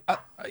 Like,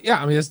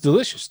 yeah, I mean, it's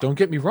delicious. Don't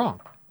get me wrong.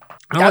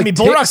 I mean,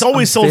 Bold Rock's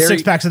always sold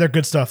 6 packs of their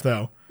good stuff,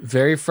 though.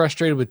 Very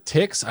frustrated with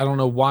ticks. I don't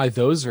know why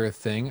those are a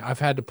thing. I've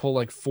had to pull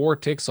like 4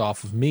 ticks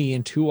off of me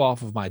and 2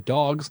 off of my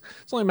dogs.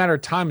 It's only a matter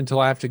of time until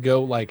I have to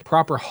go like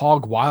proper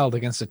hog wild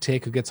against a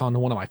tick who gets onto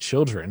one of my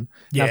children.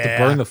 Yeah. I have to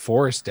burn the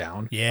forest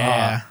down.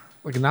 Yeah.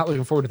 Like, I'm not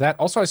looking forward to that.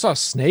 Also, I saw a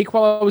snake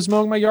while I was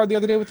mowing my yard the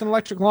other day with an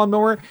electric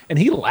lawnmower, and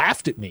he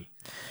laughed at me.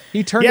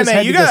 He turned his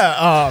head.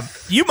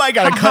 You might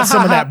gotta cut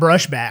some of that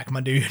brush back,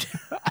 my dude.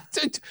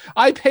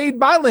 I paid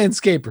my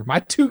landscaper, my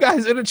 2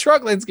 guys in a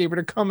truck landscaper,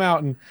 to come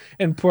out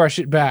and brush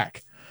it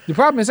back. The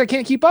problem is I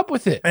can't keep up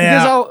with it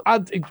Yeah.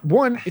 because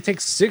one, it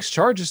takes 6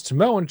 charges to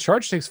mow, and a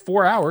charge takes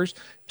 4 hours.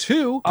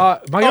 2,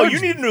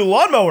 you need a new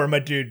lawnmower, my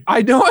dude.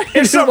 I know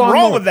There's something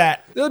wrong with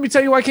that. Let me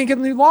tell you why I can't get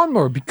a new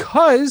lawnmower,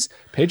 because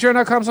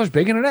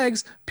patreon.com/bacon and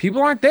eggs,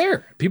 people aren't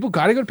there. People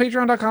got to go to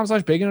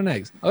patreon.com/bacon and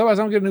eggs. Otherwise,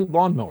 I don't get a new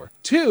lawnmower.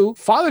 2,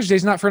 Father's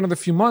Day's not for another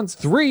few months.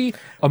 3,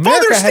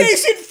 America Father's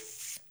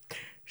Day's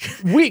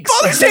in weeks.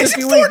 Father's Day's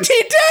in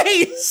 14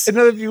 days.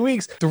 Another few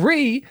weeks.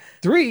 3,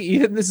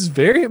 Ethan, this is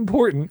very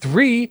important.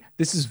 3,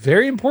 this is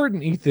very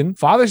important, Ethan.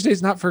 Father's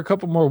Day's not for a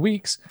couple more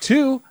weeks.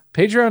 2,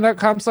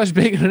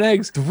 patreon.com/bacon and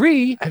eggs.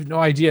 3, I have no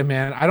idea,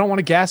 man. I don't want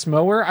a gas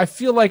mower. I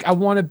feel like I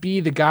want to be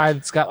the guy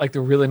that's got like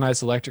the really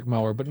nice electric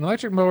mower, but an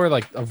electric mower,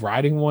 like a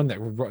riding one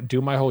that would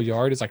do my whole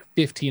yard, is like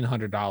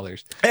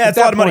 $1,500. Yeah, it's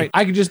a lot of money.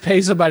 I could just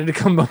pay somebody to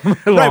come mow my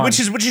lawn. Right, which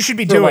is what you should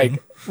be doing.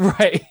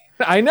 Right.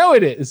 I know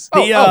it is.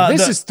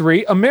 This is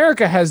 3.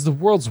 America has the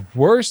world's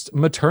worst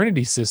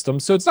maternity system.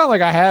 So it's not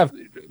like I have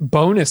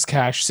bonus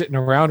cash sitting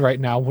around right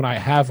now when I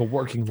have a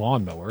working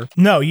lawnmower.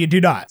 No, you do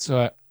not.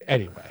 So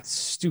anyway,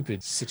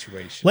 stupid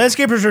situation.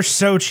 Landscapers are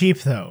so cheap,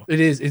 though. It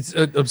is. It's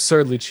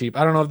absurdly cheap.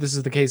 I don't know if this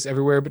is the case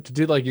everywhere, but to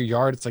do like your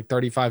yard, it's like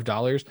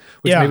 $35,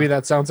 which maybe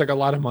that sounds like a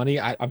lot of money.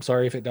 I'm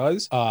sorry if it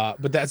does,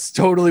 but that's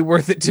totally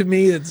worth it to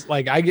me. It's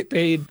like I get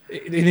paid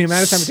in the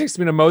amount of time it takes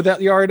me to mow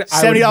that yard.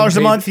 $70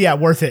 a month. Yeah,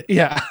 worth it.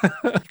 Yeah.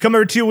 Come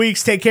every 2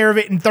 weeks, take care of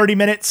it in 30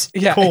 minutes.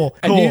 Yeah. Cool.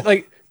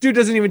 And dude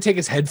doesn't even take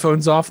his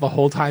headphones off the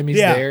whole time he's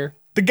there.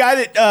 The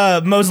guy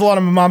that mows the lawn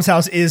at my mom's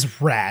house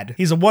is rad.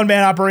 He's a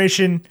one-man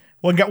operation.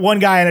 One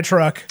guy in a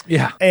truck.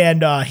 Yeah.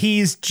 And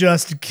he's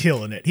just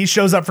killing it. He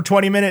shows up for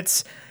 20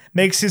 minutes,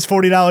 makes his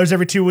 $40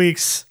 every 2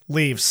 weeks,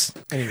 leaves.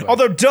 Anyway.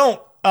 Although don't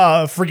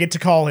forget to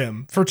call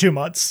him for 2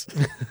 months.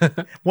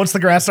 Once the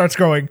grass starts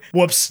growing.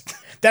 Whoops.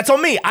 That's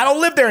on me. I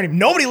don't live there anymore.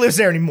 Nobody lives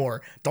there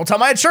anymore. Don't tell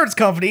my insurance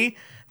company,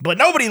 but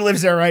nobody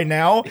lives there right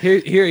now.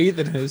 Here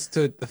Ethan is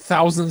to the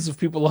thousands of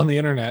people on the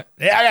internet.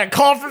 Yeah, I got a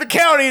call from the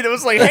county that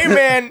was like, hey,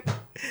 man,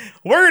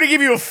 we're going to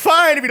give you a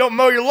fine if you don't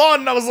mow your lawn.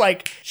 And I was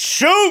like,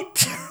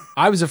 shoot.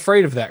 I was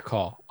afraid of that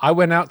call. I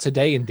went out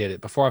today and did it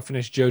before I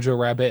finished Jojo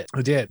Rabbit.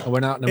 I did. I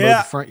went out and I mowed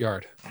the front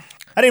yard.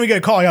 I didn't even get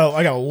a call. I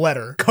got a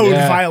letter. Code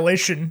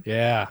violation.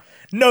 Yeah.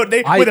 No,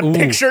 with a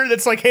picture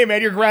that's like, hey,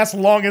 man, your grass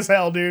long as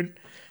hell, dude.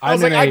 I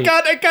was like, I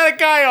got a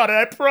guy on it,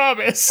 I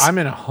promise. I'm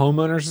in a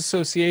homeowners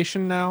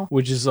association now,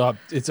 which is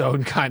its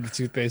own kind of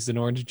toothpaste and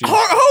orange juice.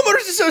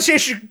 Homeowners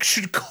association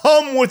should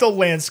come with a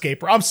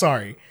landscaper. I'm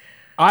sorry.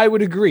 I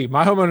would agree.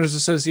 My homeowners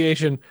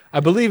association,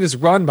 I believe, is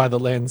run by the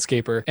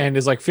landscaper and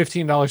is like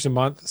 $15 a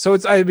month. So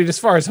it's, I mean, as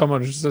far as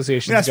homeowners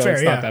associations go,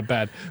 it's not that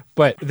bad.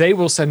 But they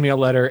will send me a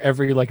letter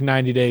every like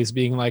 90 days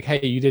being like,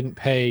 hey, you didn't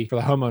pay for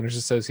the homeowners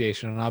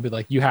association. And I'll be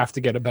like, you have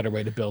to get a better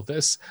way to build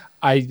this.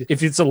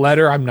 If it's a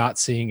letter, I'm not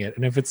seeing it.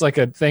 And if it's like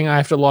a thing I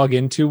have to log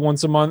into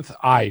once a month,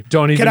 I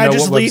don't even know what website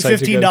to go to. Can I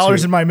just leave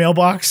 $15 in my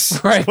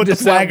mailbox? Right. Put the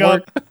flag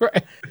up.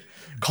 Right.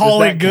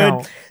 Call it good.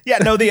 Count? Yeah,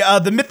 no,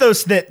 the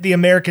mythos that the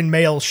American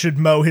male should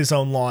mow his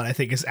own lawn, I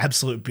think, is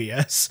absolute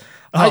BS.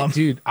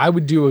 I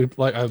would do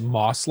a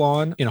moss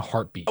lawn in a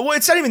heartbeat. Well,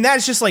 it's not even that.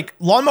 It's just like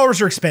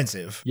lawnmowers are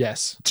expensive.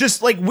 Yes.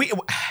 Just like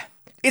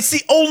it's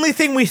the only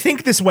thing we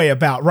think this way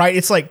about, right?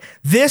 It's like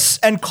this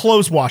and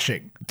clothes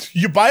washing.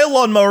 You buy a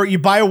lawnmower, you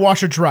buy a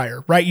washer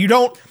dryer, right? You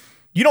don't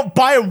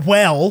buy a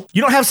well.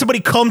 You don't have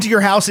somebody come to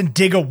your house and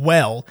dig a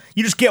well.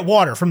 You just get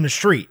water from the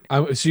street.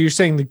 So you're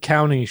saying the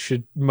county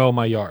should mow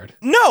my yard?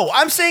 No,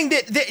 I'm saying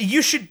that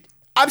you should.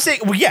 I'm saying,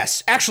 well,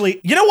 yes, actually,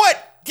 you know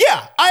what?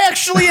 Yeah, I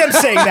actually am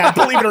saying that,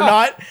 believe it or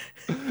not.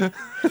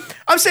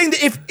 I'm saying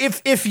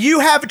that if you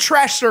have a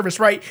trash service,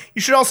 right,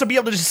 you should also be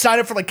able to just sign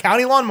up for like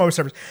county lawnmower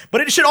service.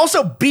 But it should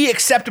also be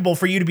acceptable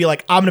for you to be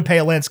like, I'm going to pay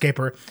a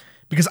landscaper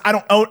because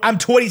I'm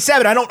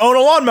 27. I don't own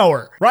a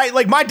lawnmower, right?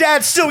 Like my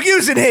dad's still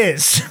using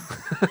his.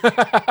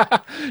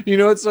 You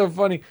know, it's so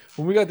funny.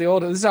 When we got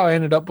this is how I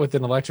ended up with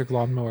an electric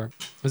lawnmower.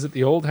 Was at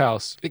the old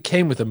house. It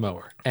came with a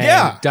mower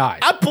and it died.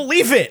 I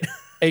believe it.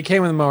 It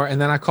came with a mower,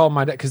 and then I called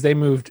my dad because they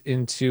moved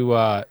into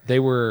they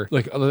were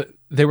like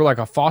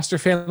a foster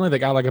family that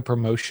got like a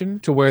promotion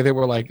to where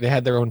they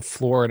had their own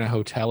floor in a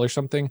hotel or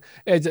something.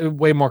 It's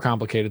way more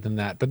complicated than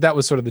that, but that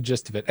was sort of the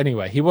gist of it.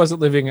 Anyway, he wasn't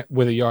living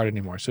with a yard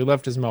anymore, so he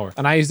left his mower,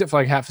 and I used it for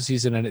like half a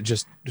season, and it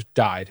just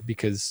died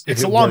because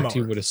it's if it worked,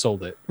 he would have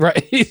sold it,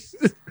 right?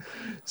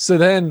 So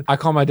then I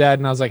called my dad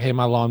and I was like, hey,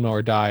 my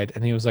lawnmower died,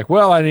 and he was like,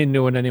 well, I need a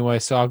new one anyway,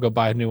 so I'll go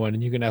buy a new one,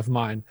 and you can have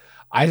mine.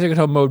 I took it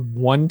home, mowed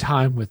one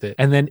time with it,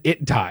 and then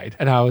it died.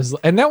 And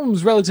that one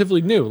was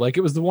relatively new. Like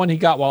it was the one he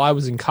got while I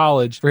was in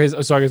college for his.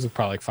 So I guess it was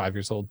probably like 5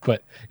 years old.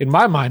 But in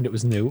my mind, it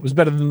was new. It was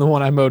better than the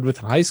one I mowed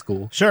with in high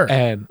school. Sure.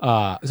 And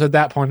so at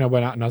that point, I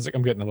went out and I was like,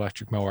 I'm getting an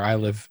electric mower. I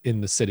live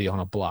in the city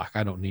on a block.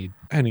 I don't need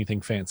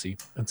anything fancy.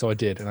 And so I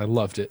did, and I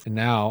loved it. And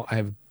now I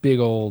have a big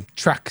old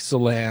tracts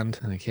of land,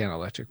 and I can't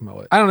electric mow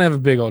it. I don't have a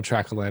big old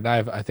tract of land. I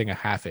have, I think, a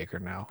half acre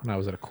now, and I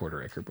was at a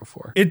quarter acre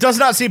before. It does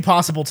not seem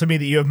possible to me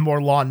that you have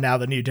more lawn now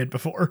than you did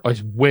before. Oh,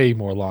 it's way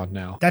more lawn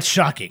now. That's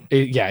shocking.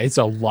 It's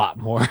a lot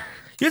more.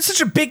 You had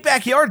such a big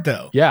backyard,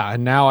 though. Yeah,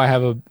 and now I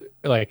have a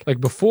like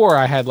before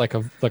I had like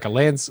a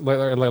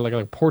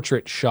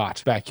portrait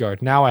shot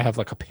backyard. Now I have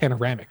like a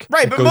panoramic.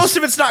 Right, but most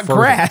of it's not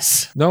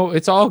grass. No,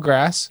 it's all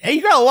grass. Hey,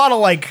 you got a lot of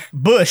like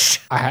bush.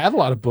 I have a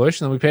lot of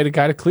bush, and then we paid a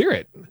guy to clear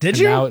it. Did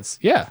you? Now it's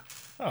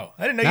Oh,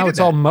 I didn't know. Now you did it's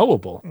that. all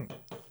mowable.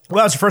 Well,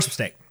 that was your first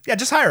mistake. Yeah,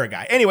 just hire a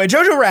guy. Anyway,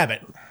 Jojo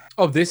Rabbit.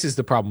 Oh, this is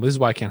the problem. This is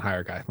why I can't hire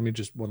a guy. Let me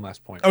just one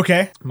last point.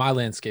 Okay. My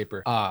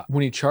landscaper,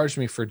 when he charged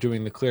me for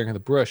doing the clearing of the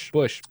bush,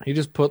 he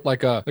just put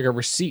like a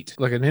receipt,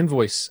 like an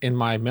invoice in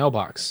my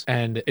mailbox,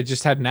 and it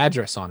just had an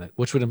address on it,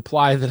 which would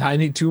imply that I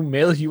need to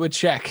mail you a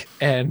check.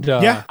 And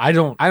I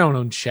don't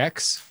own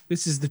checks.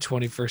 This is the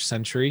 21st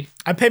century.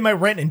 I pay my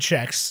rent in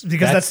checks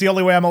because that's the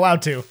only way I'm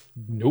allowed to.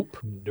 Nope.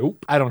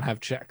 I don't have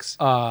checks.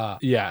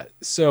 Yeah.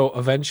 So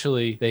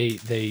eventually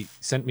they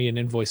sent me an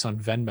invoice on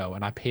Venmo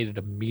and I paid it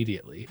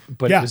immediately.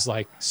 But it was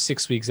like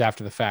 6 weeks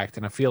after the fact.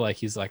 And I feel like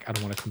he's like, I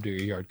don't want to come to your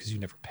yard because you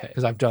never pay.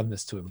 Because I've done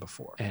this to him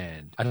before.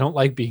 And I don't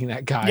like being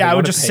that guy. Yeah, I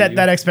would just set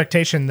that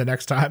expectation the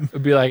next time.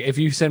 It'd be like, if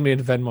you send me a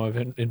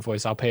Venmo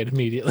invoice, I'll pay it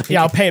immediately.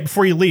 Yeah, I'll pay it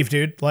before you leave,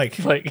 dude. Like,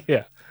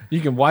 yeah.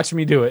 You can watch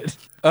me do it.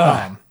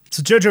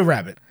 So Jojo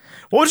Rabbit.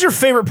 What was your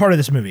favorite part of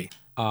this movie?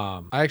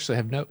 I actually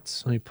have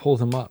notes. Let me pull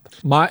them up.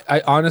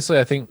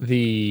 I think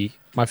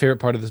my favorite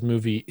part of this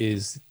movie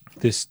is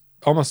this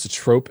almost a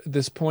trope at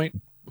this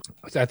point.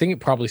 I think it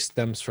probably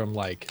stems from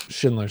like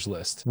Schindler's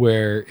List,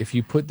 where if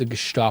you put the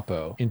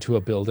Gestapo into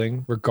a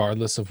building,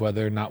 regardless of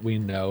whether or not we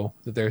know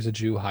that there's a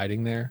Jew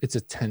hiding there, it's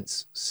a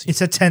tense scene.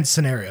 It's a tense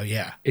scenario,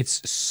 yeah.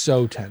 It's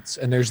so tense.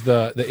 And there's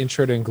the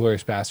intro to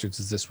Inglourious Bastards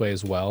is this way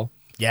as well.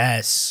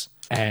 Yes.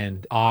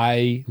 And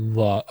I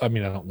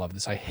don't love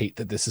this. I hate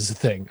that this is a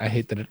thing. I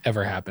hate that it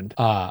ever happened.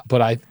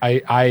 But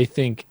I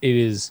think it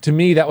is, to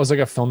me, that was like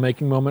a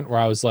filmmaking moment where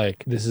I was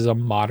like, this is a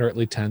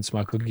moderately tense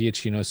Michael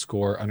Giacchino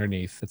score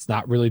underneath. It's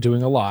not really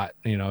doing a lot.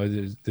 You know,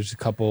 there's a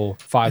couple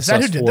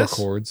 5/4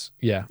 chords.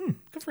 Yeah.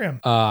 Good for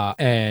him.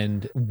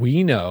 And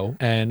we know,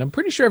 and I'm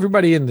pretty sure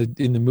everybody in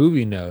the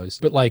movie knows,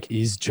 but like,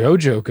 is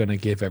Jojo gonna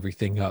give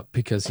everything up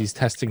because he's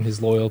testing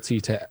his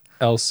loyalty to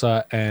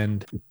Elsa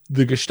and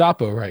the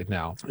Gestapo right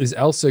now? Is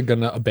Elsa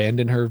gonna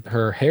abandon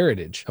her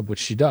heritage, of which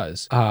she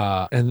does?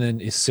 And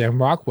then is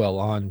Sam Rockwell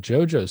on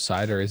Jojo's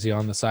side, or is he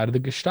on the side of the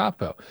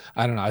Gestapo?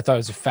 I don't know. I thought it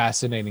was a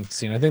fascinating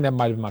scene. I think that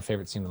might have been my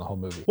favorite scene in the whole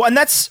movie. Well, and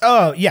that's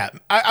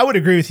I would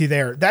agree with you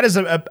there. That is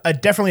a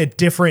definitely a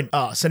different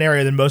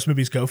scenario than most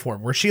movies go for,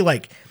 where she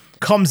like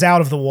comes out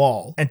of the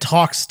wall and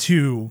talks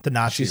to the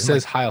Nazis. She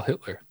says Heil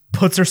Hitler.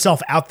 Puts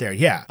herself out there,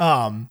 yeah.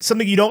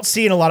 Something you don't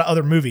see in a lot of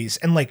other movies.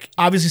 And like,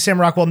 obviously Sam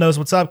Rockwell knows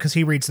what's up because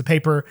he reads the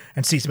paper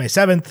and sees May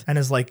 7th and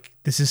is like,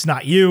 this is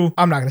not you.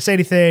 I'm not going to say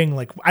anything.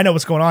 Like, I know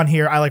what's going on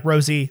here. I like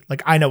Rosie.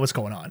 Like, I know what's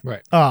going on.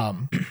 Right.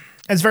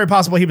 It's very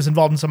possible he was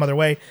involved in some other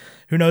way.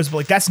 Who knows? But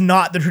like, that's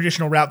not the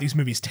traditional route these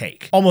movies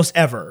take almost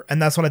ever.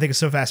 And that's what I think is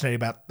so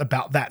fascinating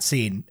about that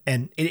scene.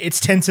 And it's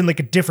tense in like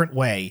a different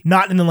way.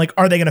 Not in the like,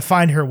 are they going to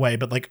find her way?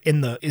 But like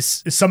in the,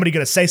 is somebody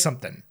going to say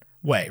something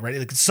way, right?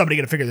 Like, is somebody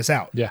going to figure this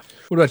out? Yeah.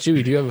 What about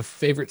you? Do you have a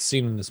favorite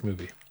scene in this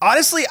movie?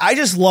 Honestly, I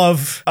just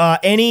love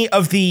any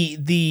of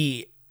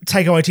the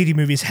Taika Waititi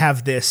movies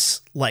have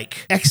this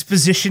like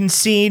exposition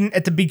scene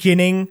at the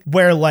beginning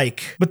where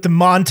like with the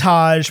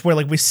montage where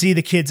like we see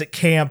the kids at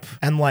camp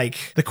and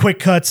like the quick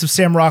cuts of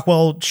Sam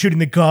Rockwell shooting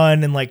the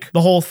gun and like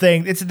the whole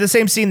thing. It's the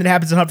same scene that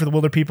happens in Hunt for the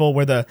Wilder People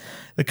where the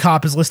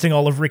cop is listing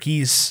all of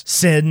Ricky's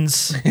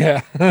sins,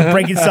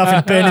 breaking stuff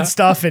and Ben and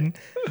stuff and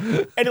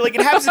like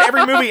it happens in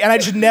every movie and I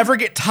just never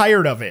get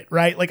tired of it,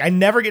 right? Like I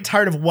never get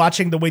tired of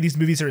watching the way these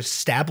movies are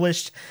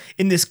established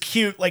in this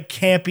cute like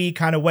campy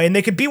kind of way, and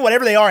they could be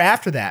whatever they are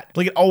after that.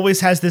 Like it always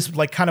has this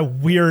like kind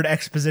of weird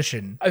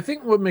exposition. I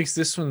think what makes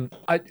this one,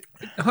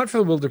 Hunt for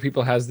the Wilder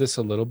People has this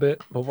a little bit,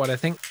 but what I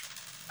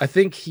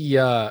think he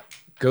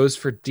goes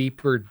for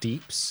deeper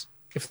deeps,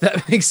 if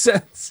that makes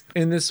sense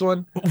in this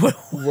one.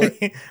 What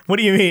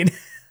do you mean?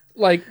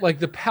 Like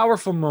the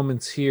powerful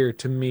moments here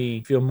to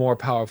me feel more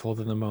powerful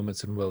than the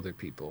moments in Wilder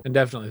People, and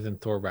definitely than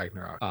Thor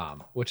Ragnarok,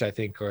 which I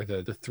think are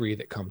the three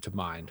that come to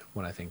mind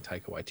when I think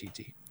Taika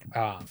Waititi.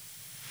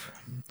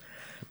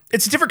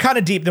 It's a different kind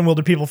of deep than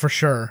Wilder People for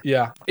sure.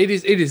 Yeah, it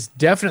is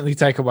definitely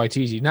Taika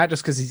Waititi, not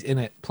just because he's in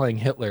it playing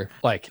Hitler.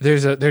 Like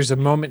there's a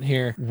moment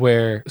here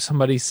where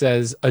somebody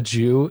says a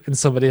Jew and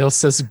somebody else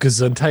says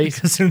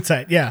Gesundheit.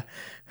 Gesundheit, yeah.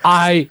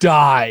 I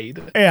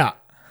died. Yeah.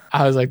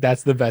 I was like,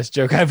 that's the best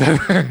joke I've ever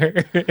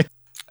heard.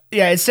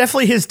 Yeah, it's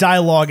definitely his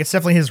dialogue. It's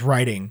definitely his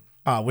writing.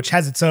 Which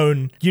has its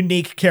own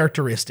unique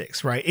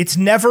characteristics, right? It's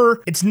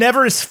never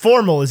as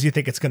formal as you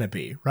think it's going to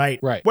be, right?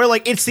 Right. Where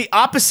like it's the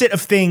opposite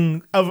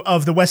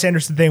of the Wes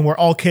Anderson thing where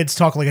all kids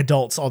talk like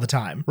adults all the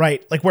time,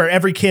 right? Like where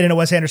every kid in a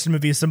Wes Anderson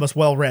movie is the most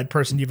well-read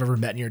person you've ever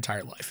met in your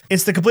entire life.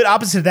 It's the complete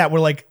opposite of that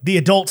where like the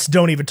adults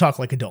don't even talk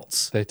like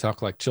adults. They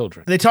talk like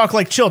children. They talk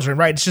like children,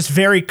 right? It's just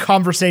very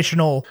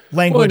conversational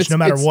language no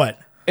matter what.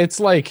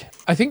 It's like,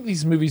 I think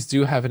these movies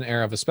do have an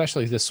air of,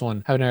 especially this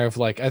one, have an air of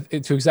like,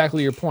 to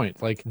exactly your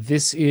point, like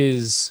this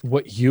is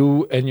what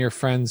you and your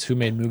friends who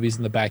made movies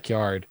in the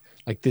backyard,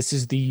 Like this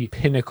is the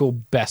pinnacle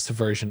best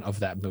version of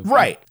that movie.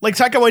 Right. Like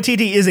Taika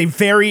Waititi is a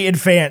very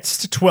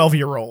advanced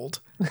 12-year-old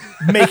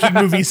making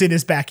movies in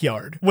his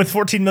backyard with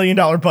 $14 million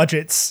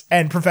budgets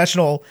and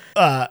professional,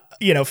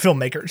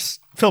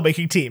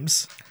 filmmaking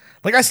teams.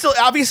 Like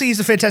obviously he's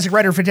a fantastic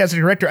writer, fantastic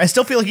director. I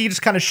still feel like he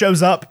just kind of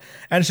shows up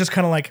and it's just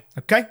kind of like,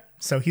 okay,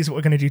 so here's what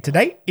we're going to do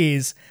today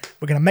is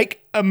we're going to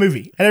make a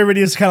movie. And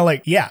everybody is kind of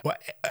like, yeah,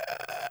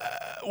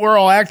 we're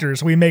all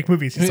actors. We make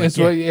movies. He's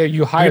like,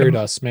 you hired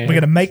us, man. We're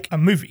going to make a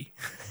movie.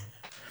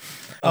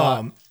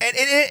 And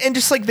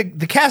just like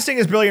the casting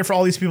is brilliant for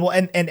all these people,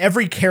 and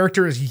every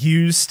character is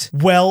used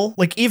well.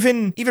 Like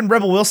even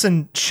Rebel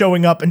Wilson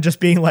showing up and just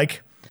being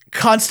like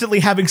constantly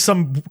having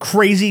some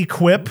crazy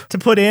quip to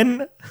put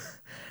in,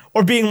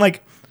 or being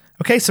like,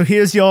 okay, so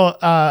here's your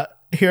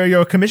here are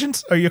your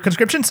commissions or your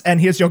conscriptions, and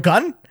here's your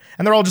gun,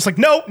 and they're all just like,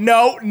 no,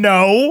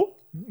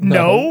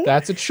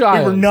 that's a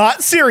child. We were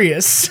not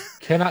serious.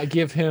 Cannot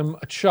give him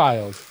a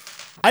child.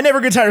 I never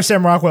get tired of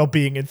Sam Rockwell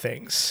being in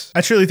things. I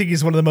truly think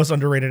he's one of the most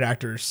underrated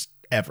actors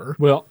ever.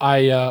 Well, I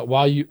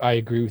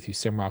agree with you.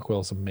 Sam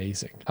Rockwell is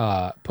amazing.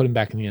 Put him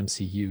back in the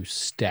MCU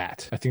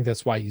stat. I think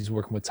that's why he's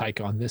working with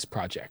Taika on this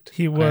project.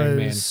 He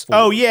was.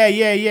 Oh yeah.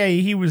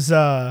 He was.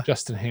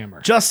 Justin Hammer.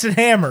 Justin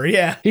Hammer.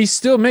 Yeah. He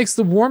still makes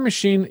the War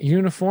Machine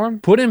uniform.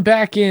 Put him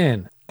back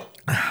in.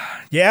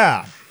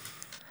 Yeah.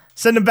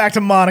 Send him back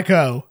to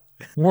Monaco.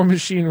 War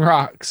Machine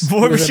rocks.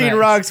 War Machine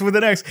rocks with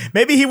an X.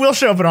 Maybe he will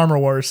show up in Armor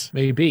Wars.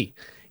 Maybe.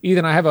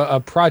 Ethan, I have a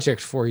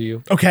project for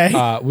you.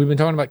 Okay. We've been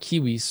talking about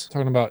Kiwis,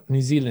 talking about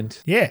New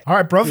Zealand. Yeah. All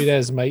right, bruv. Sweet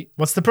as, mate.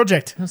 What's the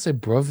project? I don't say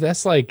bruv.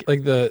 That's like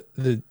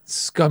the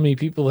scummy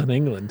people in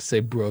England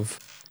say bruv.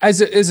 As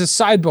a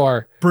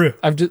sidebar,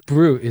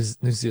 brew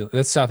is New Zealand.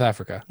 That's South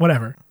Africa.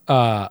 Whatever.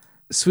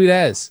 Sweet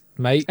as,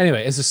 mate.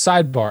 Anyway, as a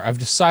sidebar, I've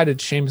decided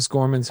Seamus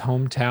Gorman's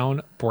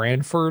hometown,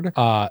 Brantford,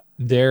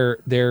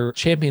 their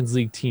Champions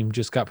League team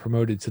just got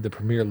promoted to the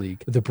Premier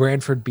League. The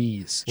Brantford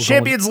Bees.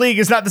 Champions League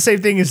is not the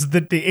same thing as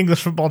the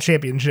English Football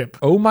Championship.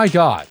 Oh my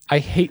God.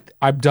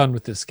 I'm done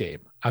with this game.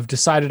 I've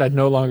decided I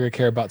no longer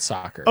care about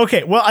soccer.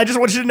 Okay, well, I just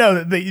want you to know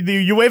that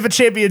the UEFA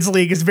Champions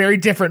League is very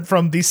different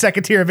from the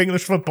second tier of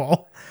English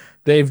football.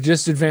 They've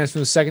just advanced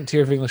from the second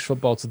tier of English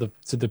football to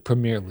the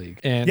Premier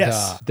League, and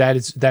yes. That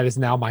is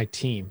now my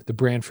team, the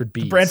Brantford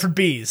Bees. The Brantford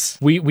Bees.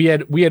 We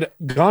had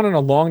gone on a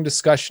long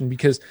discussion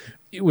because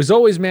it was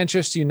always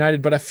Manchester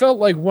United, but I felt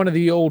like one of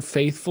the old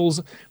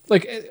faithfuls.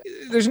 Like,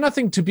 there's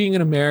nothing to being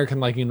an American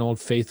like an old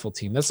faithful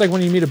team. That's like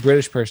when you meet a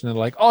British person and they're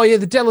like, "Oh yeah,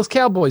 the Dallas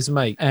Cowboys,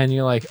 mate," and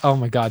you're like, "Oh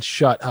my God,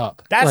 shut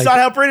up." That's like, not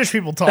how British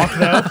people talk,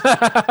 though.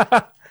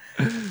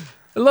 I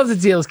love the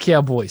Dallas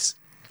Cowboys.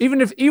 Even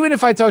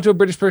if I talk to a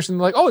British person,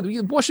 they're like, "Oh,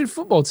 the Washington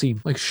football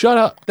team." Like, shut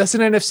up. That's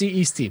an NFC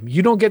East team.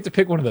 You don't get to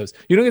pick one of those.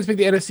 You don't get to pick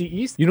the NFC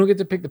East. You don't get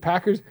to pick the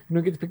Packers. You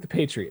don't get to pick the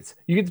Patriots.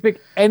 You get to pick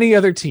any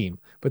other team.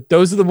 But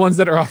those are the ones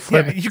that are off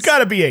limits. Yeah, you got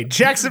to be a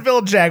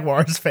Jacksonville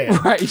Jaguars fan.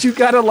 Right. You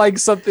got to like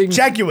something.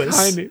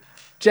 Jaguars.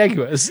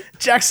 Jaguars.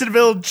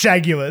 Jacksonville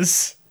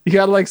Jaguars. You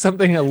got to like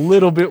something a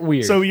little bit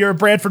weird. So you're a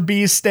Brantford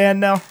Bees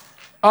stan now?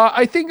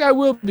 I think I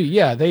will be.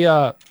 Yeah.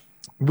 They,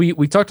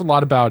 we talked a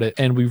lot about it,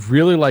 and we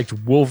really liked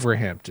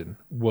Wolverhampton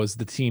was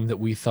the team that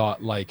we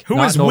thought like.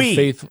 Who is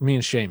we? Me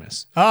and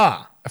Seamus.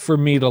 For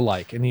me to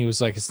like. And he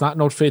was like, it's not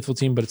an old faithful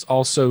team, but it's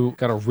also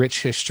got a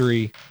rich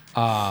history.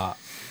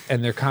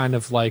 And they're kind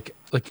of like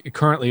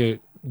currently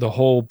the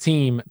whole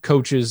team,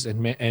 coaches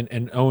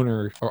and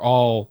owner are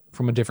all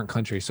from a different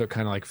country. So it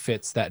kind of like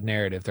fits that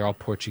narrative. They're all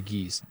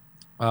Portuguese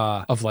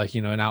of like,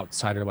 an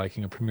outsider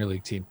liking a Premier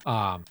League team.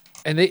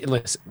 And they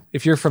listen,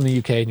 if you're from the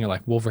UK and you're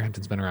like,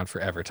 Wolverhampton's been around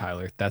forever,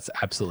 Tyler, that's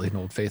absolutely an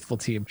old faithful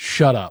team.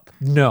 Shut up.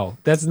 No,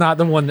 that's not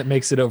the one that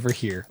makes it over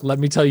here. Let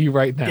me tell you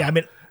right now. Yeah, I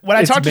mean, when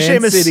I talk to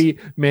Man Seamus, City,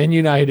 Man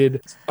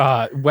United,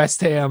 West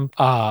Ham,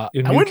 I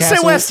wouldn't say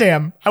West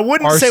Ham.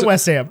 Say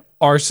West Ham.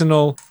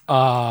 Arsenal,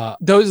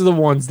 those are the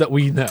ones that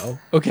we know.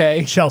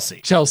 Okay.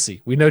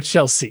 Chelsea. We know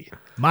Chelsea.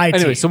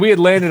 Anyway, so we had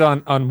landed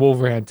on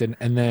Wolverhampton,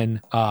 and then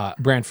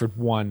Brantford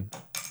won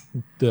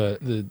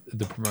the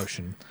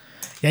promotion.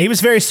 Yeah, he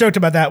was very stoked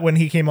about that when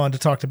he came on to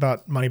talk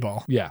about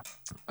Moneyball. Yeah.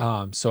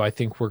 So I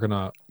think we're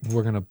gonna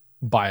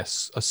buy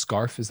a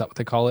scarf. Is that what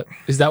they call it?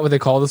 Is that what they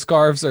call the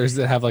scarves, or does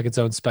it have like its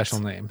own special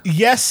name?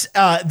 Yes.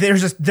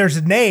 There's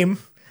a name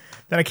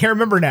that I can't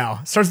remember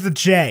now. It starts with a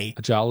J.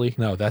 A jolly?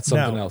 No, that's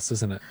something else,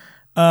 isn't it?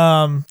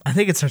 I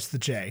think it starts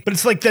with the J, but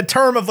it's like the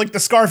term of like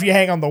the scarf you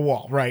hang on the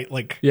wall, right?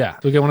 Like, yeah,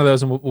 we'll get one of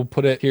those and we'll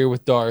put it here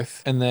with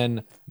Darth, and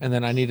then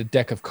I need a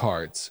deck of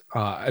cards.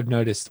 I've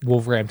noticed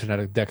Wolverhampton had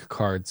a deck of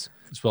cards,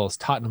 as well as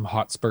Tottenham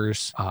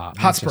Hotspurs,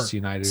 Manchester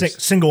United,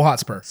 single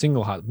Hotspur,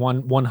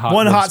 one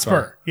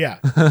Hotspur. Yeah,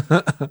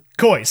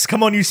 Coys,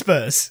 come on, you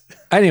Spurs.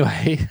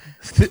 Anyway,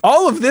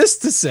 all of this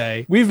to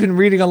say, we've been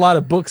reading a lot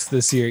of books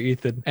this year,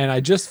 Ethan, and I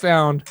just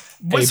found.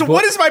 So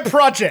what is my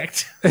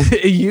project?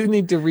 You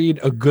need to read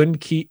A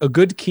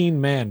Good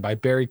Keen Man by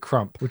Barry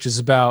Crump, which is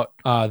about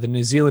the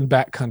New Zealand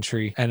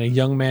backcountry and a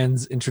young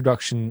man's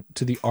introduction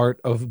to the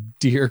art of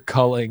deer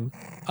culling.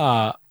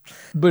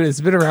 But it's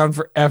been around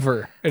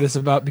forever. It is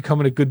about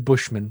becoming a good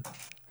bushman.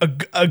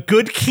 A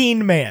good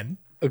keen man.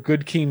 A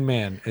good keen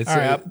man. It's All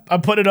right,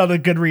 I'm putting it on the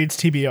Goodreads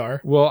TBR.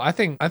 well, I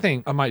think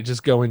I might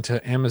just go into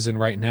Amazon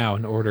right now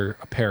and order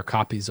a pair of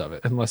copies of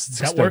it, unless it's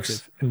That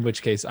expensive. works. In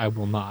which case, I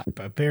will not.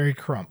 By Barry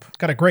Crump.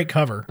 Got a great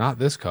cover. Not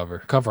this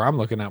cover I'm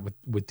looking at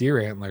with deer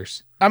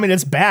antlers. I mean,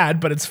 it's bad,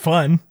 but it's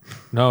fun.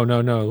 No.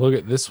 Look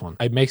at this one.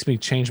 It makes me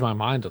change my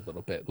mind a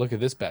little bit. Look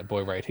at this bad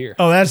boy right here.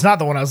 Oh, that's not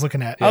the one I was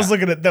looking at. I was Yeah.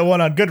 looking at the one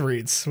on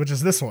Goodreads, which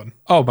is this one.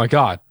 Oh my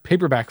God.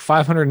 Paperback,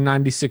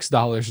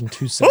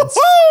 $596.02.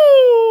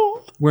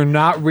 Woohoo! We're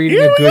not reading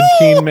Here a we good go!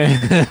 keen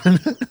man.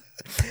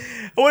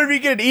 What if you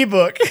get an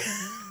ebook?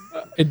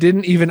 It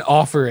didn't even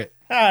offer it.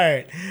 All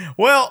right.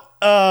 Well,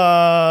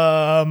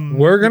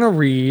 We're going to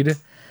read.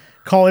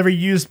 call every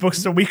used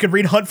bookstore. We could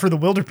read Hunt for the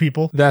Wilder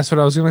People. That's what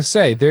I was going to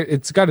say.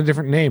 It's got a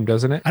different name,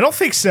 doesn't it? I don't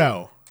think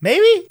so.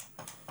 Maybe?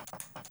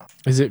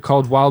 Is it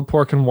called Wild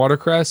Pork and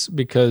Watercress?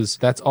 Because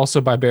that's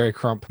also by Barry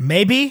Crump.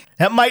 Maybe.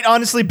 That might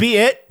honestly be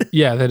it.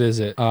 Yeah, that is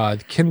it. The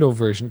Kindle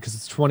version, because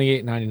it's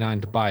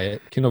 $28.99 to buy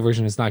it. Kindle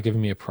version is not giving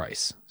me a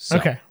price. So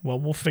Okay. Well,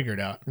 we'll figure it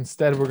out.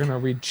 instead, we're going to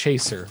read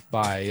Chaser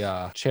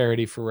by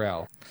Charity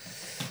Farrell.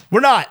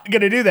 We're not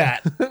going to do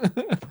that.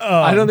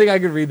 I don't think I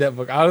could read that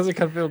book. I honestly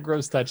kind of feel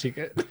gross touching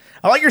it.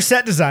 I like your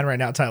set design right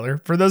now, Tyler.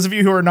 For those of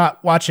you who are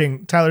not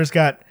watching, Tyler's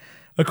got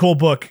a cool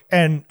book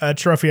and a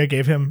trophy I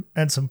gave him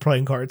and some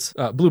playing cards.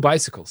 Blue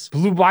bicycles.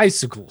 Blue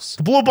bicycles.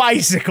 Blue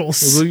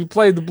bicycles. We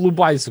played the blue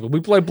bicycle.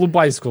 We played blue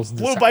bicycles. In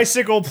this Blue house.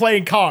 bicycle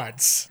playing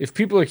cards. If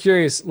people are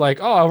curious, like,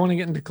 oh, I want to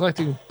get into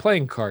collecting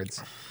playing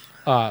cards,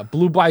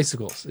 blue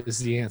bicycles is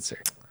the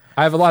answer.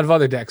 I have a lot of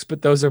other decks,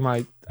 but those are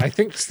I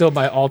think, still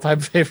my all-time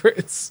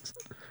favorites.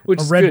 Which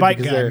A is red good bike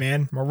because guy,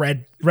 man. I'm a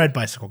red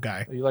bicycle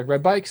guy. You like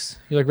red bikes?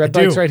 You like red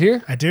I do. bikes right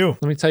here? I do.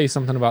 Let me tell you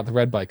something about the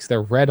red bikes.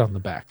 They're red on the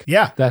back.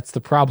 Yeah. That's the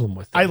problem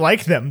with them. I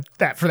like them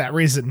for that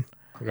reason.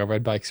 I got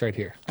red bikes right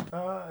here.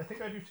 I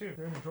think I do too.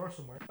 They're in the drawer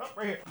somewhere. Oh,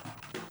 right here.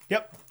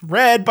 Yep.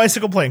 Red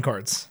bicycle playing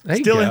cards. There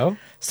you still go.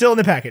 Still in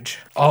the package.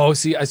 Oh,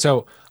 see,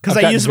 so Because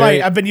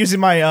I've been using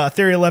my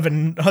Theory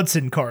 11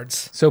 Hudson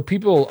cards. So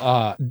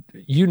people,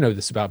 you know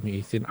this about me,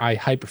 Ethan. I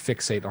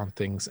hyperfixate on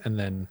things and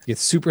then get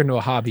super into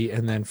a hobby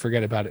and then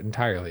forget about it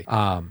entirely.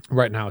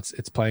 Right now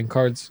it's playing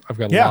cards. I've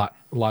got a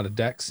lot of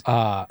decks.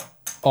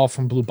 All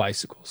from Blue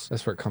Bicycles.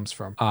 That's where it comes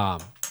from.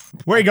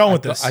 Where are you going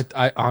with this?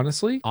 I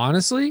honestly,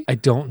 I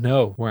don't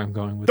know where I'm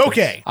going with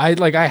Okay.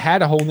 this. I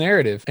had a whole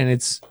narrative and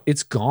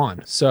it's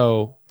gone.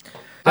 So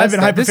I've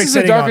been This is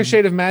A hyperfixating Darker on-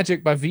 Shade of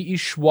Magic by V.E.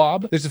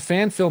 Schwab. There's a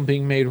fan film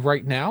being made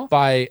right now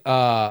by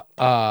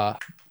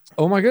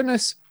oh my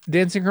goodness,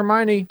 Dancing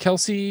Hermione,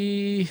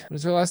 Kelsey,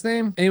 what's her last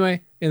name?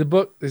 Anyway, in the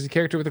book, there's a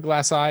character with a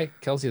glass eye.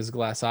 Kelsey has a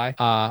glass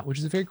eye, which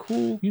is a very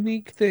cool,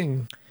 unique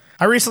thing.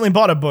 I recently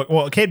bought a book.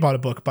 Well, Kate bought a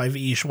book by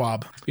V.E.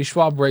 Schwab. V.E.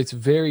 Schwab writes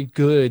very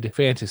good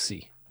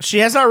fantasy. She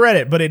has not read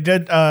it, but it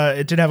did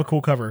have a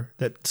cool cover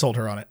that sold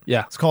her on it.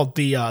 Yeah. It's called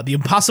The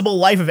Impossible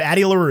Life of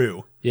Addie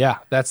LaRue. Yeah,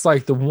 that's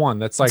like the one.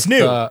 That's like It's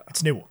new.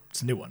 It's new.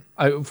 It's a new one.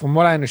 From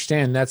what I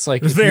understand, that's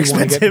like It's very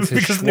expensive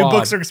because new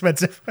books are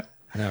expensive.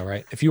 I know,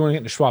 right? If you want to get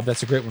into Schwab,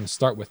 that's a great one to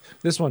start with.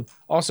 This one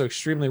also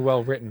extremely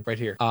well written right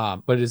here.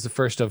 But it is the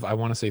first of, I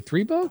want to say,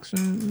 3 books.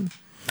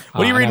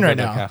 What are you reading right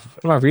now?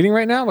 What am I reading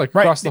right now? Like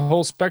Right. across the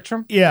whole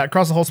spectrum? Yeah,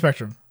 across the whole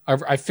spectrum.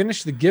 I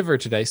finished The Giver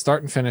today,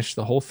 start and finish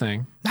the whole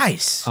thing.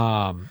 Nice.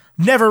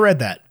 Never read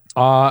that.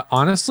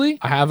 Honestly,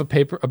 I have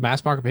a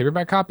mass market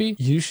paperback copy.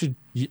 You should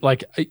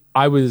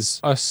I was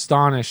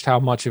astonished how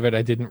much of it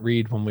I didn't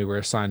read when we were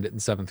assigned it in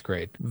 7th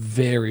grade.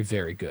 Very,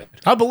 very good.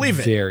 I believe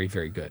it. Very,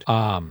 very good.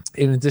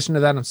 In addition to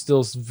that, I'm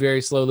still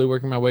very slowly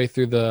working my way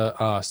through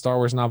the Star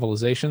Wars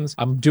novelizations.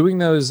 I'm doing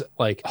those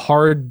like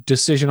hard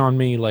decision on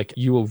me, like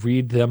you will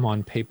read them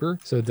on paper.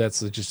 So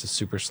that's just a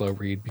super slow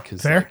read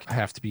because Fair. like, I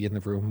have to be in the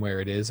room where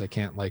it is. I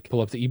can't like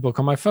pull up the ebook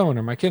on my phone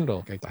or my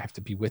Kindle. I have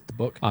to be with the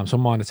book. So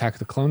I'm on Attack of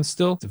the Clones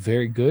still. It's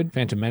very good.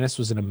 Phantom Menace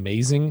was an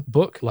amazing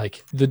book.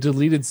 Like the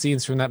deleted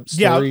scenes from that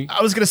story. Yeah,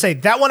 I was going to say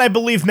that one I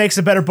believe makes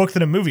a better book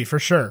than a movie for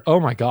sure. Oh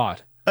my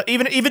God.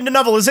 Even the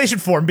novelization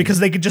form because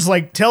they could just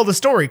like tell the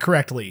story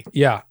correctly.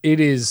 Yeah,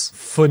 it is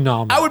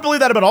phenomenal. I would believe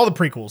that about all the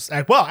prequels.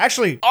 Well,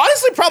 actually,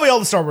 honestly, probably all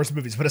the Star Wars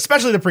movies, but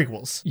especially the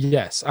prequels.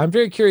 Yes, I'm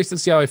very curious to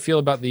see how I feel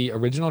about the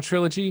original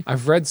trilogy.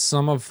 I've read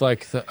some of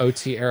like the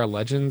OT era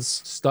Legends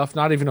stuff,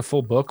 not even a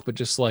full book, but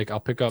just like I'll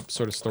pick up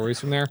sort of stories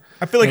from there.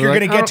 I feel like And you're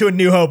they're going to get to A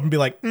New Hope and be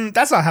like,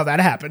 that's not how that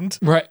happened.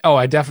 Right. Oh,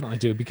 I definitely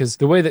do because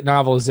the way that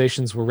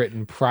novelizations were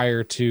written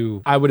prior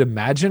to, I would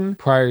imagine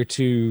prior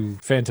to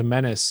Phantom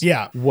Menace,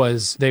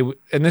 was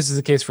and this is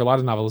the case for a lot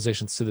of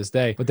novelizations to this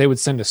day, but they would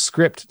send a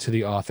script to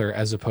the author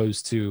as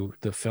opposed to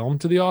the film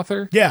to the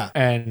author. Yeah.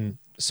 And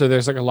so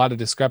there's like a lot of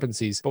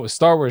discrepancies. But with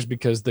Star Wars,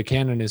 because the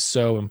canon is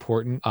so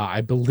important,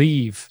 I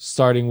believe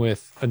starting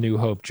with A New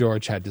Hope,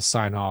 George had to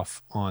sign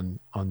off on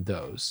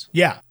those.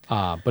 Yeah.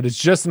 But it's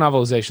just the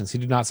novelizations. He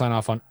did not sign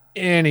off on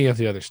any of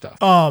the other stuff.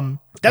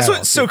 That's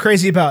what's so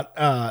crazy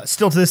about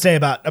still to this day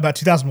about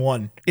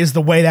 2001 is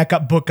the way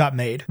that book got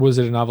made. Was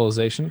it a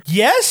novelization?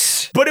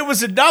 Yes. but it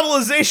was a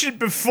novelization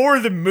before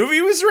the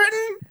movie was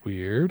written.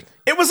 Weird.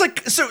 It was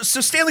like, so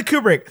Stanley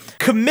Kubrick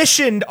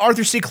commissioned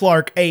Arthur C.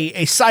 Clarke, a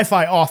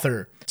sci-fi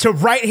author, to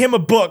write him a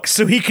book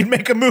so he could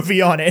make a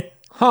movie on it.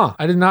 Huh.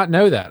 I did not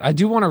know that. I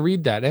do want to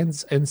read that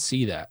and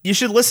see that. You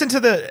should listen to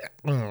the...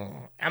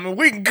 I mean,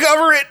 we can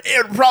cover it.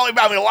 A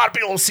lot of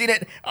people have seen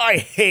it. I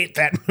hate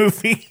that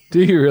movie.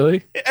 Do you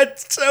really?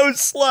 It's so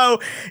slow.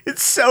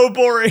 It's so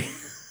boring.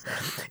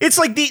 It's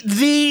like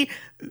the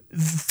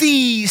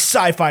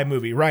sci-fi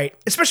movie, right?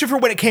 Especially for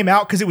when it came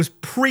out, because it was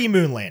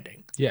pre-moon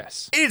landing.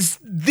 Yes. It's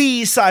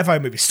the sci-fi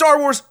movie. Star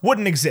Wars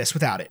wouldn't exist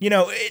without it. You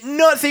know,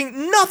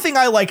 nothing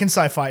I like in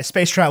sci-fi,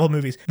 space travel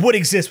movies, would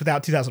exist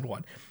without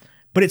 2001.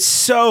 But it's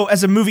so,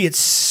 as a movie, it's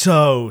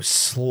so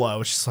slow.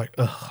 It's just like,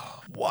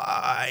 ugh,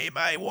 why am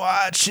I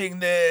watching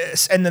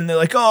this? And then they're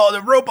like, oh,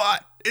 the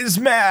robot is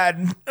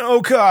mad.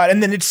 Oh, God.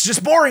 And then it's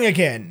just boring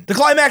again. The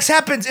climax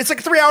happens. It's like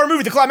a 3-hour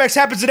movie. The climax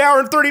happens an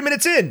hour and 30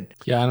 minutes in.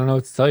 Yeah, I don't know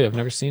what to tell you. I've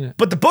never seen it.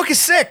 But the book is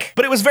sick.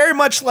 But it was very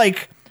much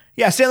like...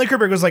 Yeah, Stanley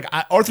Kubrick was like,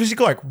 Arthur C.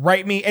 Clarke,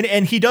 write me,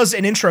 and he does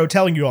an intro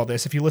telling you all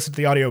this if you listen to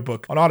the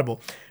audiobook on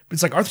Audible. But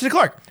it's like, Arthur C.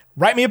 Clarke,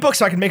 write me a book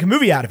so I can make a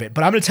movie out of it.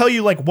 But I'm going to tell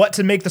you like what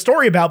to make the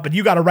story about, but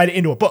you got to write it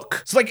into a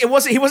book. So like, he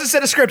wasn't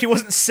sent a script, he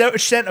wasn't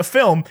sent a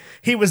film.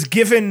 He was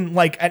given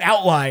like an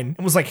outline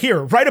and was like,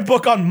 here, write a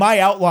book on my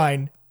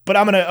outline, but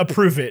I'm going to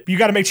approve it. You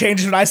got to make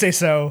changes when I say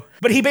so.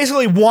 But he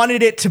basically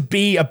wanted it to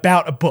be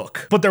about a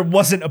book, but there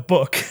wasn't a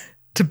book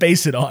to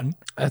base it on.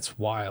 That's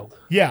wild.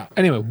 Yeah.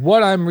 Anyway,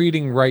 what I'm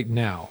reading right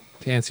now,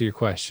 to answer your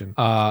question,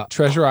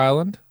 Treasure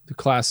Island, the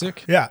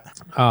classic. Yeah.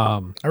 I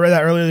read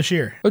that earlier this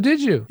year. Oh,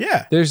 did you?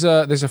 Yeah. There's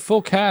a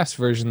full cast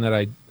version that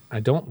I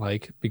don't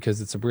like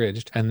because it's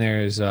abridged, and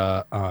there's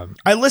I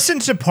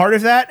listened to part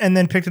of that and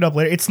then picked it up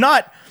later. It's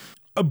not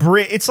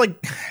it's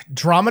like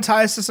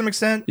dramatized to some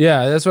extent.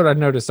 Yeah, that's what I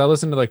noticed. I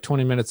listened to like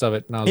 20 minutes of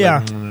it, and I was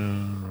like,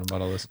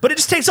 about all this. But it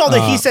just takes all the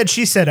he said,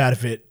 she said out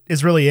of it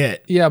is really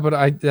it. Yeah,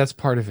 but that's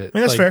part of it. I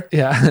mean, that's fair.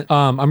 Yeah.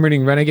 I'm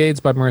reading Renegades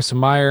by Marissa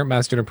Meyer,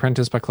 Master and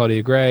Apprentice by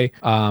Claudia Gray.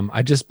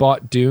 I just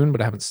bought Dune, but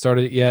I haven't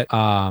started it yet.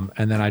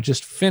 And then I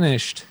just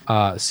finished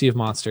Sea of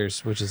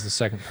Monsters, which is the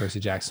second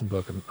Percy Jackson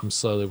book. I'm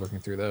slowly working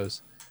through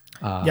those.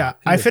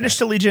 I finished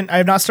Allegiant. I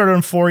have not started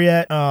on 4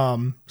 yet.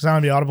 Because I don't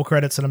have the Audible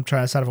credits, and I'm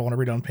trying to decide if I want to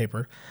read it on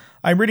paper.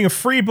 I'm reading a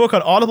free book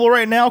on Audible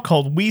right now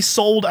called We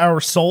Sold Our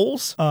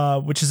Souls,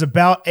 which is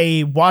about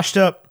a washed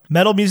up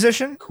metal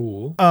musician.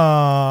 Cool.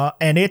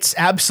 And it's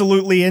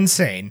absolutely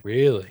insane.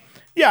 Really?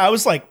 Yeah, I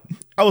was like,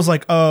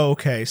 oh,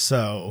 okay,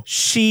 so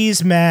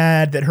she's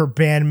mad that her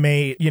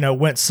bandmate,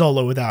 went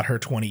solo without her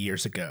 20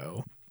 years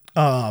ago.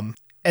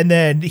 And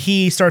then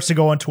he starts to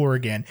go on tour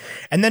again.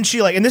 And then she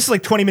and this is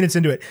like 20 minutes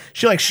into it,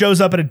 she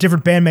shows up at a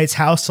different bandmate's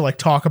house to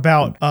talk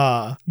about,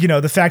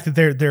 the fact that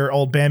their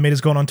old bandmate is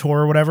going on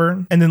tour or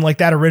whatever. And then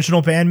that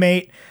original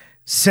bandmate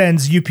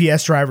sends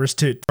UPS drivers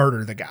to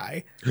murder the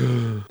guy.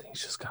 Things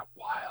just got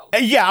wild.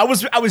 And yeah, I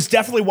was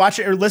definitely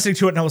watching or listening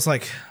to it, and I was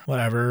like,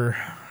 whatever.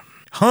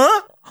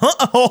 Huh?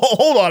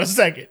 Hold on a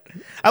second.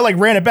 I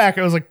ran it back.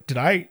 I was like,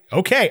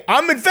 okay,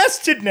 I'm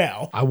invested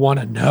now. I want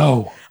to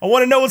know. I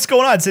want to know what's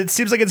going on. So it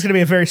seems like it's going to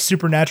be a very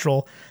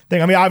supernatural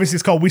thing. I mean, obviously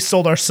it's called We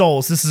Sold Our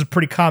Souls. This is a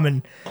pretty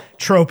common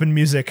trope in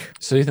music.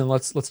 So Ethan,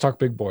 let's talk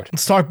Big Board.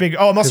 Let's talk big.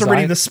 Oh, I'm also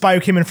reading The Spy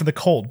Who Came In From the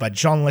Cold by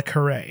John le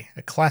Carré,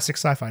 a classic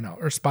sci-fi novel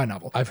or spy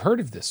novel. I've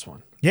heard of this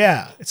one.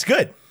 Yeah, it's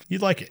good.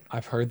 You'd like it.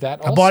 I've heard that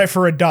also. I bought it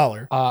for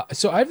 $1.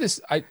 So I have this.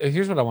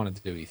 Here's what I wanted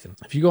to do, Ethan.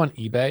 If you go on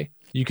eBay,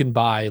 you can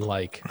buy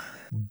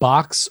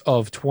box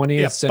of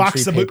 20th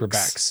century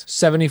paperbacks,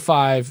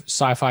 75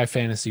 sci-fi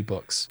fantasy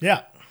books.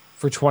 Yeah.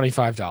 For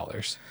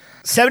 $25.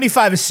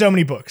 75 is so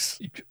many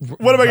books.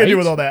 What am I going to do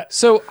with all that?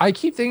 So I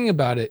keep thinking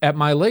about it. At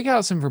my lake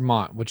house in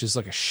Vermont, which is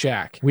a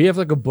shack, we have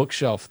a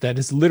bookshelf that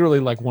is literally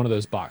one of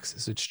those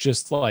boxes. It's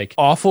just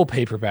awful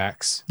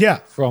paperbacks. Yeah.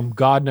 From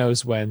God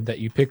knows when that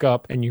you pick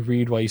up and you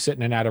read while you sit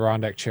in an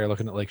Adirondack chair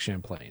looking at Lake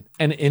Champlain.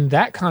 And in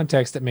that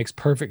context, it makes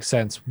perfect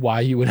sense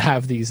why you would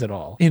have these at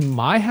all. In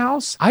my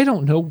house, I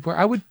don't know where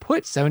I would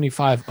put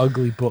 75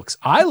 ugly books.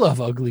 I love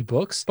ugly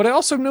books, but I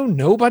also know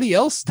nobody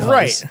else does.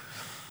 Right.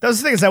 That was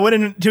the thing is I went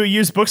into a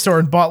used bookstore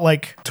and bought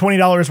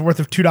 $20 worth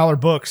of $2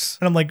 books.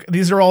 And I'm like,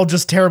 these are all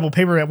just terrible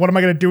paperback. What am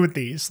I going to do with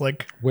these?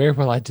 Where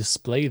will I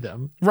display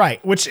them?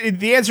 Right. Which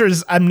the answer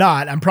is I'm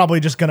not. I'm probably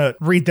just going to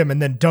read them and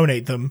then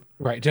donate them.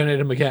 Right. Donate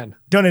them again.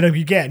 Donate them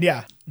again.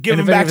 Yeah. Give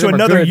them back to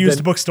another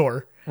used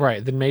bookstore.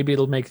 Right. Then maybe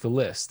it'll make the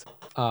list.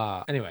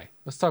 Anyway,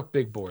 let's talk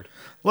Big Board.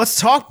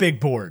 Let's talk Big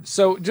Board.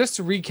 So just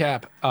to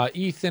recap,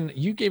 Ethan,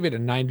 you gave it a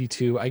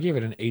 92. I gave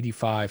it an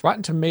 85.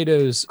 Rotten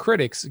Tomatoes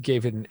critics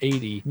gave it an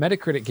 80.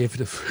 Metacritic gave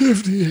it a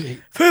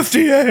 58.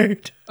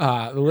 58.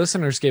 The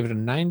listeners gave it a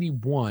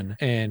 91,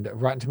 and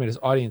Rotten Tomatoes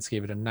audience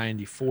gave it a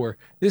 94.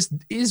 This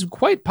is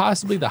quite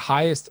possibly the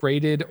highest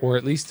rated, or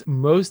at least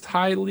most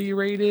highly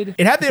rated.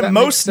 It had the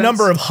most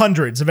number of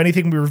hundreds of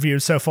anything we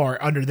reviewed so far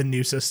under the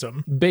new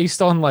system.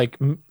 Based on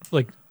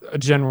a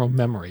general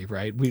memory,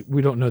 right?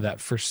 We don't know that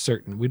for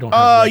certain. We don't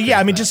have yeah,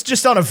 I mean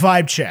just on a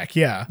vibe check,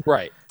 yeah.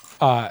 Right.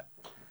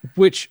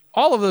 which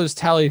all of those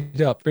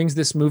tallied up brings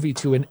this movie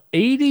to an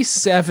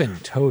 87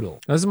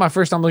 total. Now, this is my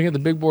first time looking at the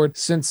big board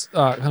since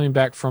coming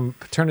back from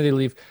paternity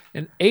leave.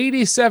 An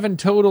 87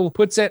 total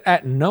puts it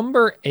at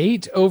number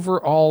 8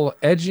 overall,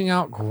 edging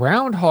out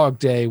Groundhog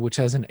Day, which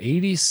has an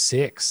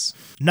 86.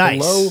 Nice.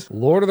 Below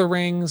Lord of the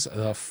Rings,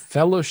 The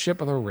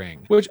Fellowship of the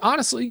Ring, which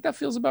honestly, that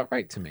feels about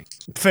right to me.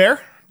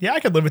 Fair. Yeah, I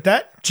could live with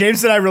that.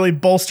 James and I really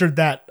bolstered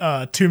that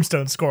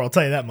Tombstone score, I'll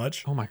tell you that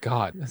much. Oh my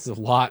God, this is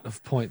a lot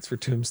of points for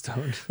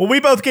Tombstone. Well, we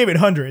both gave it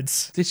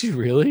hundreds. Did you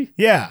really?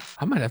 Yeah.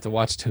 I might have to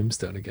watch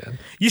Tombstone again.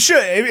 You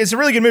should. It's a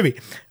really good movie.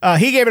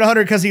 He gave it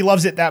 100 because he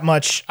loves it that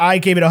much. I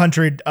gave it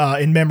 100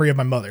 in memory of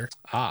my mother,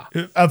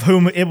 of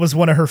whom it was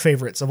one of her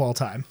favorites of all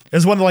time. It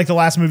was one of like the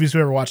last movies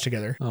we ever watched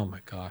together. Oh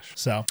my gosh.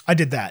 So I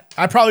did that.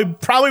 I probably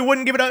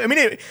wouldn't give it. I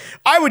mean,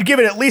 I would give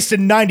it at least a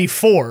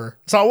 94.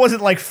 So I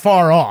wasn't like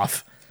far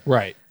off.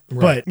 Right.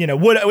 But, you know,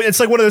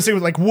 it's like one of those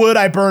things like, would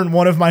I burn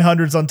one of my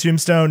hundreds on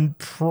Tombstone?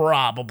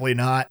 Probably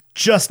not.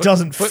 Just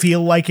doesn't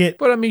feel like it.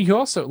 But I mean, you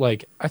also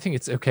like, I think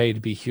it's okay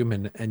to be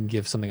human and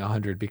give something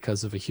 100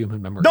 because of a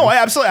human memory. No,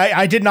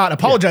 I did not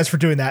apologize for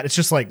doing that. It's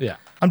just like,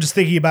 I'm just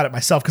thinking about it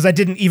myself because I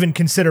didn't even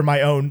consider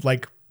my own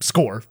like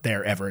score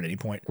there ever at any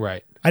point.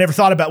 Right. I never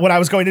thought about what I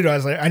was going to do.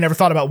 I never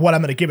thought about what I'm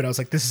going to give it. I was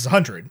like, this is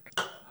 100.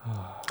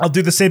 I'll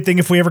do the same thing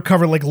if we ever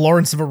cover like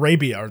Lawrence of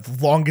Arabia or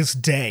The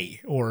Longest Day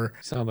or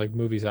sound like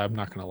movies I'm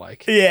not going to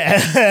like. Yeah,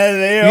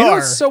 they are. You know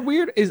what's so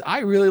weird is I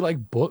really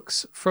like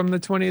books from the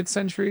 20th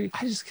century.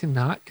 I just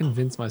cannot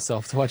convince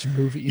myself to watch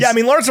movies. Yeah, I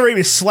mean, Lawrence of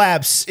Arabia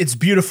slaps. It's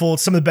beautiful.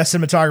 It's some of the best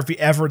cinematography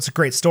ever. It's a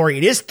great story.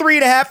 It is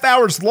 3.5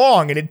 hours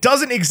long, and it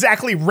doesn't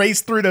exactly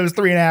race through those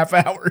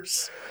 3.5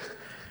 hours.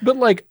 But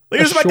like, it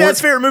was my dad's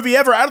favorite movie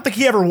ever. I don't think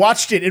he ever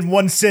watched it in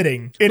one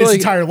sitting in his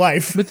entire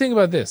life. But think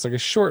about this: like a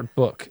short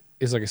book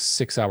is like a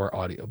 6-hour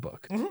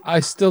audiobook. I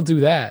still do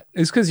that.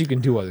 It's because you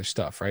can do other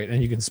stuff, right?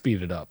 And you can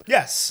speed it up.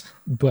 Yes.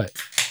 But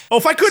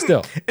if I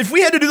couldn't, if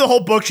we had to do the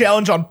whole book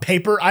challenge on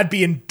paper, I'd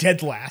be in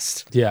dead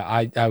last. Yeah,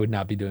 I would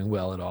not be doing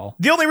well at all.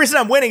 The only reason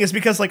I'm winning is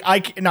because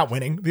like not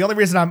winning. The only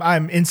reason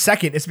I'm in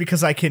second is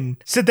because I can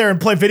sit there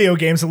and play video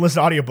games and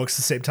listen to audiobooks at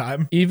the same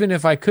time. Even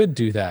if I could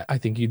do that, I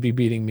think you'd be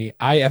beating me.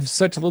 I have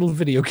such little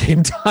video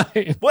game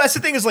time. Well, that's the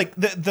thing is like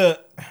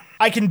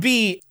I can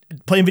be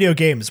playing video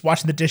games,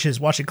 washing the dishes,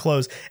 washing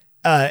clothes,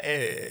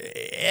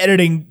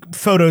 editing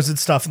photos and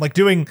stuff, and like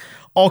doing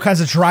all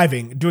kinds of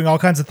driving, doing all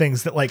kinds of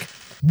things that like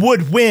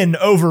would win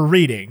over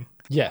reading.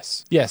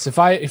 Yes. If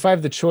I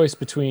have the choice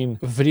between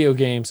video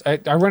games, I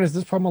run into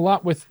this problem a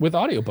lot with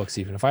audiobooks.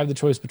 Even if I have the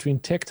choice between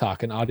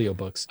TikTok and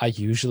audiobooks, I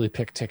usually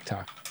pick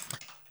TikTok.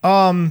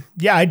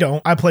 Yeah, I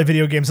don't. I play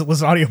video games that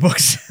listen to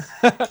audiobooks.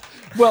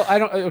 Well, I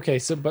don't. Okay,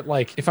 so but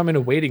like if I'm in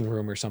a waiting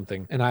room or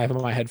something and I have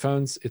my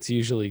headphones, it's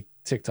usually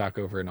TikTok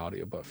over an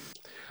audiobook.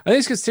 I think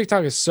it's because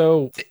TikTok is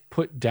so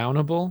put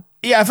downable.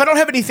 Yeah, if I don't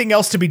have anything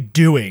else to be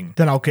doing,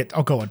 then I'll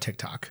go on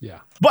TikTok. Yeah.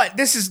 But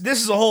this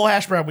is a whole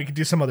hash brown we could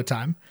do some other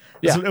time.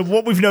 Yeah.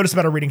 What we've noticed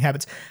about our reading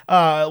habits.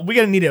 We're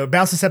gonna need to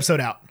bounce this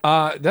episode out.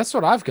 That's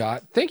what I've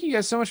got. Thank you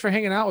guys so much for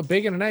hanging out with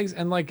Bacon and Eggs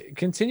and like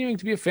continuing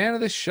to be a fan of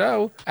this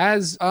show.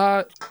 As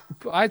I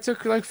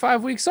took like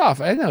 5 weeks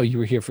off. I know you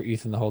were here for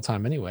Ethan the whole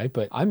time anyway,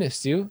 but I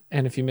missed you.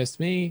 And if you missed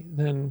me,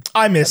 then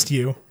I missed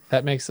you.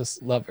 That makes us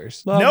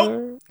lovers.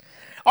 Nope.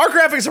 Our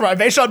graphics are by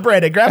Vaishon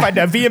Brandon,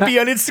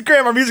 Graphite.vmp on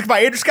Instagram. Our music by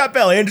Andrew Scott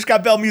Bell,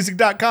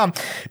 AndrewScottBellMusic.com.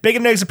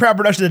 Bacon and Eggs, a proud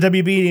production of the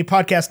WBNE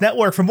Podcast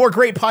Network. For more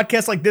great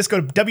podcasts like this, go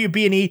to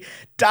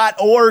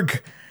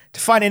WBNE.org to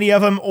find any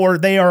of them, or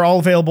they are all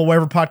available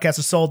wherever podcasts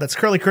are sold. That's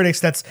Curly Critics.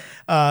 That's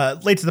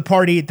Late to the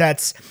Party.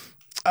 That's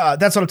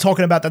what I'm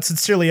talking about. That's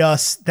Sincerely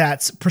Us.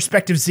 That's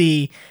Perspective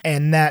Z.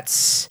 And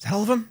is that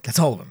all of them? That's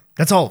all of them.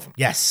 That's all of them.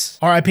 Yes.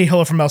 R.I.P.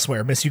 Hello from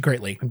Elsewhere. Miss you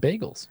greatly. And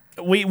bagels.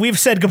 We've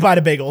said goodbye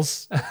to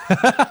bagels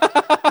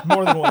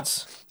more than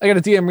once. I got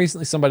a DM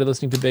recently, somebody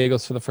listening to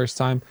bagels for the first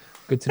time.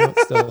 Good to know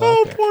it's still out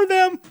there. Poor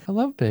them. I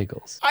love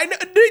bagels. I know,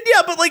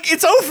 yeah, but like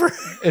it's over.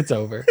 It's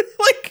over.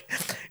 Like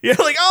you're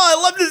like, oh,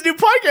 I love this new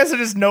podcast. And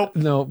just nope.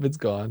 Nope, it's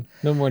gone.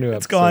 No more new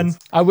episodes. It's gone.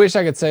 I wish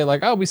I could say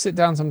like, oh, we sit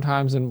down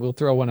sometimes and we'll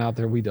throw one out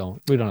there. We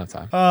don't. We don't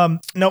have time.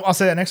 No, I'll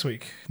say that next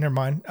week. Never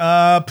mind.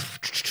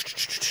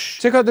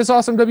 Check out this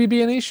awesome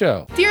WBNE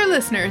show. Dear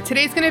listener,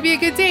 today's going to be a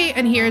good day,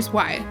 and here's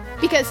why.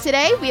 Because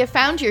today we have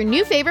found your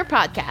new favorite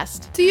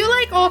podcast. Do you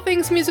like all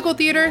things musical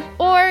theater?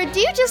 Or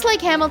do you just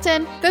like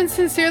Hamilton? Then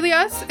Sincerely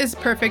Us is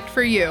perfect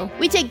for you.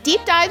 We take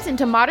deep dives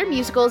into modern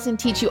musicals and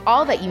teach you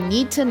all that you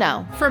need to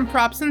know. From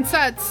props and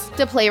sets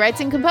to playwrights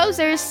and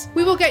composers,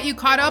 we will get you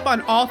caught up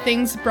on all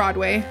things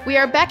Broadway. We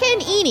are Becca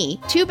and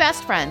Eni, two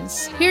best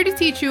friends, here to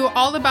teach you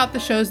all about the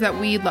shows that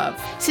we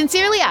love.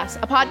 Sincerely Us,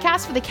 a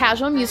podcast for the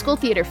casual musical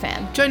theater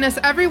fan. Join us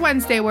every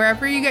Wednesday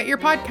wherever you get your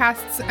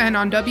podcasts and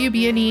on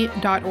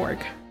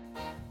WBNE.org.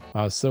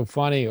 Wow, so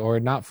funny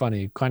or not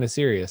funny, kind of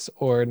serious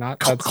or not.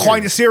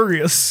 Kind of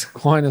serious.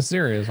 Kind of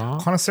serious, huh?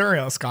 Kind of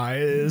serious,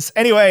 guys.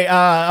 Anyway,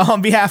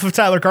 on behalf of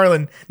Tyler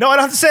Carlin, no, I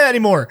don't have to say that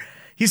anymore.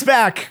 He's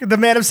back. The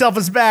man himself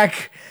is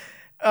back.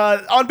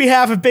 On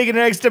behalf of Bacon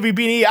and Eggs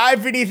WBE,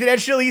 I've been Ethan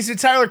Edgehill, he's been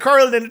Tyler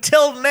Carlin, and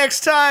until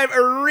next time,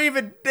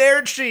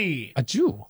 arrivederci. A Jew.